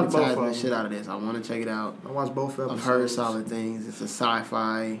they've advertising the shit out of this. I want to check it out. I watched both episodes. I've heard solid things. It's a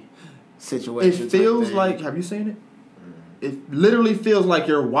sci-fi situation. It feels like. Have you seen it? It literally feels like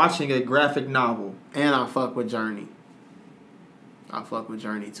you're watching a graphic novel. And I fuck with Journey. I fuck with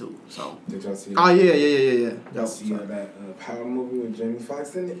Journey too. So. Did y'all see? Oh yeah. Y'all see that Power movie with Jamie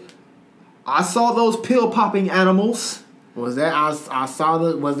Foxx in it? I saw those pill popping animals. Was that I saw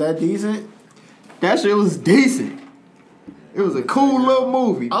the? Was that decent? That shit was decent. It was a cool little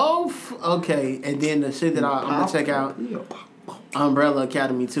movie. Oh, okay. And then the shit that I'm gonna check out, Umbrella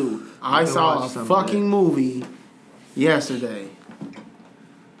Academy 2. I saw a fucking movie yesterday.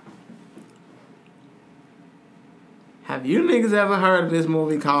 Have you niggas ever heard of this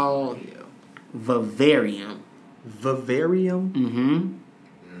movie called Vivarium? Vivarium? Mm-hmm.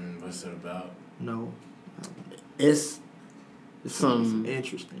 What's it about? No. It's some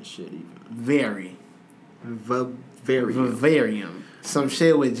interesting shit even. Very. Vivarium. Some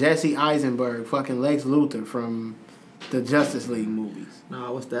shit with Jesse Eisenberg, fucking Lex Luthor from the Justice League movies.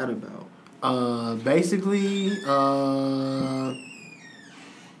 Nah, what's that about? Basically,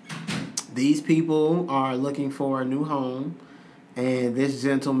 these people are looking for a new home, and this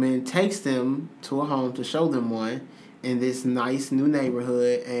gentleman takes them to a home to show them one in this nice new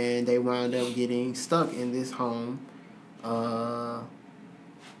neighborhood, and they wound up getting stuck in this home,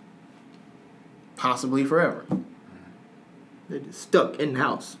 possibly forever. They're just stuck in the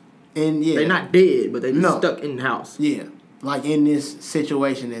house. And yeah, they're not dead, but they're just stuck in the house. Yeah, like in this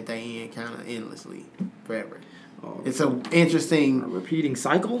situation that they in, kind of endlessly, forever. Oh, it's an interesting repeating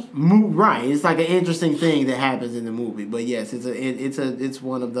cycle. Right, it's like an interesting thing that happens in the movie. But yes, it's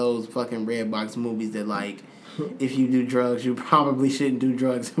one of those fucking red box movies that like, if you do drugs, you probably shouldn't do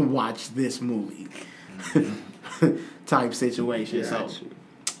drugs and watch this movie. Type situation. Yeah, so,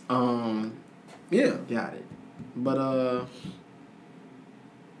 yeah, got it. But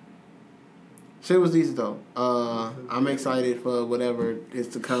shit was decent though. I'm excited for whatever is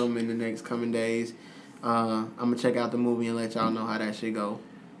to come in the next coming days. I'm gonna check out the movie and let y'all know how that shit go.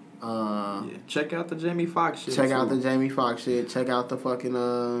 Check out the Jamie Foxx shit. Check out the Jamie Foxx shit. Check out the fucking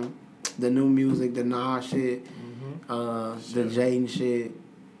the new music, the Nas shit, the Jaden shit.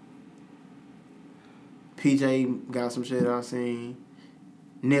 PJ got some shit I seen.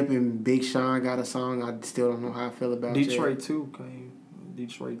 Nip and Big Sean got a song. I still don't know how I feel about it. Detroit 2 came.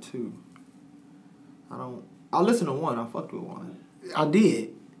 Detroit 2. I listened to one. I fucked with one. I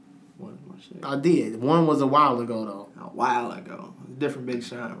did. One of my shit. I did. One was a while ago though. A while ago. Different Big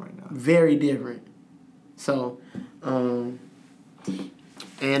Sean right now. Very different. So,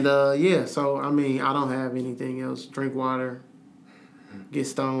 yeah. So I mean, I don't have anything else. Drink water. Get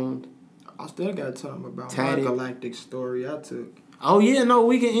stoned. I still got to tell them about my galactic story I took. Oh yeah, no,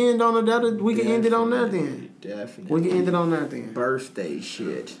 we can end on that. We can end it on that then. Definitely. We can end it on that then. Birthday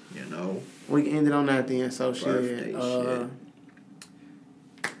shit, you know. We can end it on that then. So shit.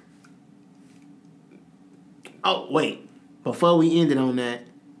 Oh wait, before we end it on that,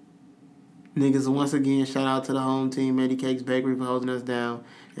 niggas, once again, shout out to the home team, Eddie Cakes Bakery, for holding us down,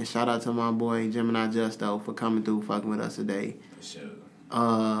 and shout out to my boy Gemini Justo for coming through, fucking with us today. For sure.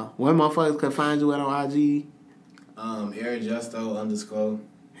 Where motherfuckers could find you at on IG? Eric Justo _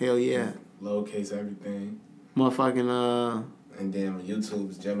 Hell yeah. Lowercase everything. Motherfucking And then on YouTube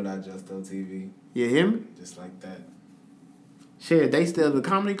it's Gemini Justo TV. You hear me? Just like that. Shit, they still the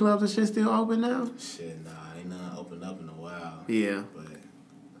comedy clubs and shit still open now? Shit, nah, ain't none opened up in a while. Yeah. But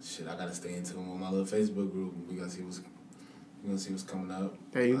shit, I gotta stay in tune with my little Facebook group. We gonna see what's coming up.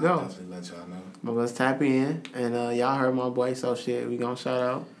 There you go. I'll definitely let y'all know. But let's tap in, and y'all heard my boy, so shit, we gonna shout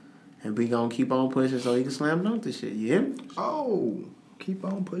out, and we gonna keep on pushing so he can slam dunk this shit. You hear me? Oh, keep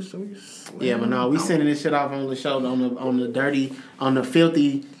on pushing so he can slam but no, we sending this shit off on the show on the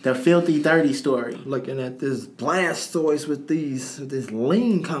filthy 30 story. Looking at this Blastoise with this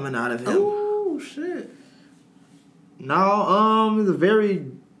lean coming out of him. Oh shit. No, it's a very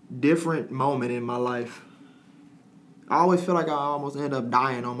different moment in my life. I always feel like I almost end up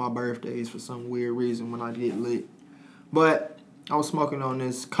dying on my birthdays for some weird reason when I get lit. But I was smoking on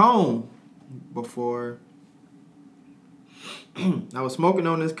this cone before. I was smoking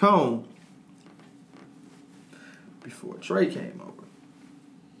on this cone before Trey came over.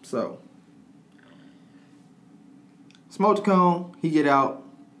 So, Smoke the cone. He get out.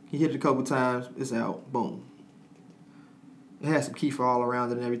 He hit it a couple times. It's out. Boom. It had some kefir all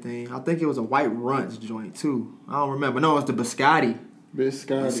around it and everything. I think it was a White Runts joint too. I don't remember. No, it's the Biscotti.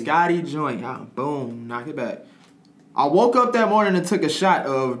 Biscotti joint. Boom. Knock it back. I woke up that morning and took a shot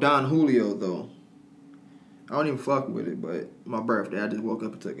of Don Julio though. I don't even fuck with it, but my birthday, I just woke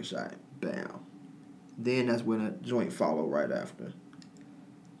up and took a shot. Bam. Then that's when a joint followed right after.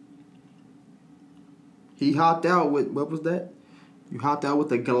 He hopped out with, what was that? You hopped out with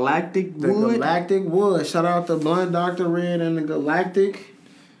the Galactic Wood? The Galactic Wood. Shout out to Blunt, Dr. Red, and the Galactic.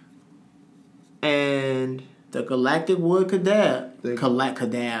 And the Galactic Wood Collab. The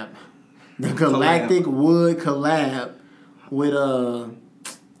Galactic Wood Collab with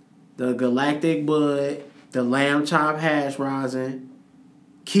the Galactic Bud, the Lamb Chop Hash Rosin,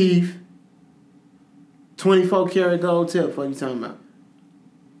 Keef, 24 karat gold tip. What you talking about?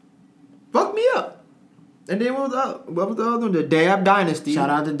 Fuck me up. And then what was the other one? The Dab Dynasty. Shout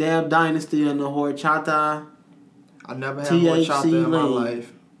out to Dab Dynasty and the Horchata. I never had horchata in my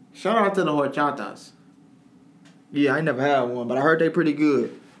life. Shout out to the Horchatas. Yeah, I ain't never had one, but I heard they pretty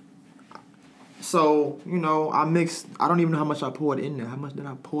good. So, you know, I don't even know how much I poured in there. How much did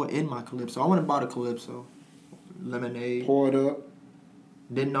I pour in my Calypso? I went and bought a Calypso. Lemonade. Pour it up.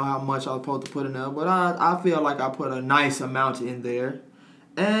 Didn't know how much I was supposed to put in there, but I feel like I put a nice amount in there.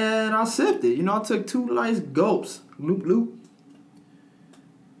 And I sipped it. You know, I took 2 nice gulps. Loop, loop.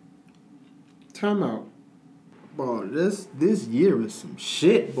 Time out. Bro, this year is some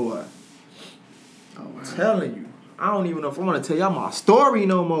shit, boy. I'm telling you. I don't even know if I want to tell y'all my story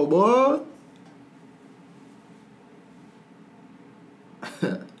no more, boy.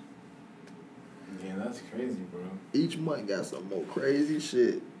 Yeah, that's crazy, bro. Each month got some more crazy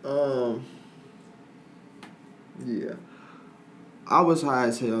shit. Yeah. I was high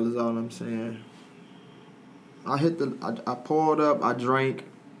as hell, is all I'm saying. I poured up, I drank.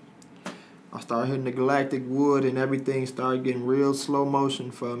 I started hitting the Galactic Wood and everything started getting real slow motion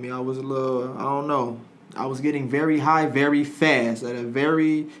for me. I was a little, I don't know. I was getting very high very fast, at a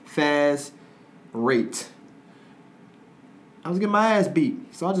very fast rate. I was getting my ass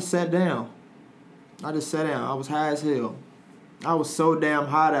beat, so I just sat down. I was high as hell. I was so damn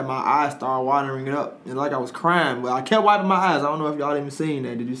high that my eyes started watering up. And like I was crying, but I kept wiping my eyes. I don't know if y'all even seen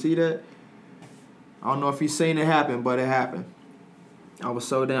that. Did you see that? I don't know if you seen it happen, but it happened. I was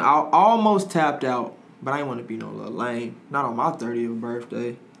so damn... I almost tapped out, but I didn't want to be no little lame. Not on my 30th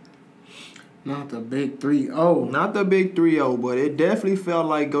birthday. Not the big 3-0. Not the big 3-0, but it definitely felt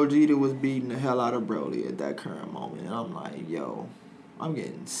like Gogeta was beating the hell out of Broly at that current moment. And I'm like, yo, I'm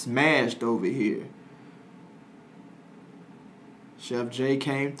getting smashed over here. Chef J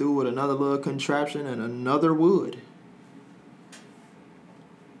came through with another little contraption and another wood.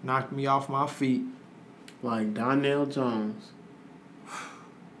 Knocked me off my feet. Like Donnell Jones.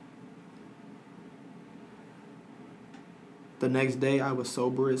 The next day, I was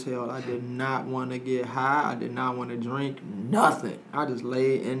sober as hell. I did not want to get high. I did not want to drink nothing. I just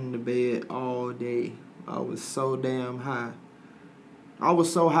laid in the bed all day. I was so damn high. I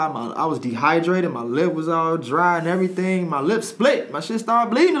was so high, I was dehydrated, my lip was all dry and everything. My lip split. My shit started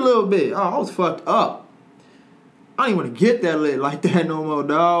bleeding a little bit. Oh, I was fucked up. I don't even want to get that lit like that no more,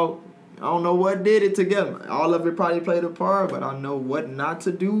 dog. I don't know what did it together. All of it probably played a part, but I know what not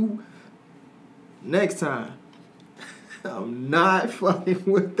to do next time. I'm not fucking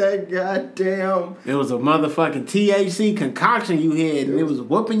with that goddamn... It was a motherfucking THC concoction you had, and it was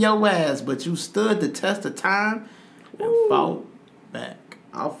whooping your ass, but you stood the test of time and fought back.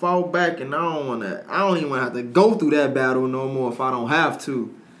 I fought back, and I don't even want to have to go through that battle no more if I don't have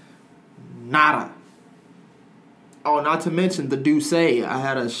to. Nada. Oh, not to mention the Douce. I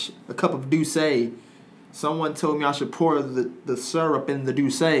had a cup of Douce. Someone told me I should pour the syrup in the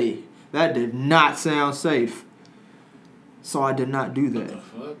Douce. That did not sound safe. So I did not do that.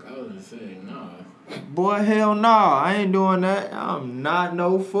 What the fuck? I was gonna say, nah. Boy, hell nah. I ain't doing that. I'm not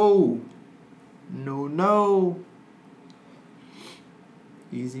no fool. No.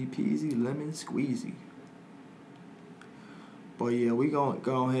 Easy peasy, lemon squeezy. But yeah, we gonna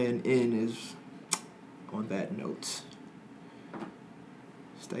go ahead and end this on that note.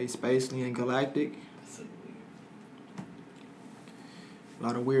 Stay spacely and galactic. A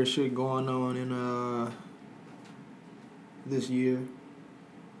lot of weird shit going on in this year.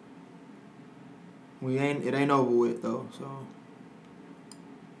 It ain't over with though, so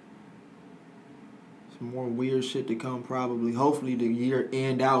some more weird shit to come probably. Hopefully the year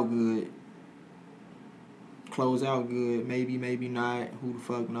end out good. Close out good. Maybe not. Who the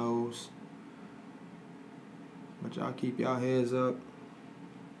fuck knows? But y'all keep y'all heads up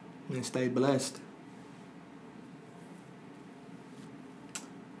and stay blessed.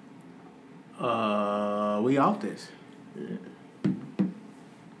 We off this. Yeah.